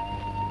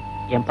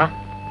 ஏன்பா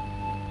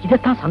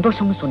இதத்தான்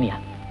சந்தோஷம்னு சொன்னியா?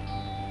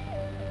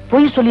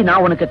 பொய் சொல்லி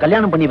நான் உனக்கு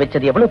கல்யாணம் பண்ணி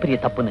வச்சது எவ்வளவு பெரிய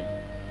தப்புன்னு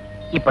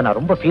இப்ப நான்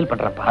ரொம்ப ஃபீல்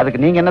பண்றேன்ப்பா.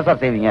 அதுக்கு நீங்க என்ன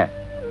சார் செய்வீங்க?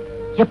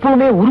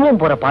 எப்பவுமே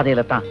உருவம் போற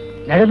பாதையில தான்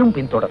நிழலும்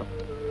பின்தொடரும்.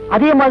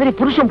 அதே மாதிரி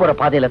புருஷன் போற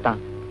பாதையில தான்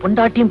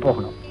பொண்டாட்டியும்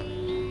போகணும்.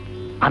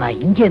 ஆனா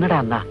இங்க என்னடா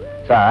அண்ணா?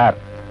 சார்,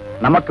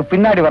 நமக்கு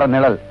பின்னாடி வர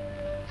நிழல்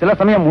சில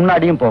சமயம்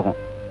முன்னாடியும் போகும்.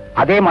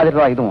 அதே மாதிரி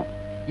தான் இதுவும்.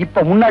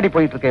 இப்ப முன்னாடி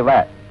போயிட்டு இருக்கவ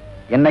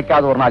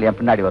என்னைக்காவது ஒரு நாள் என்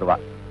பின்னாடி வருவா.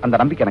 அந்த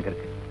நம்பிக்கை எனக்கு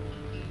இருக்கு.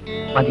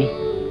 மதி,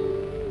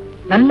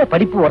 நல்ல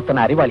படிப்பு ஒருத்தனை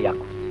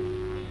அறிவாளியாக்கும்.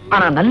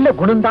 ஆனா நல்ல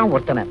குணம் தான்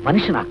ஒருத்தனை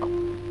மனுஷனாக்கும்.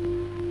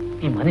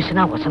 நீ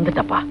மனுஷனா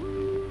வசந்துட்டப்பா.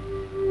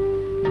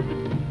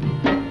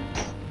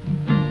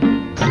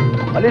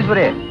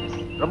 மல்லீஸ்வரி,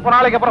 ரொம்ப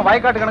நாளைக்கு அப்புறம்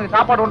வயக்காட்டு கணக்கு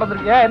சாப்பாடு கொண்டு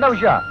வந்திருக்கியா? என்ன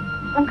விஷயம்?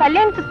 உன்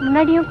கல்யாணத்துக்கு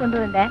முன்னாடியும் கொண்டு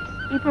வந்தேன்,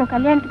 இப்போ உன்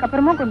கல்யாணத்துக்கு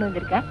அப்புறமும் கொண்டு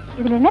வந்திருக்கேன்.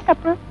 இதுல என்ன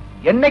தப்பு?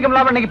 என்னைக்கும்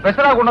இல்லாம இன்னைக்கு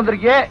பெசரா கொண்டு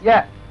வந்திருக்கியே,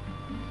 ஏன்?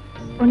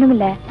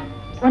 ஒண்ணுமில்ல,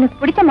 உனக்கு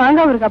பிடிச்ச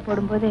மாங்காய் ஊறுகாய்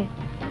போடும்போது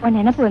உன்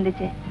நினைப்பு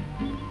வந்துச்சு,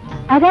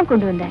 அதான்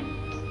கொண்டு வந்தேன்.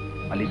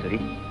 மல்லீஸ்வரி,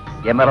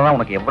 என் மேலதான்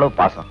உனக்கு எவ்வளவு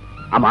பாசம்.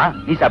 ஆமா,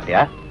 நீ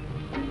சாப்பிட்டியா?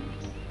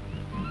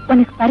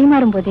 உனக்கு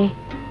பரிமாறும் போதே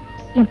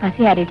என்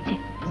பசி ஆறிடுச்சு.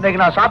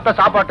 இன்னைக்கு நான் சாப்பிட்ட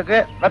சாப்பாட்டுக்கு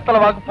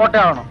வெத்தலை வாக்கு போட்டே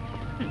ஆகணும்.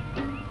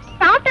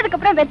 சாப்பிட்டதுக்கு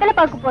அப்புறம் வெத்தலை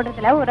பாக்கு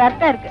போடுறதுல ஒரு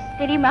அர்த்தம் இருக்கு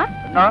தெரியுமா?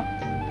 என்ன?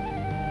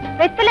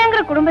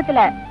 வெத்தலைங்கிற குடும்பத்துல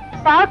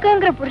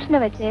பாக்குங்கிற புருஷனை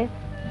வச்சு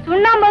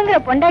சுண்ணாம்புங்கிற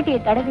பொண்டாட்டியை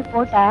தடவி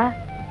போட்டா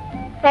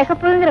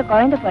சிகப்புங்கிற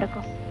குழந்தை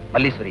பிறக்கும்.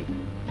 மல்லீஸ்வரி,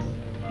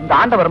 இந்த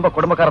ஆண்டவன் ரொம்ப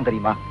குடும்பக்காரன்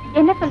தெரியுமா?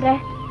 என்ன சொல்ற?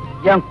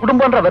 என்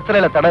குடும்பம்ன்ற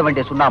வெத்தலையில தடவ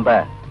வேண்டிய சுண்ணாம்ப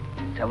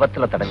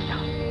செவத்துல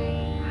தடவிட்டான்.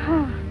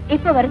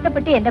 இப்ப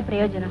வருத்தப்பட்டு என்ன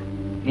பிரயோஜனம்?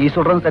 நீ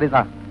சொல்றது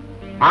சரிதான்.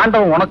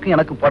 ஆண்டவன் உனக்கு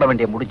எனக்கு போட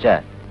வேண்டிய முடிச்ச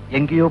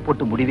எங்கேயோ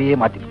போட்டு முடிவையே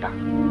மாத்திவிட்டான்.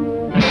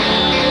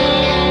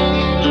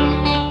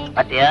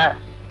 பாத்தியா,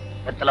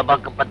 வெத்தலை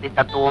பாக்கு பத்தி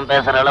தத்துவம்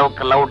பேசுற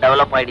அளவுக்கு லவ்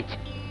டெவலப் ஆயிடுச்சு.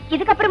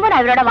 இதுக்கப்புறமா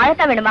நான் இவரோட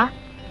வாழத்தான் வேணுமா?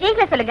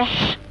 நீங்களே சொல்லுங்க.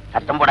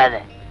 சத்தம் போடாத,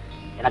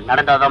 எனக்கு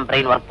நடந்தாதான்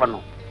பிரெயின் ஒர்க்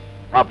பண்ணும்.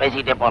 வா,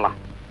 பேசிக்கிட்டே போலாம்.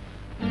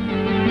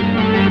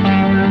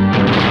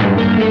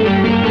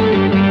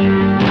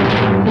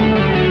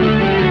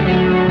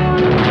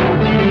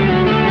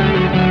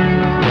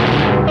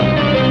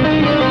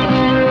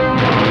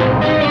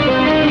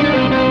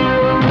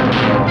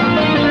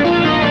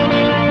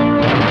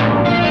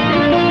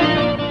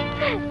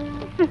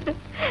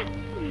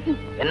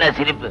 என்ன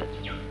சிரிப்பு?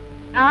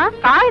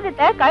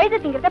 காகிதத்தை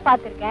கழுதத்திங்கிறத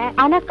பாத்திருக்கேன்,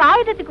 ஆனா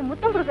காகிதத்துக்கு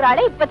முத்தம்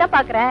கொடுக்கறாளே இப்பதான்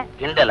பாக்குறேன்.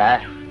 கிண்டல?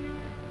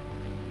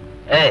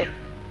 ஏய்,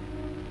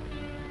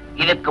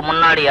 இதுக்கு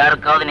முன்னாடி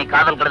யாருக்காவது நீ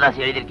காதல்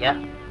கடிதாசி எழுதிருக்கியா?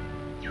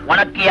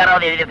 உனக்கு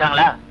யாராவது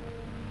எழுதிருக்காங்களா?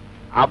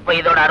 அப்ப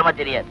இதோட அருமை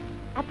தெரியாது.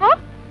 அப்போ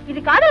இது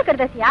காதல்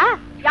கடிதாசியா?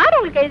 யார்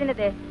உங்களுக்கு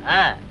எழுதினது?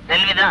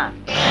 செல்விதான்.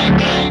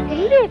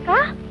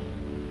 செல்வியக்கா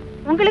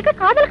உங்களுக்கு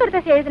காதல்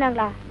கடிதாசி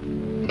எழுதினாங்களா?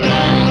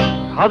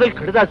 காதல்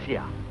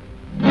கடிதாசியா?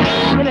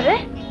 என்னது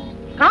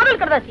காதல்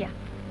கடிதாசியா?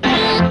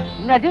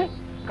 என்னது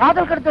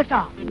காதல் கடிதாசா?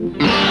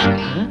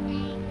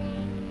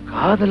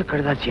 காதல்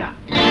கடிதாசியா?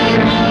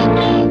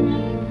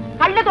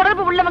 கள்ள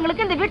தொடர்பு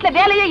உள்ளவங்களுக்கு இந்த வீட்டுல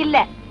வேலையே இல்ல.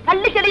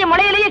 கள்ளி செடிய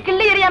முளையிலேயே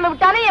கிள்ளி எறியாம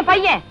விட்டானே என்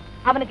பையன்.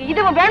 அவனுக்கு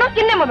இதுவும் வேணும்,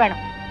 இன்னமும்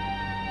வேணும்.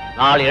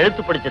 4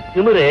 எழுத்து படிச்ச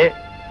திமிரு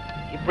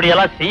இப்படி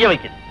எல்லாம் செய்ய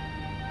வைக்குது.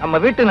 நம்ம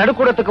வீட்டு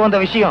நடுக்கூடத்துக்கு வந்த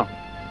விஷயம்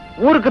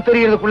ஊருக்கு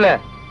தெரியறதுக்குள்ள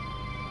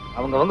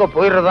அவங்க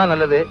போயிடுறதா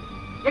நல்லது.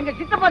 எங்க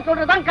சித்தப்பா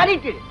சொல்றதான்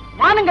கரெக்ட்.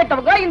 மானம்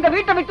கட்டவங்க இந்த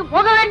வீட்டை விட்டு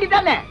போக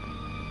வேண்டியதானே.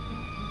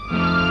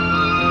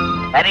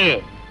 சரி,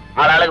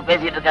 ஆளாளுக்கு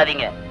பேசிட்டு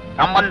இருக்காதீங்க.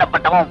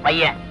 சம்பந்தப்பட்டவன்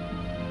பையன்,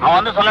 அவன்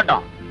வந்து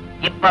சொல்லட்டும்.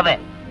 இப்பவே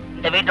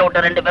இந்த வீட்டை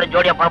விட்டு 2 பேரும்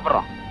ஜோடியா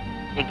புறப்படுறோம்.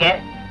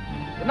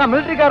 என்ன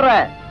மிலிட்டரிக்காரர?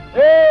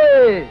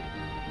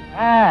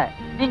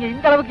 நீங்க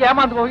இந்த அளவுக்கு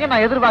ஏமாந்து போவீங்க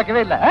நான்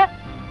எதிர்பார்க்கவே இல்ல.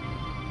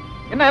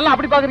 என்ன எல்லாம்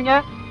அப்படி பாக்குறீங்க?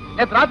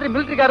 நேற்று ராத்திரி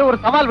மிலிட்டரிக்காரர் ஒரு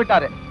சவால்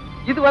விட்டாரு.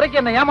 இது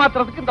வரைக்கும் என்ன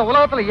ஏமாத்துறதுக்கு இந்த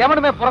உலகத்துல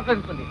எவனுமே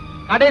பிறக்கலன்னு சொல்லி.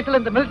 கடைசியில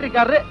இந்த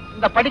மிலிட்டரிக்காரரு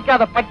இந்த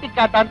படிக்காத பட்டி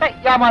காட்டான்ட்ட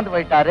ஏமாந்து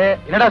போயிட்டாரு.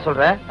 என்னடா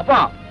சொல்ற? அப்பா,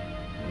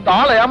 இந்த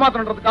ஆளை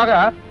ஏமாத்துறதுக்காக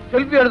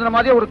செல்வி எழுதுன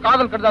மாதிரி ஒரு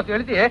காதல் கடிதாசி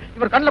எழுதி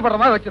இவர் கண்ணில் படுற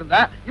மாதிரி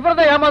வச்சிருந்தேன். இவர்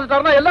தான்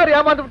ஏமாந்துட்டாருன்னா எல்லாரும்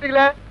ஏமாந்து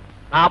விட்டீங்களே.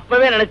 நான்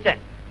அப்பவே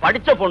நினைச்சேன்,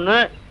 படிச்ச பொண்ணு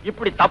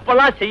இப்படி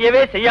தப்பெல்லாம்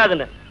செய்யவே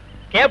செய்யாதுன்னு.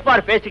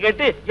 கேப்பார் பேச்சு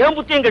கேட்டு என்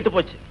புத்தியும் கெட்டு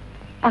போச்சு.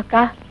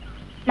 அக்கா,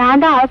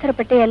 நான் தான்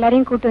அவசரப்பட்டு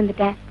எல்லாரையும் கூட்டு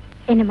வந்துட்டேன்,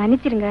 என்ன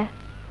மன்னிச்சிருங்க.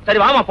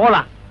 சரி வாமா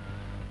போலாம்.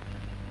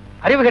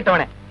 அறிவு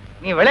கெட்டவனே,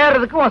 நீ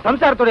விளையாடுறதுக்கு உன்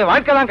சம்சாரத்துடைய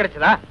வாழ்க்கை தான்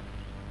கிடைச்சதா?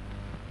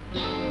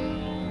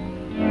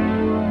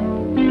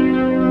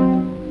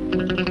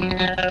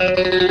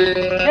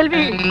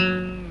 செல்வி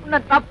உன்னை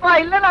தப்பா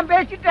இல்ல நான்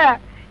பேசிட்டேன்.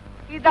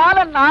 இதால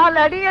 4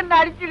 அடி என்ன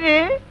அடிச்சிரு.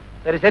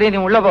 சரி சரி, நீ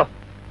உள்ள போ.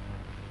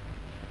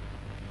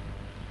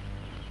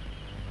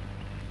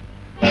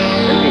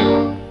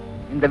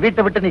 இந்த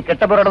வீட்டை விட்டு நீ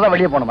கெட்ட பேரோட தான்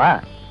வெளியே போகணுமா?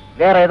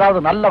 வேற ஏதாவது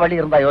நல்ல வழி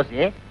இருந்தா யோசி.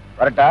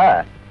 வரட்டா?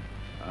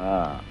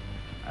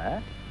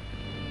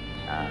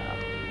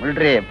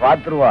 மிலிட்டரி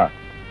பாத்துருவா.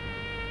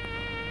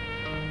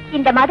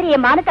 இந்த மாதிரி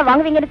என் மானத்தை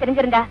வாங்குவீங்கன்னு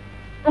தெரிஞ்சிருந்தா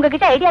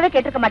உங்ககிட்ட ஐடியாவே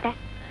கேட்டிருக்க மாட்டேன்.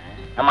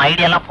 நம்ம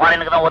ஐடியா எல்லாம்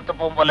ஃபாரினுக்கு தான் ஒத்து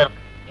போகும் போல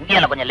இருக்கு.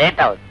 இந்தியால கொஞ்சம்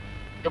லேட் ஆகுது.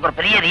 இதுக்கு ஒரு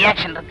பெரிய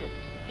ரியாக்ஷன் இருக்கு.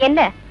 என்ன?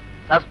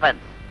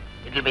 Suspense.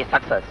 It will be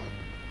success.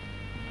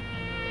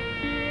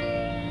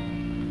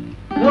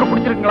 ஊர்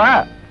பிடிச்சிருக்குங்களா?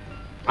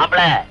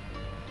 மாப்பிள,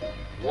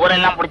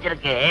 ஊரெல்லாம்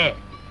பிடிச்சிருக்கு.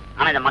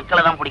 ஆனா இந்த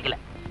மக்களை தான் பிடிக்கல.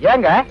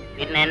 ஏங்க?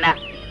 என்ன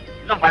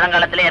இன்னும்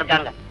பழங்காலத்திலே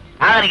இருக்காங்க.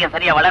 நாகரிகம்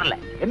சரியா வளரல.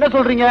 என்ன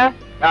சொல்றீங்க?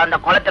 அந்த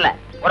குளத்துல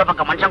ஒரு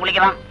பக்கம் மனுஷன்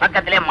குளிக்கிறான்,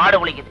 பக்கத்திலே மாடு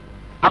குளிக்குது.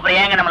 அப்புறம்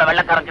ஏங்க நம்மள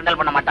வெள்ளக்காரன் கிண்டல்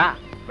பண்ண மாட்டான்?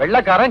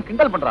 வெள்ளக்காரன்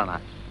கிண்டல் பண்றானா?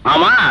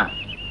 ஆமா,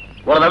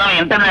 ஒரு தடவை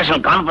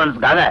இன்டர்நேஷனல்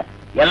கான்பரன்ஸ்க்காக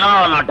எல்லா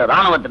நாட்டு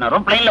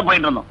ராணுவத்தினரும் பிளைன்ல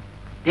போயிட்டு இருந்தோம்.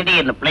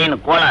 திடீர்னு பிளைன்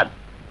கோளாறு.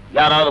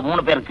 யாராவது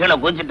 3 பேர் கீழே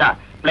குதிச்சுட்டா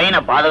பிளைனை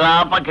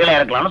பாதுகாப்பா கீழே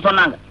இறக்கலாம்னு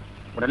சொன்னாங்க.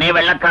 உடனே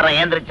வெள்ளக்காரன்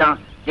ஏந்திரிச்சான்,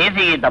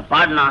 தேசிய கீதத்தை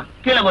பாடினா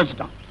கீழே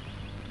குதிச்சுட்டான்.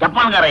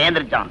 ஜப்பான்காரன்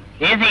ஏந்திரிச்சான்,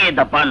 தேசிய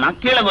கீதத்தை பாடினா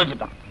கீழே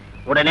குதிச்சுட்டான்.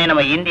 உடனே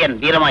நம்ம இந்தியன்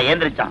வீரமா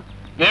ஏந்திரிச்சான்,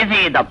 தேசிய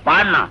கீதத்தை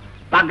பாடினா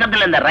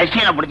பக்கத்துல இந்த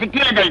ரஷ்யனை பிடிச்சு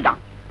கீழே தள்ளிட்டான்.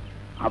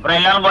 அப்புறம்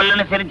எல்லாரும்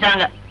கொல்லுன்னு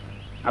சிரிச்சாங்க.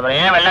 அப்புறம்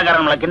ஏன் வெள்ளக்காரன்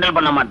நம்மளை கிண்டல்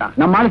பண்ண மாட்டான்?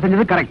 நம்மால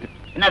செஞ்சது கரெக்ட்.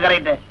 என்ன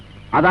கரெக்ட்?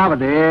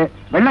 அதாவது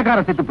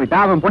வெள்ளக்காரன் செத்து போயிட்டா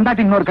அவன்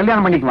பொண்டாட்டி இன்னொரு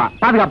கல்யாணம் பண்ணிக்குவான்,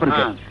 பாதுகாப்பு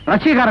இருக்கு.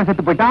 ரஷ்யக்காரன்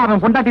செத்து போயிட்டா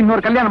அவன் பொண்டாட்டி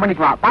இன்னொரு கல்யாணம்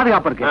பண்ணிக்குவான்,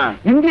 பாதுகாப்பு இருக்கு.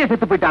 இந்திய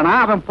செத்து போயிட்டானா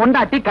அவன்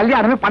பொண்டாட்டி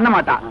கல்யாணமே பண்ண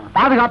மாட்டான்,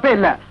 பாதுகாப்பே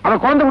இல்ல.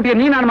 அவன் குழந்தை குட்டியை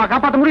நீ நானுமா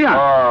காப்பாத்த முடியும்?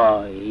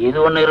 இது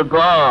ஒண்ணு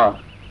இருக்கோ?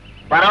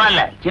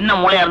 பரவாயில்ல, சின்ன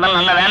மூளையா இருந்தாலும்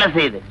நல்லா வேலை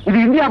செய்யுது. இது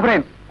இந்தியா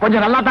பிரெயின்,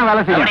 கொஞ்சம் நல்லா தான்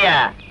வேலை செய்யும்.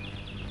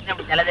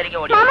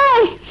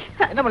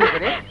 என்ன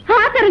மனுஷரு?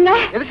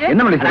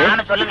 என்ன மனுஷரு?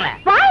 சொல்லுங்களேன்.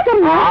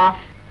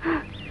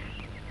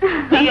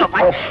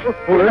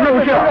 என்ன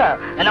விஷயம்?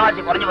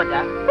 விலைவாசி குறைஞ்சு போச்சா?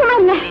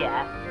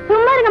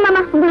 சும்மா இருங்க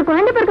மாமா, உங்களுக்கு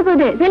குழந்தை பிறக்க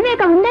போகுது. செல்வி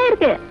அக்கா உண்டா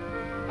இருக்கு.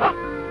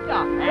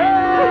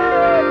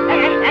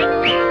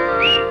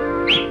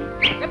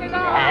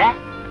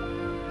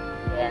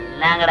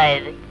 என்னங்கடா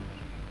இது?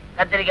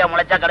 கத்திரிக்காய்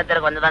முளைச்சா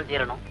கடத்தருக்கு வந்துதான்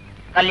தீரணும்,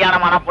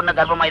 கல்யாணமான பொண்ணு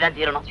கர்ப்பமாய் தான்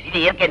தீரணும். இது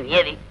இயற்கை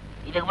நியதி.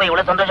 இதுக்கு போய்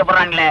இவ்வளவு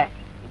சந்தோஷப்படுறாங்களே.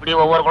 இப்படி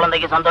ஒவ்வொரு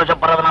குழந்தைக்கும்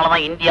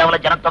சந்தோஷப்படுறதுனாலதான் இந்தியாவுல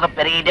ஜனத்தொகை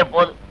பெருகிட்டே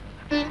போகுது.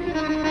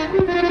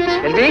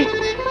 செல்வி,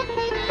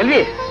 செல்வி,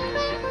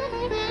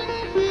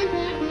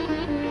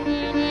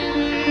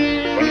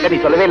 என்கிட்ட நீ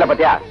சொல்லவே இல்ல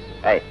பாத்தியா?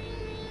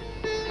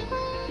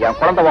 என்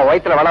குழந்தை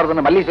வயிற்றுல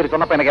வளருதுன்னு மல்லீஸ்வரி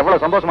சொன்னப்ப எனக்கு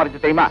எவ்வளவு சந்தோஷமா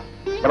இருந்துச்சு தெரியுமா?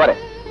 இந்த பாரு,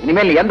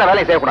 இனிமேல் நீ எந்த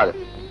வேலையும் செய்யக்கூடாது.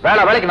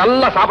 வேலைக்கு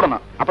நல்லா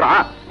சாப்பிடணும். அப்புறம்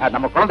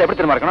நம்ம குழந்தை எப்படி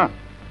தெரியுமா இருக்கணும்?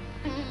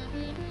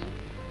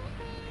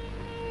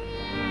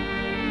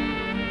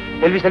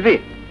 செல்வி, செல்வி,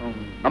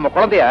 நம்ம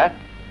குழந்தைய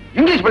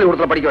இங்கிலீஷ்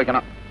பள்ளிக்கூடத்துல படிக்க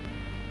வைக்கணும்.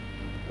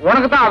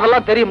 உனக்கு தான்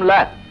அதெல்லாம் தெரியும்ல,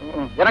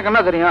 எனக்கு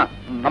என்ன தெரியும்?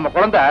 நம்ம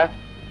குழந்தை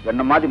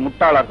என்ன மாதிரி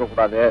முட்டாளா இருக்க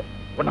கூடாது,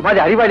 உன்ன மாதிரி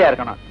அறிவாளியா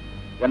இருக்கணும்.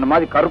 என்ன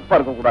மாதிரி கருப்பா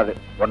இருக்க கூடாது,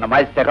 உன்ன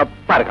மாதிரி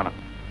சிகப்பா இருக்கணும்.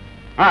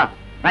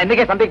 நான்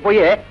இன்னைக்கே சந்தைக்கு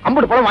போய்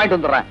 50 பழம் வாங்கிட்டு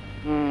வந்துடுறேன்.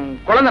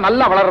 குழந்தை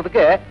நல்லா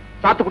வளர்றதுக்கு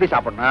சாத்துக்குடி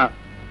சாப்பிடணும்,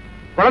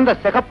 குழந்தை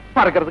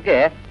சிகப்பா இருக்கிறதுக்கு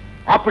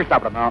ஆப்பிள்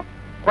சாப்பிடணும்,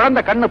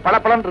 குழந்தை கண்ணு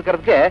பளபளன்னு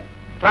இருக்கிறதுக்கு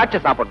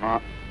திராட்சை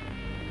சாப்பிடணும்,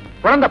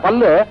 குழந்தை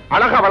பல்லு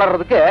அழகா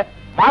வளர்றதுக்கு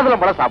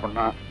மாதுளம் பழம்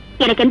சாப்பிடணும்.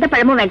 எனக்கு எந்த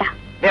பழமும் வேண்டாம்.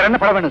 வேற என்ன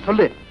பழம் வேணும்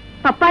சொல்லு.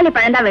 பப்பாளி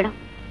பழம் தான் வேணும்.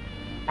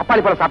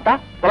 பப்பாளி பழம் சாப்பிட்டா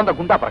குழந்தை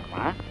குண்டா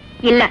பிறக்குமா?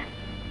 இல்ல,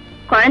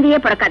 குழந்தையே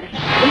பிறக்காது.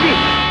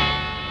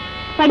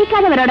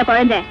 படிக்காதவரோட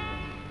குழந்தை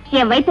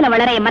என் வயிற்றுல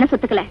வளர என் மனசு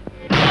ஒத்துக்கல.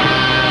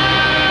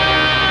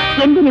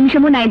 எந்த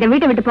நிமிஷமும் நான் இந்த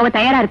வீட்டை விட்டு போக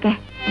தயாரா இருக்கேன்.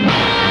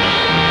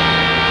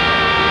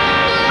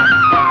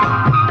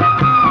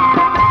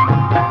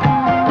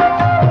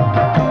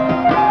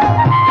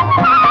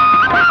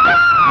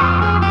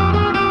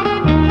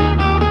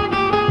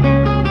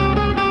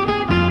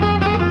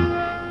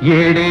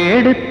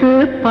 ஏடெடுத்து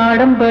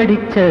பாடம்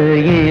படிச்ச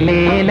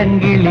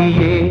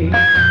ஏலேலங்கிளியே,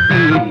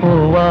 நீ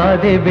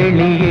போவாதே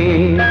வெளியே.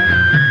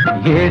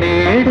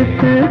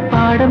 ஏடெடுத்து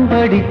பாடம்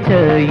படிச்ச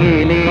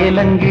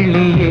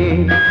ஏலேலங்கிளியே,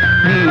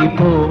 நீ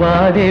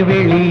போவாதே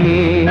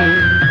வெளியே.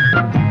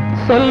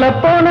 சொல்ல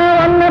போன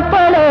ஒன்ன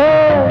போல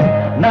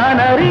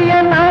நான்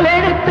அறிய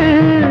நாளெடுத்து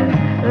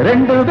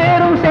 2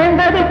 பேரும்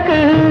சேர்ந்ததுக்கு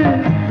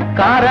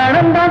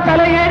காரணம் தான்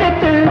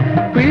தலையெடுத்து.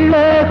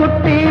 பிள்ளை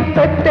குட்டி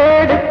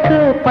பெத்தெடுத்து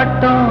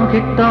பட்டம்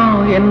கிட்டம்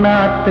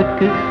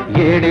என்னாத்துக்கு.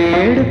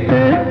 ஏடெடுத்து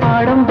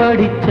பாடம்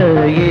படிச்ச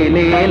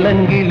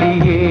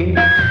ஏலேலங்கிளியே,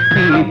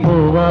 நீ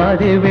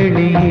போவாதே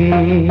வெளியே.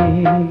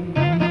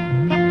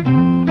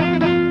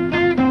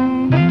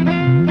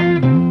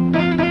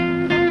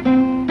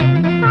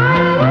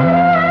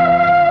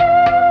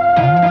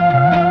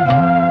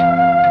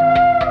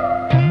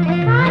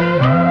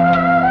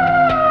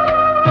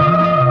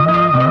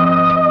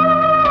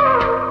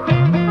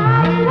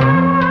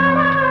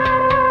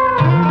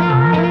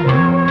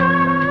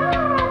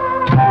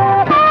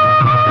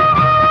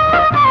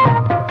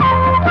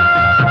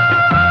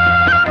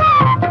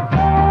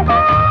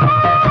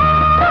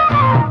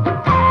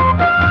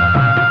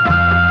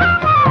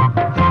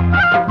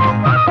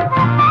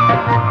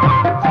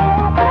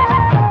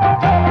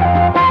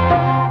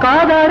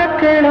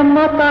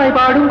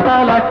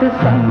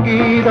 தாலாட்டு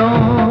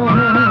சங்கீதம்.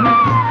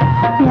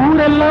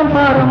 ஊரெல்லாம்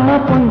பாரம்மா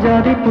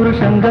பொஞ்சாதி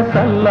புருஷங்க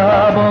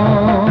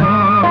சல்லாபம்.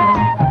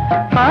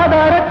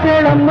 ஆதார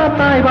கேளம்மா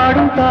தாய்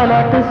பாடும்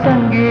தாலாட்டு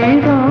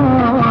சங்கீதம்.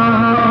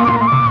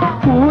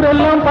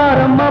 ஊரெல்லாம்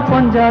பாரம்மா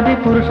பொஞ்சாதி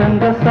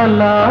புருஷங்க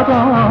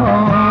சல்லாபம்.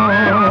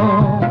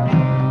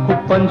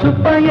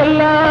 குப்பஞ்சுப்ப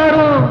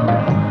எல்லாரும்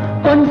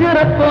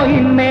கொஞ்சிறப்போ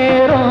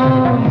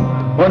இந்நேரம்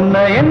ஒன்ன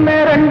என்ன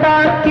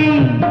ரெண்டாக்கி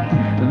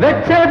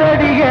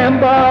வெச்சதடி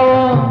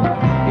ஏம்பாவம்.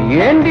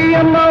 ஏண்டி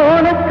அம்மா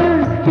உனக்கு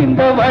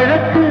இந்த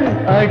வழக்கு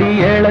அடி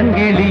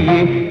இளங்கிளியே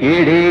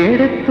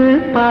எடுத்து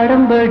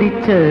பாடம்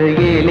படிச்ச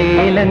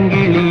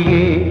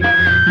ஏலேலங்கிளியே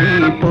நீ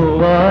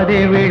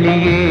போவாதே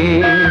வெளியே.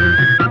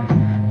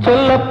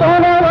 சொல்ல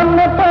போன ஒன்ன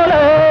போல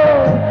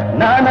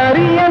நான்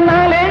அறிய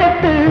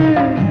நாளெடுத்து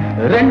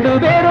ரெண்டு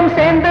பேரும்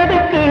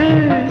சேர்ந்ததுக்கு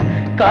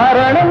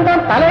காரணம்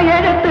தான்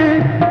தலையெடுத்து.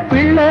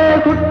 பிள்ளை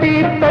குட்டி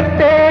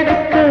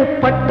பெத்தெடுக்க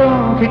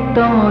பட்டம்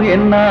கிட்டம்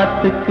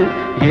என்னாத்துக்கு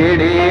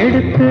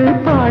எடுத்து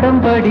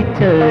பாடம் படிச்ச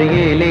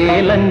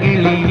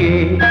ஏலேலங்கிளியே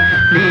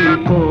நீ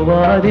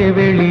போவாதே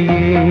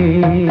வெளியே.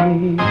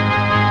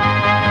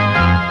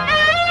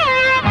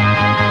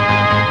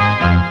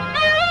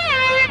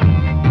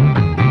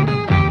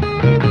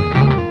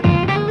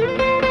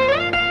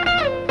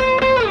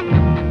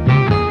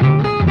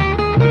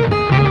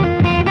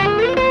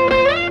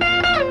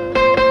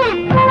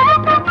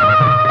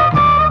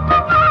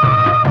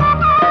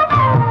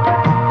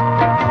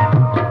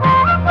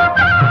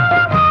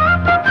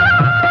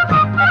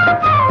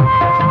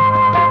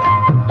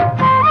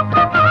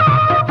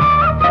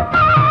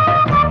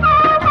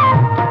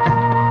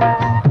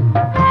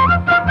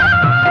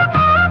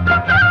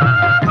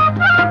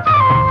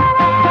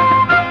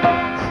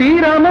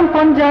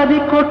 பஞ்சாதி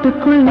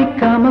கோட்டுக்குள்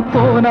நிக்காம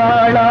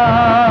போனாளா.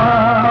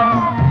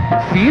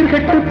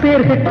 சீர்கட்டு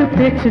பேர்கட்டு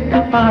பேச்சுக்கு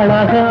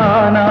ஆளாக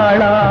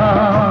ஆனாளா.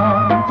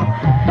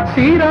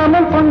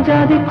 ஸ்ரீராமன்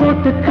பஞ்சாதி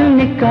கோட்டுக்கு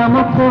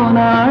நிக்காம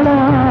போனாளா.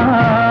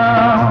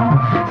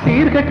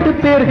 சீர்கட்டு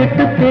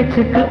பேர்கட்டு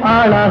பேச்சுக்கு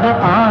ஆளாக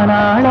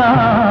ஆனாளா.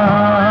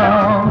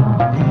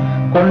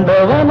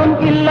 கொண்டவனும்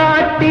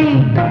இல்லாட்டி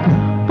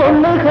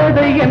பொண்ணு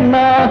கதை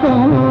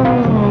என்னாகும்.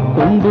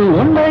 கொண்டு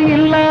ஒண்ணு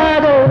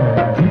இல்லாத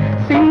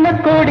சின்ன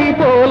கொடி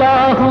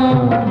போலாகும்.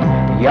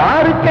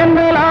 யாருக்கென்ன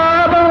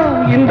லாபம்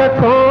இந்த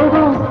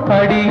கோபம்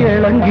அடி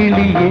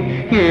இளங்கிளியே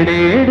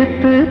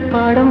எடுத்து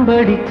பாடம்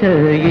படிச்ச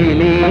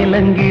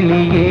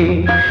ஏலேலங்கிளியே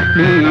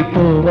நீ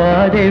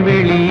போவாதே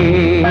வெளியே.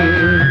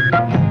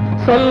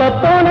 சொல்ல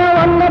போன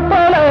ஒன்ன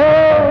போல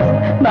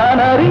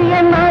நான்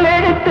அறிய நாள்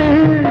எடுத்து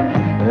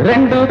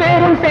ரெண்டு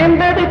பேரும்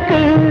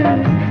சேர்ந்ததுக்கு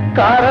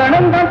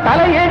காரணம் தான்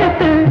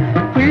தலையெடுத்து.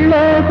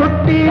 பிள்ளை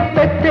குட்டி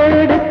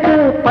பெற்றெடுக்க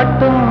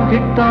பட்டம்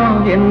கிட்டம்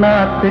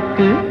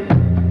என்னாத்துக்கு.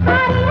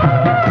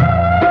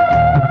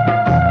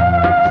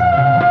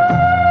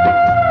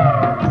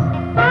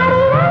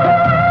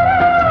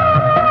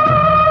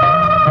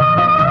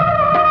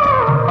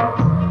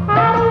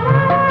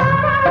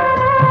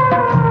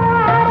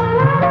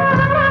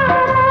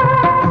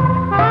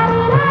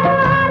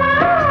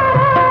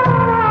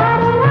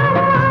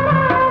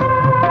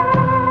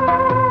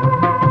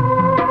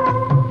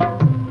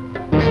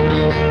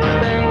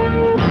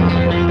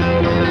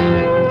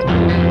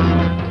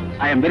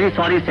 வெரி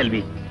சாரி செல்வி,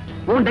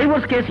 உன்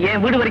டைவோர்ஸ் கேஸ்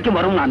என் வீடு வரைக்கும்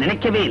வரும் நான்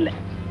நினைக்கவே இல்லை.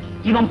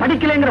 இவன்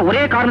படிக்கலைங்கிற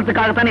ஒரே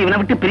காரணத்துக்காகத்தானே இவனை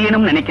விட்டு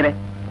பிரியணும்னு நினைக்கிறேன்.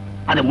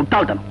 அது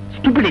முட்டாள்தனம்,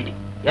 ஸ்டூபிடிட்டி.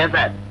 ஏன்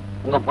சார்,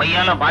 உங்க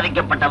பொய்யால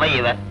பாதிக்கப்பட்டவ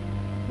இவ,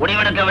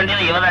 முடிவெடுக்க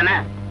வேண்டியது இவதானே?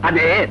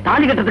 அது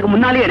தாலி கட்டத்துக்கு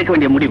முன்னாலே எடுக்க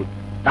வேண்டிய முடிவு.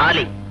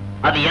 தாலி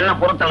அது என்ன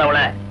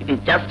பொறுத்தளவுல it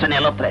is just an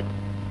yellow thread.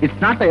 It's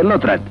not a yellow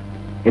thread.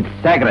 It's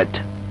sacred.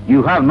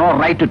 You have no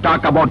right to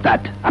talk about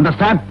that.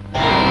 Understand?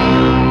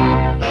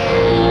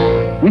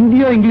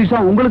 இந்தியோ இங்கிலீஷோ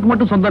உங்களுக்கு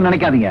மட்டும் சொந்தம்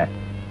நினைக்காதீங்க.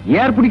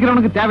 ஏர்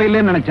பிடிக்கிறவனுக்கு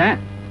தேவையில்லைன்னு நினைச்சேன்.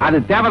 அது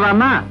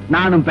தேவைதான்னா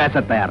நானும்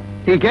பேச தயார்.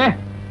 டீக்கே?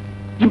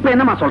 இப்ப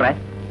என்னமா சொல்ற?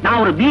 நான்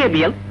ஒரு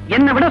BABL,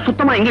 என்னை விட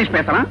சுத்தமா இங்கிலீஷ்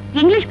பேசுறேன்.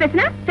 இங்கிலீஷ்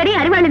பேசினா சரி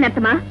அறிவாளி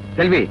நடத்துமா?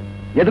 செல்வி,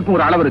 எதுக்கும்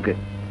ஒரு அளவு இருக்கு.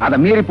 அதை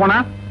மீறி போனா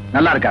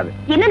நல்லா இருக்காது.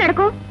 என்ன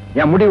நடக்கும்?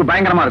 என் முடிவு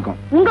பயங்கரமா இருக்கும்.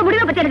 உங்க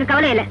முடிவை பத்தி எனக்கு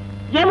கவலை இல்ல.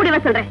 என் முடிவை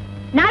சொல்றேன்.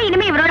 நான்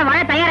இனிமே இவரோட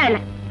வாழ தயாரா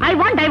இல்ல. I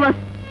want divorce.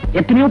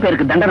 எத்தனையோ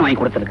பேருக்கு தண்டனை வாங்கி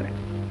கொடுத்திருக்கிறேன்.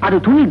 அது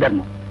துணி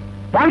தர்மம்.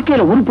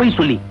 வாழ்க்கையில ஒரு பொய்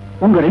சொல்லி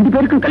உங்க ரெண்டு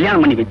பேருக்கும்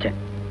கல்யாணம் பண்ணி வச்சேன்.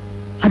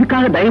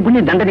 அதுக்காக தயவு பண்ணி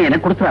தண்டனை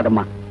எனக்கு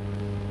கொடுத்துறாதம்மா.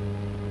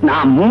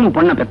 நான் 3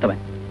 பொண்ணை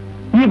பெத்தவன்.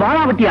 நீ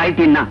வாழாவட்டி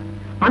ஆயிட்டீன்னா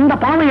அந்த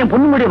பாவம் என்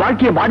பொண்ணுடைய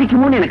வாழ்க்கையை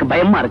பாதிக்குமோன்னு எனக்கு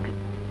பயமா இருக்கு.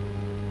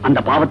 அந்த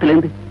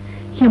பாவத்திலிருந்து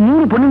என்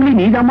 3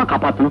 பொண்ணுங்களையும் நீதாம்மா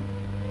காப்பாத்தணும்.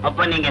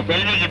 அப்ப நீங்க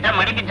செல்வி கிட்ட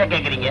மடிப்பிச்ச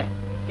கேக்குறீங்க.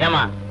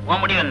 ஏமா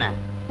உன் முடிவு என்ன?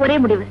 ஒரே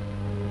முடிவு,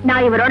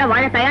 நான் இவரோட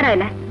வாழ தயாரா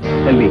இல்ல.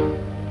 செல்வி,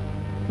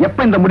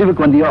 எப்ப இந்த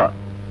முடிவுக்கு வந்தியோ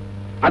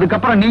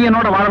அதுக்கப்புறம் நீ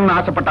என்னோட வாழணும்னு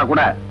ஆசைப்பட்டா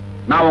கூட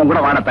நான் உன்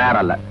கூட வாழ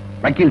தயாரா இல்ல.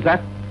 வக்கீல்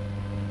சார்,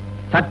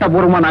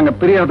 சட்டபூர்வமா நாங்க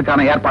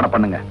பிரியறதுக்கான ஏற்பாடு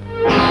பண்ணுங்க.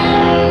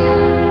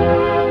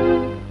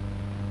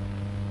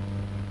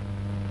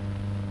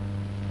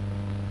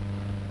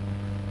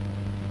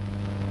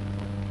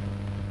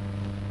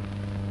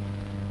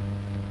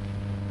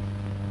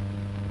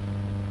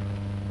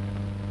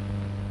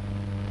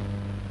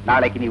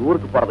 நாளைக்கு நீ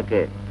ஊருக்கு போறதுக்கு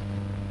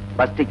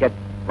பஸ் டிக்கெட்,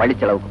 வழி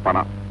செலவுக்கு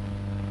பணம்,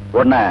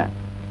 உன்னை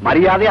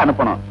மரியாதையா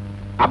அனுப்பணும்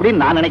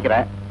அப்படின்னு நான்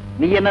நினைக்கிறேன்.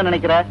 நீ என்ன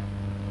நினைக்கிற?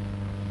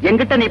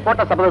 என்கிட்ட நீ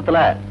போட்ட சபதத்துல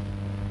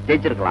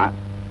ஜெயிச்சிருக்கலாம்,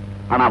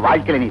 ஆனா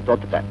வாழ்க்கையில நீ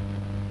தோத்துட்ட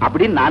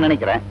அப்படின்னு நான்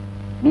நினைக்கிறேன்.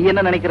 நீ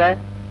என்ன நினைக்கிற?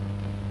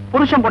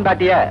 புருஷன்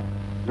பொண்டாட்டிய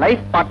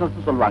லைஃப்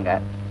பார்ட்னர்ஸ் சொல்லுவாங்க,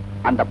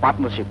 அந்த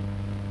பார்ட்னர்ஷிப்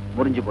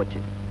முறிஞ்சு போச்சு,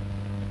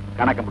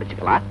 கணக்கம்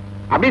பிடிச்சுக்கலாம்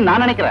அப்படின்னு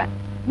நான் நினைக்கிறேன்.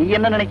 நீ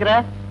என்ன நினைக்கிற?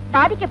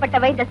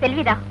 பாதிக்கப்பட்டவ இந்த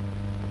செல்விதான்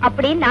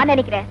அப்படின்னு நான்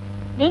நினைக்கிறேன்.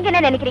 நீங்க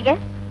என்ன நினைக்கிறீங்க?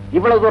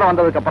 இவ்வளவு தூரம்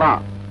வந்ததுக்கு அப்புறம்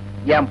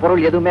என்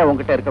பொருள் எதுவுமே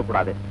உங்ககிட்ட இருக்க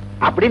கூடாது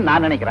அப்படின்னு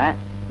நான் நினைக்கிறேன்.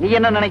 நீ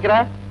என்ன நினைக்கிற?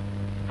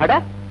 அட,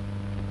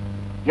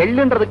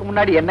 எள்ளுன்றதுக்கு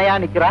முன்னாடி என்னையா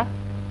நிக்கிறா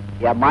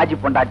என் மாஜி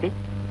பொண்டாட்டி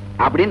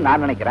அப்படின்னு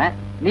நான் நினைக்கிறேன்.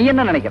 நீ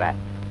என்ன நினைக்கிற?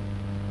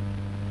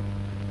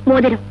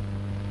 மோதிரம்.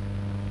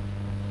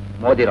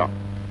 மோதிரம்.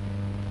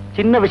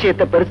 சின்ன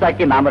விஷயத்தை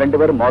பெருசாக்கி நாம 2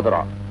 பேரும்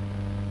மோதிரம்.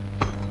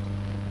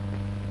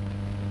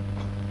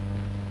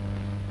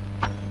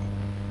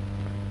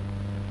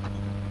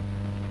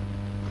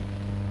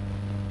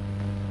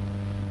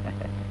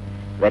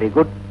 Very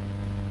good.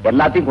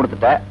 எல்லாத்தையும்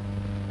கொடுத்துட்ட,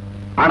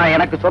 ஆனா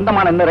எனக்கு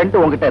சொந்தமான இன்னும்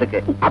 2 உங்ககிட்ட இருக்கு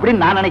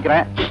அப்படின்னு நான்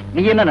நினைக்கிறேன்.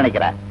 நீ என்ன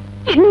நினைக்கிற?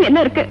 இன்னும்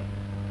என்ன இருக்கு?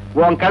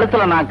 உன்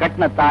கழுத்துல நான்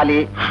கட்டின தாலி,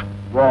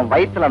 உன்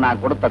வயித்துல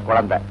நான் கொடுத்த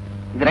குழந்தை,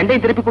 இது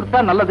 2ஐயும் திருப்பி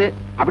கொடுத்தா நல்லது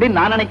அப்படின்னு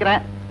நான்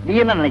நினைக்கிறேன். நீ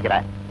என்ன நினைக்கிற?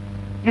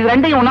 இது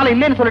 2ஐயும் உன்னால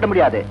இல்லைன்னு சொல்லிட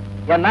முடியாது.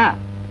 ஏன்னா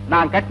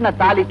நான் கட்டின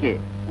தாலிக்கு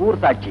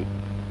ஊர் சாட்சி,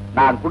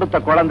 நான் கொடுத்த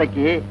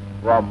குழந்தைக்கு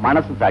உன்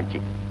மனசு சாட்சி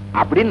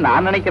அப்படின்னு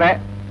நான் நினைக்கிறேன்.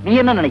 நீ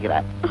என்ன நினைக்கிற?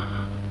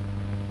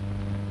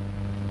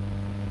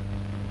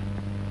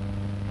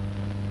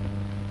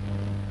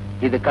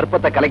 இது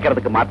கற்பத்தை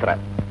கலைக்கிறதுக்கு மாத்திர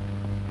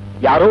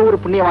யாரோ ஒரு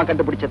புண்ணியமா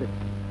கண்டுபிடிச்சது,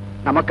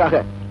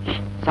 நமக்காக,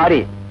 சாரி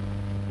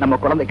நம்ம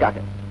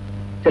குழந்தைக்காக.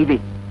 செல்வி,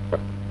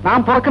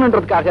 நான்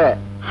பிறக்கணுன்றதுக்காக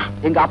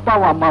எங்க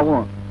அப்பாவும்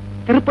அம்மாவும்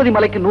திருப்பதி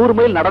மலைக்கு 100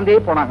 மைல் நடந்தே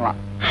போனாங்களாம்.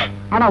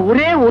 ஆனா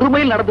ஒரே 1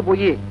 மைல் நடந்து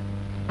போய்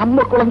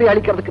நம்ம குழந்தைய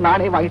அழிக்கிறதுக்கு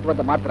நானே வாங்கிட்டு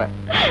வந்த மாத்திர.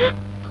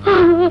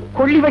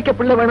 கொள்ளி வைக்க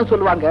பிள்ளை வேணும்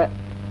சொல்லுவாங்க,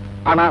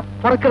 ஆனா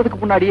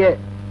பிறக்கிறதுக்கு முன்னாடியே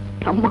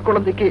நம்ம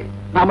குழந்தைக்கு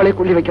நாமளே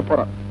கொள்ளி வைக்க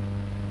போறோம்.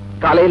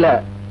 காலையில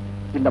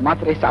இந்த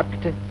மாத்திரையை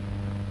சாப்பிட்டுட்டு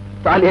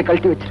தாலியை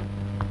கழட்டி வச்சிரு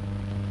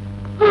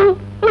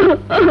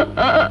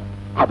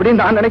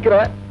அப்படின்னு நான்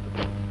நினைக்கிறேன்.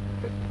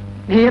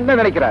 நீ என்ன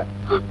நினைக்கிற?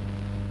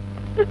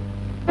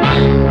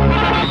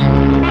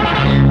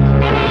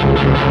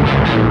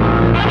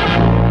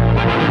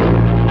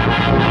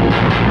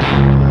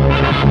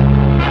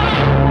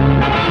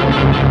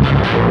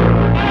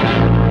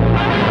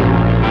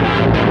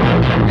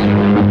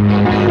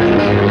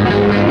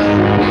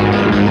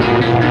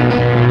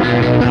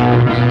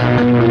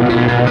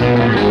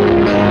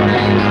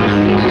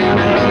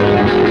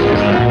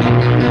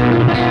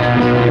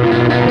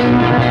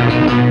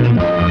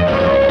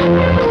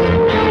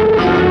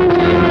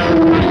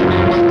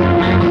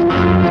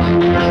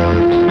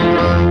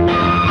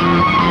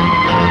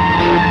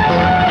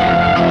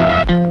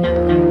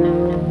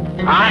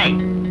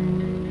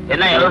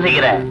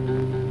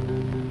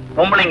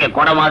 பொம்பளைங்க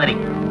கொடை மாதிரி,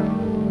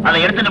 அதை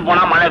எடுத்துட்டு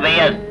போனா மழை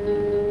பெய்யாது.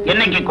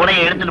 என்னைக்கு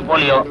கொடையை எடுத்துட்டு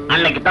போலியோ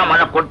அன்னைக்கு தான்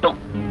மழை கொட்டும்.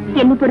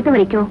 என்ன பொறுத்த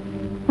வரைக்கும்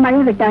மழை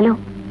விட்டாலும்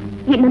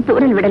இன்னும்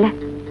தூரல் விடல.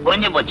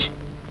 புரிஞ்சு போச்சு.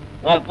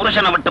 உன்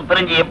புருஷனை விட்டு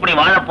பிரிஞ்சு எப்படி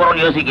வாழ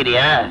போறோம்னு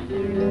யோசிக்கிறியா?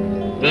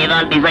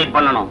 நீதான் டிசைட்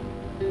பண்ணணும்.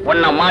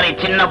 உன்ன மாதிரி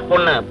சின்ன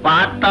பொண்ணு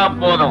பார்த்தா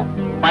போதும்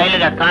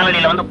பயலுக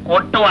காலனியில வந்து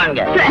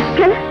கொட்டுவாங்க.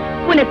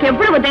 உனக்கு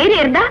எவ்வளவு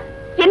தைரியம் இருந்தா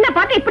என்ன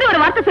பார்த்து இப்படி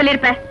ஒரு வார்த்தை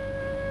சொல்லிருப்ப?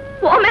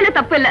 உன் மேல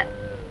தப்பு இல்ல,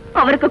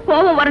 அவருக்கு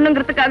கோபம்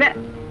வரணுங்கிறதுக்காக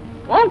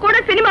உன் கூட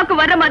சினிமாக்கு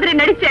வர்ற மாதிரி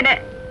நடிச்சேனே,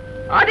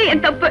 அது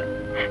என் தப்பு.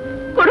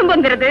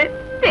 குடும்பங்கிறது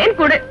தேன்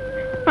கூடு,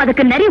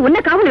 அதுக்கு நிறைய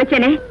உன்ன காவல்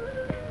வச்சேனே,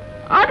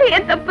 அது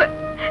என் தப்பு.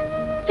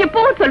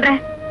 இப்பவும் சொல்றேன்,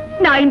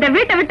 நான் இந்த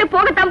வீட்டை விட்டு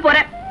போகத்தான்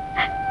போறேன்.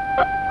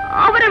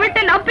 அவரை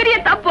விட்டு நான்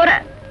பிரியத்தான்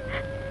போறேன்.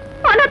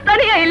 ஆனா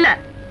தனியா இல்ல.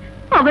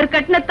 அவர்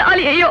கட்டின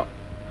தாலியையோ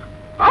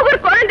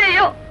அவர்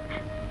குழந்தையோ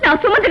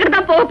நான் சுமந்துக்கிட்டு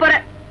தான் போக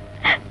போறேன்.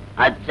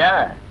 அச்சா,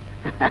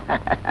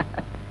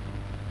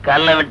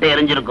 கல்ல விட்டு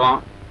எரிஞ்சிருக்கோம்.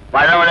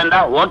 பழம் விழுந்தா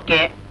ஓகே,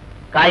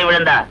 காய்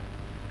விழுந்தா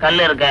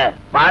கல் இருக்க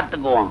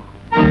பாத்துக்குவோம்.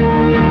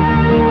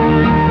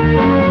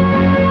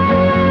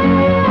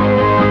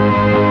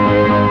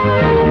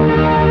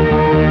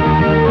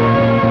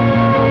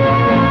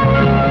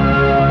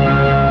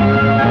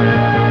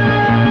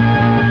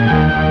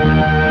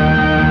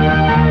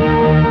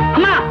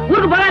 அம்மா,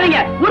 ஊருக்கு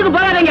போகாதீங்க, ஊருக்கு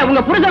போகாதீங்க.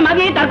 உங்க புருஷன்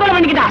மகி தற்கொலை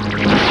பண்ணிக்கிட்டா.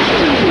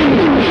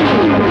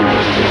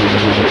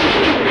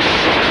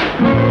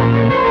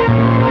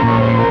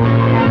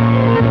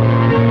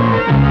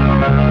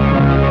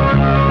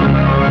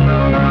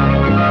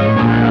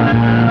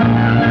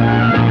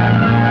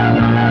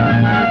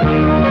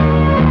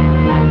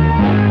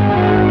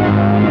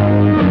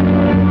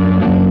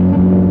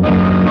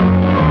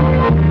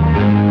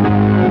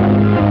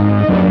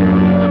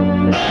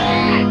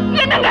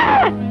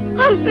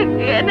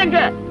 என்னங்க,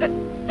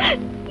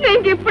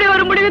 நீங்க இப்படி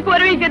ஒரு முடிவுக்கு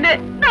வருவீங்கன்னு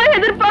நான்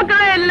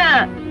எதிர்பார்க்கவே இல்ல.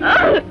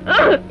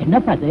 என்ன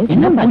பாது?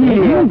 என்ன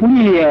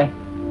புரியலையே.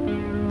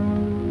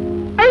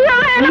 ஐயோ,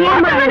 என்ன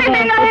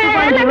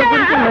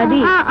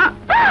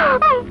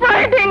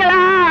போயிட்டீங்களா?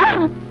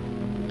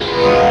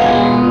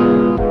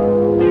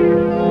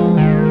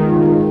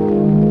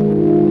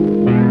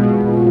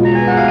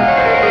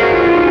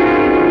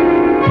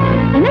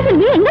 என்ன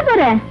செல்வி, எங்க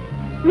போற?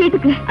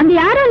 வீட்டுக்கு. அங்க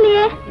யாரும்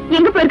இல்லையே.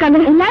 எங்க போயிருக்காங்க?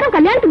 எல்லாரும்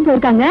கல்யாணத்துக்கு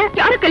போயிருக்காங்க.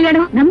 யாரு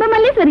கல்யாணம்? நம்ம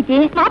மல்லேஸ்வரிக்கு.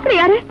 மாப்பிள்ளை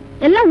யாரு?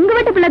 எல்லாம் உங்க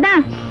வீட்டு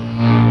பிள்ளைதான்.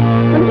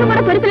 கொஞ்சம்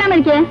கூட பொறுப்பில்லாம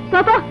இருக்கே.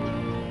 பாப்பா.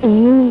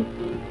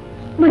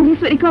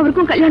 மல்லேஸ்வரிக்கும்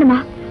அவருக்கும் கல்யாணமா?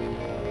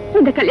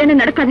 இந்த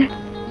கல்யாணம் நடக்காது.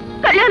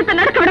 கல்யாணத்தை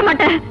நடக்க விட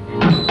மாட்டேன்.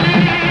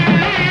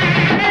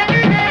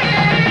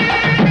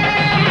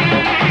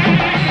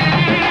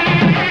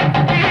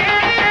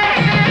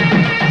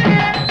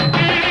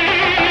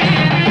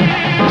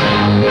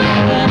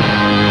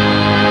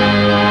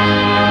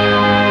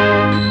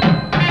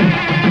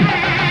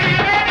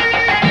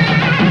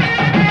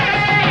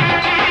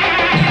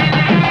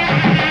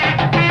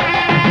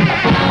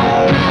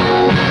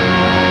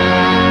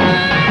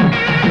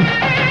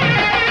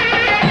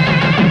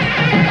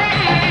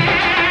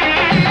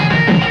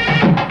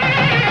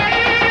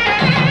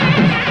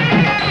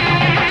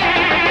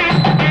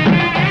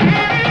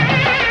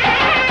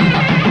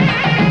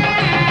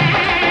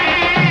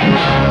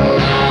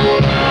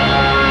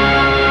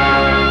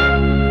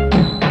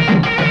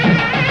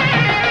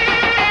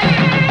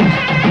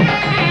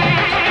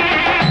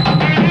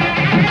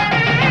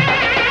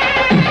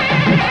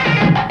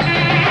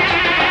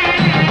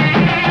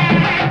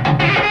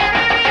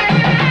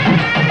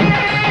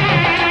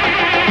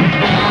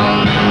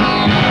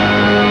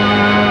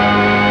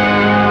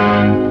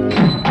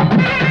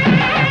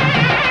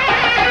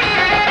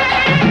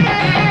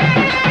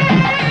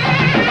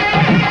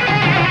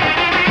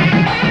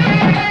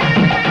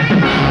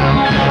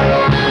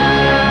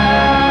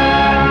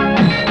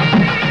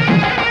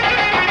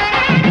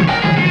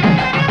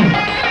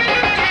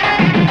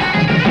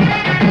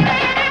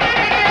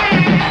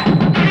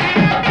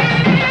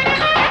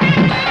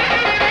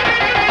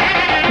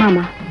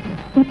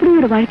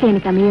 வாழ்க்கை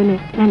எனக்கு அமையும்னு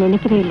நான்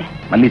நினைக்கவே இல்லை.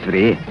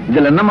 மல்லீஸ்வரி,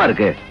 இதுல என்னமா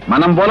இருக்கு?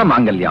 மனம் போல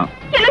மாங்கல்யம்.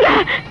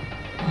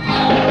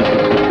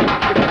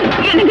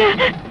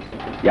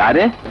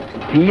 யாரு?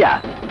 நீயா?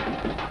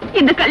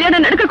 இந்த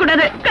கல்யாணம் நடக்க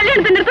கூடாது.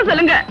 கல்யாணத்தை நிறுத்த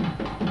சொல்லுங்க.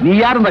 நீ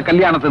யார் இந்த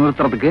கல்யாணத்தை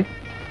நிறுத்துறதுக்கு?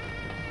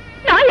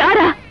 நான்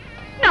யாரா?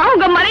 நான்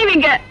உங்க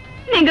மனைவிங்க.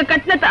 நீங்க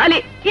கட்டின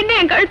தாலி இன்னும்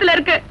என் கழுத்துல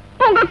இருக்கு.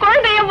 உங்க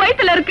குழந்தை என்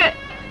வயித்துல இருக்கு.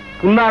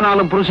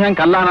 புல்லானாலும் புருஷன்,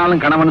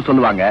 கல்லானாலும் கணவன்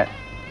சொல்லுவாங்க.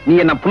 நீ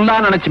என்ன புல்லா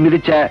நினைச்சு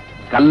மிதிச்ச,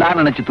 கல்லா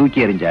நினைச்சு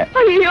தூக்கி எறிஞ்ச.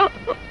 ஐயோ,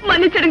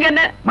 மன்னிச்சிடுங்க.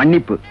 என்ன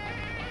மன்னிப்பு?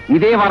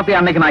 இதே வார்த்தை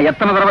அன்னைக்கு நான்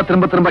எத்தனை தடவை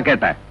திரும்ப திரும்ப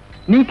கேட்டேன்.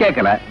 நீ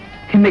கேட்கல.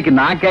 இன்னைக்கு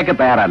நான் கேட்க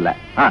தயாரா இல்ல.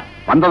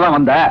 வந்ததான்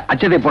வந்த,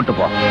 அச்சதை போட்டு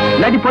போ.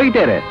 இல்லாட்டி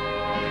போயிட்டே இரு.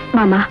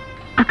 மாமா,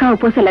 அக்காவை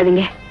போ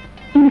சொல்லாதீங்க.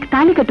 எனக்கு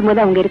தாலி கட்டும்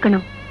போது அவங்க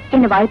இருக்கணும்,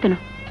 என்ன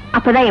வாழ்த்தணும்.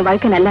 அப்பதான் என்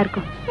வாழ்க்கை நல்லா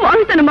இருக்கும்.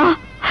 வாழ்த்தணுமா?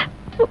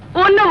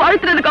 ஒன்ன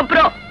வாழ்த்துறதுக்கு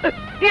அப்புறம்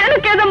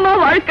எனக்கு எதம்மா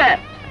வாழ்க்கை?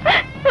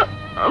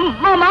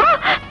 மாமா,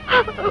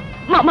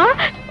 மாமா,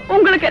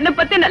 உங்களுக்கு என்ன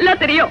பத்தி நல்லா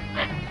தெரியும்.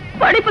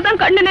 படிப்பு தான்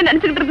கண்ணுன்னு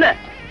நினைச்சுக்கிட்டு இருந்தேன்.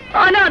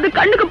 ஆனா அது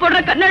கண்ணுக்கு போடுற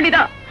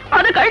கண்ணாடிதான்.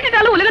 அதை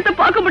கழட்டினாலும் உலகத்தை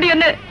பார்க்க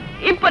முடியும்னு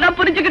இப்ப நான்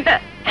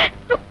புரிஞ்சுக்கிட்டேன்.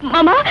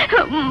 மாமா,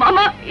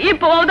 மாமா,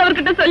 இப்போ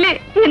அவர்கிட்ட சொல்லி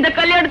இந்த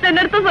கல்யாணத்தை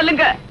நிறுத்த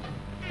சொல்லுங்க.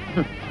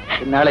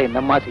 என்னால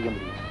என்னம்மா செய்ய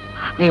முடியும்?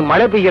 நீ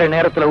மழை பெய்கிற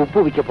நேரத்துல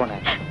உப்பு விற்க போன,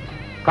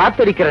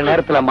 காத்தடிக்கிற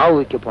நேரத்துல மாவு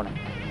விற்க போன,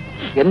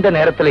 எந்த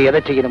நேரத்துல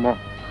எதை செய்யணுமோ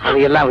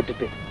அதையெல்லாம்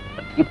விட்டுட்டு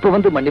இப்ப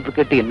வந்து மன்னிப்பு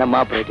கேட்டு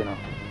என்னம்மா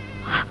பிரயோஜனம்?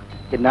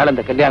 என்னால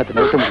இந்த கல்யாணத்தை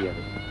நிறுத்த முடியாது.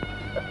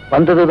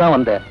 வந்ததுதான்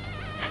வந்த,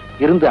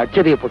 இருந்து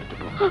அச்சதையை போட்டுட்டு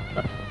போ.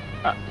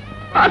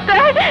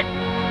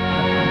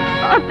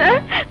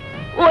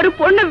 ஒரு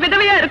பொண்ணு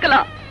விதவையா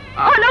இருக்கலாம்,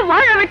 ஆனா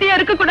வாழ வெட்டியா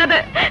இருக்க கூடாது.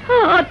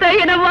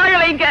 என்ன வாழ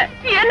வைங்க,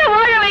 என்ன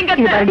வாழ வைங்க.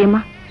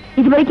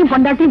 இது வரைக்கும்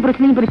பொண்டாட்டியும்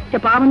பிரச்சனையும் பிரிச்ச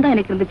பாவம் தான்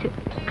எனக்கு இருந்துச்சு.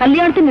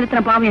 கல்யாணத்தை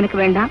நிறுத்தின பாவம் எனக்கு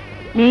வேண்டாம்.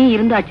 நீ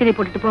இருந்து அச்சதை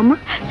போட்டுட்டு போமா.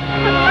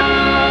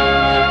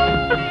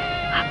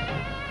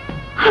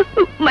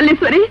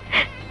 மல்லீஸ்வரி,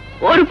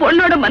 ஒரு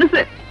பொண்ணோட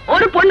மனசு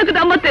ஒரு பொண்ணுக்கு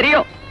தாமா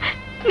தெரியும்.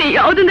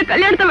 நீயாவது இந்த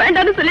கல்யாணத்தை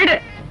வேண்டாம்னு சொல்லிடு.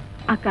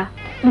 அக்கா,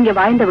 நீங்க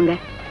வாழ்ந்தவங்க,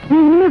 நீ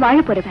இனிமே வாழ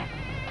போறவ.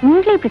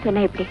 நீங்களே இப்படி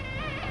சொன்னா எப்படி?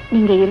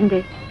 நீங்க இருந்து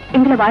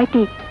எங்களை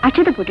வாழ்த்தி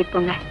அச்சதை போட்டுட்டு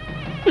போங்க.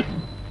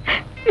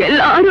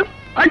 எல்லாரும்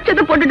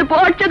அச்சதை போட்டுட்டு போ,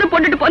 அச்சதை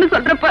போட்டுட்டு போன்னு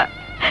சொல்றப்ப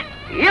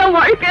என்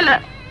வாழ்க்கையில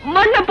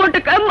மண்ணை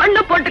போட்டுக்க,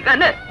 மண்ணை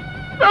போட்டுக்கன்னு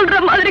சொல்ற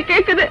மாதிரி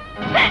கேக்குது.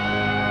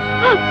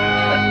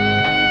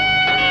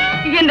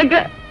 எனக்கு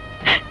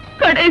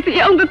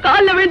கடைசியா உங்க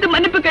கால்ல விழுந்து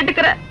மன்னிப்பு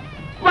கேட்டுக்கிற.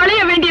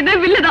 வளைய வேண்டியது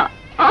வில்லுதான்,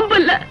 அம்பு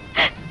இல்ல.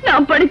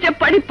 நான் படிச்ச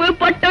படிப்பு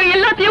பட்டம்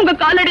எல்லாத்தையும் உங்க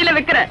காலடியில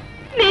வைக்கிறேன்.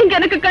 நீங்க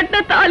எனக்கு கட்ட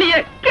தாலிய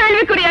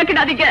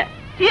கேள்விக்குறியாக்கிடாதீங்க.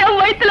 என்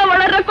வயித்துல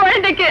வளர்ற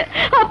குழந்தைக்கு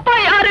அப்பா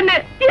யாருன்னு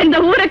இந்த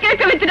ஊரை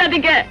கேட்க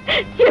வச்சிடாதீங்க.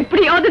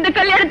 எப்படியாவது இந்த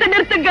கல்யாணத்தை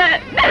நிறுத்துங்க,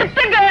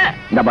 நிறுத்துங்க.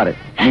 இந்த பாரு,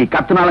 நீ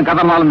கத்துனாலும்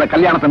கதனாலும் இந்த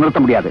கல்யாணத்தை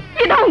நிறுத்த முடியாது.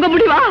 இதான் உங்க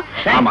முடிவா?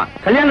 ஆமா.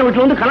 கல்யாண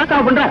வீட்டுல வந்து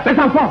கலக்காம பண்ற,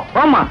 பேசாம போ.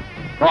 போமா,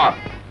 போ.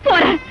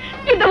 போறேன்,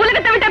 இந்த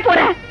உலகத்தை விட்டே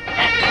போறேன்.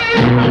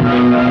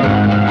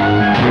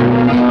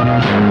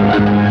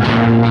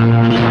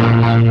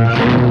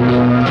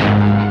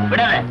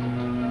 விடாத.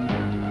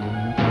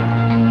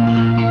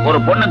 ஒரு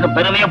பொண்ணுக்கு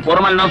பெருமையா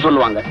பொறுமை தான்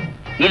சொல்லுவாங்க.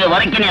 இது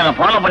வரைக்கும் நீ அதை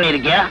ஃபாலோ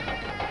பண்ணிருக்கியா?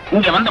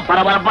 இங்க வந்து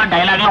பரபரப்பா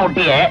டயலாக்லாம்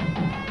ஒட்டிய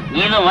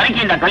இது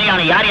வரைக்கும் இந்த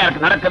கல்யாணம் யார்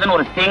யாருக்கு நடக்குதுன்னு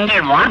ஒரு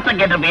செங்கல் வார்த்தை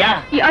கேட்டிருப்பியா?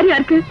 யார்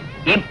யாருக்கு?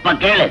 இப்ப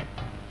கேளு.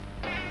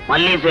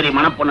 மல்லீஸ்வரி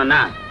மணப்பொண்ணுன்னா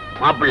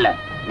மாப்பிள்ள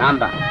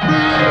நான் தான்.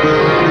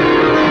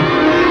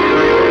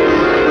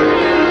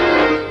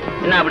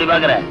 என்ன அப்படி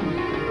பாக்குற?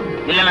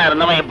 வில்லனா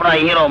இருந்தவன் எப்படா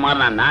ஹீரோ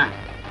மாறினான்னா?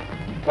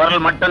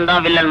 குரல்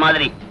மட்டும்தான் வில்லன்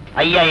மாதிரி.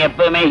 ஐயா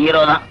எப்பவுமே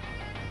ஹீரோ தான்.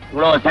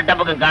 இவ்வளவு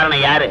செட்டப்புக்கு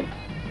காரணம் யாரு?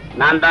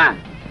 நான் தான்.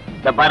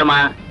 இந்த பாருமா,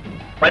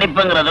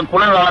 படிப்புங்கிறது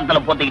குளிர் காலத்துல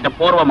போத்திக்கிட்ட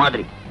போர்வ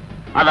மாதிரி.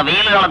 அத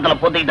வெயில் காலத்துல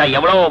போத்திக்கிட்டா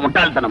எவ்வளவு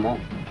முட்டாள்தனமோ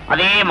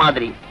அதே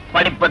மாதிரி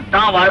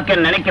படிப்புத்தான்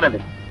வாழ்க்கைன்னு நினைக்கிறது.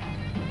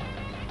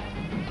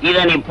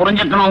 இத நீ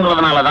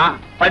புரிஞ்சுக்கணுங்கிறதுனாலதான்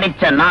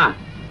படிச்சேன்னா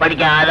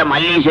படிக்காத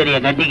மல்லீஸ்வரிய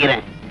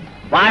கட்டிக்கிறேன்.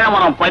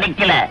 வாழைமரம்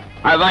படிக்கல,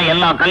 அதுதான்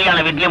எல்லா கல்யாண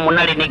வீட்லயும்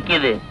முன்னாடி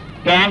நிக்குது.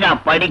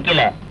 தேங்காய்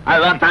படிக்கல,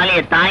 அதுதான்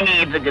தாலியை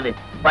தாங்கிக்கிட்டு இருக்குது.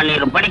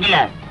 பன்னீரும் படிக்கல,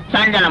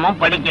 சஞ்சனமும்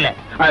படிக்கல,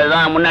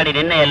 அதுதான் முன்னாடி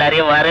நின்று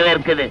எல்லாரையும்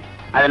வரவேற்குது.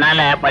 அதனால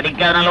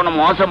படிக்காதனால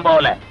ஒண்ணும் மோசம்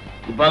போகல.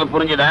 இப்ப அது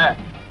புரிஞ்சுதா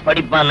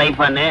படிப்பா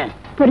லைஃபான்னு?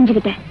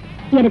 புரிஞ்சுக்கிட்டேன்.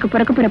 எனக்கு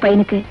பிறக்க போற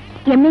பையனுக்கு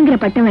எம்ங்கிற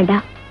பட்டம்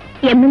வேண்டாம்,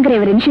 எம்ங்கிற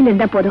ஒரு இன்ஷியல்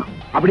இருந்தா போதும்.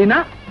 அப்படின்னா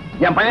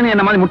என் பையனை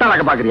என்ன மாதிரி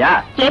முட்டாளாக்க பாக்குறியா?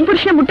 என்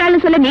புருஷன்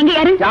முட்டாள்னு சொல்ல நீங்க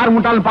யாரு? யார்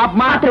முட்டாள்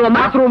பாப்பமா?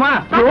 பாத்துருவோமா?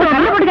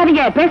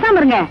 கவலைப்படாதீங்க, பேசாம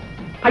இருங்க.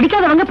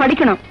 படிக்காதவங்க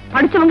படிக்கணும்,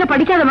 படிச்சவங்க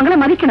படிக்காதவங்கள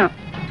மதிக்கணும்.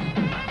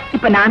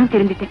 இப்ப நானும்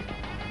தெரிஞ்சுட்டேன்.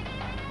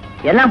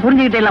 எல்லாம்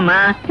புரிஞ்சுக்கிட்டேலம்மா.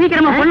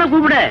 சீக்கிரமா பொண்ணை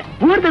கூப்பிடு,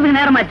 முகூர்த்தத்துக்கு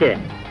நேரமாச்சு.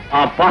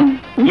 அப்பா,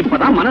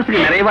 இப்பதான்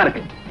மனசுக்கு நிறைவா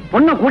இருக்கு.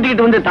 பொண்ணை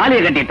கூட்டிக்கிட்டு வந்து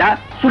தாலியை கட்டிட்டா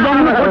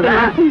சுபமா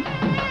போட்டுடலாம்.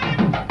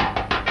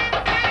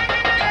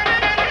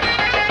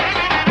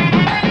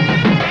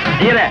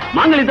 ஐயரே,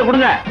 மாங்கல்யத்தை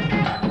கொடுங்க.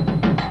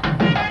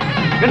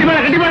 கட்டி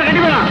போலாம், கட்டி போலாம்,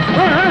 கட்டி போலாம்.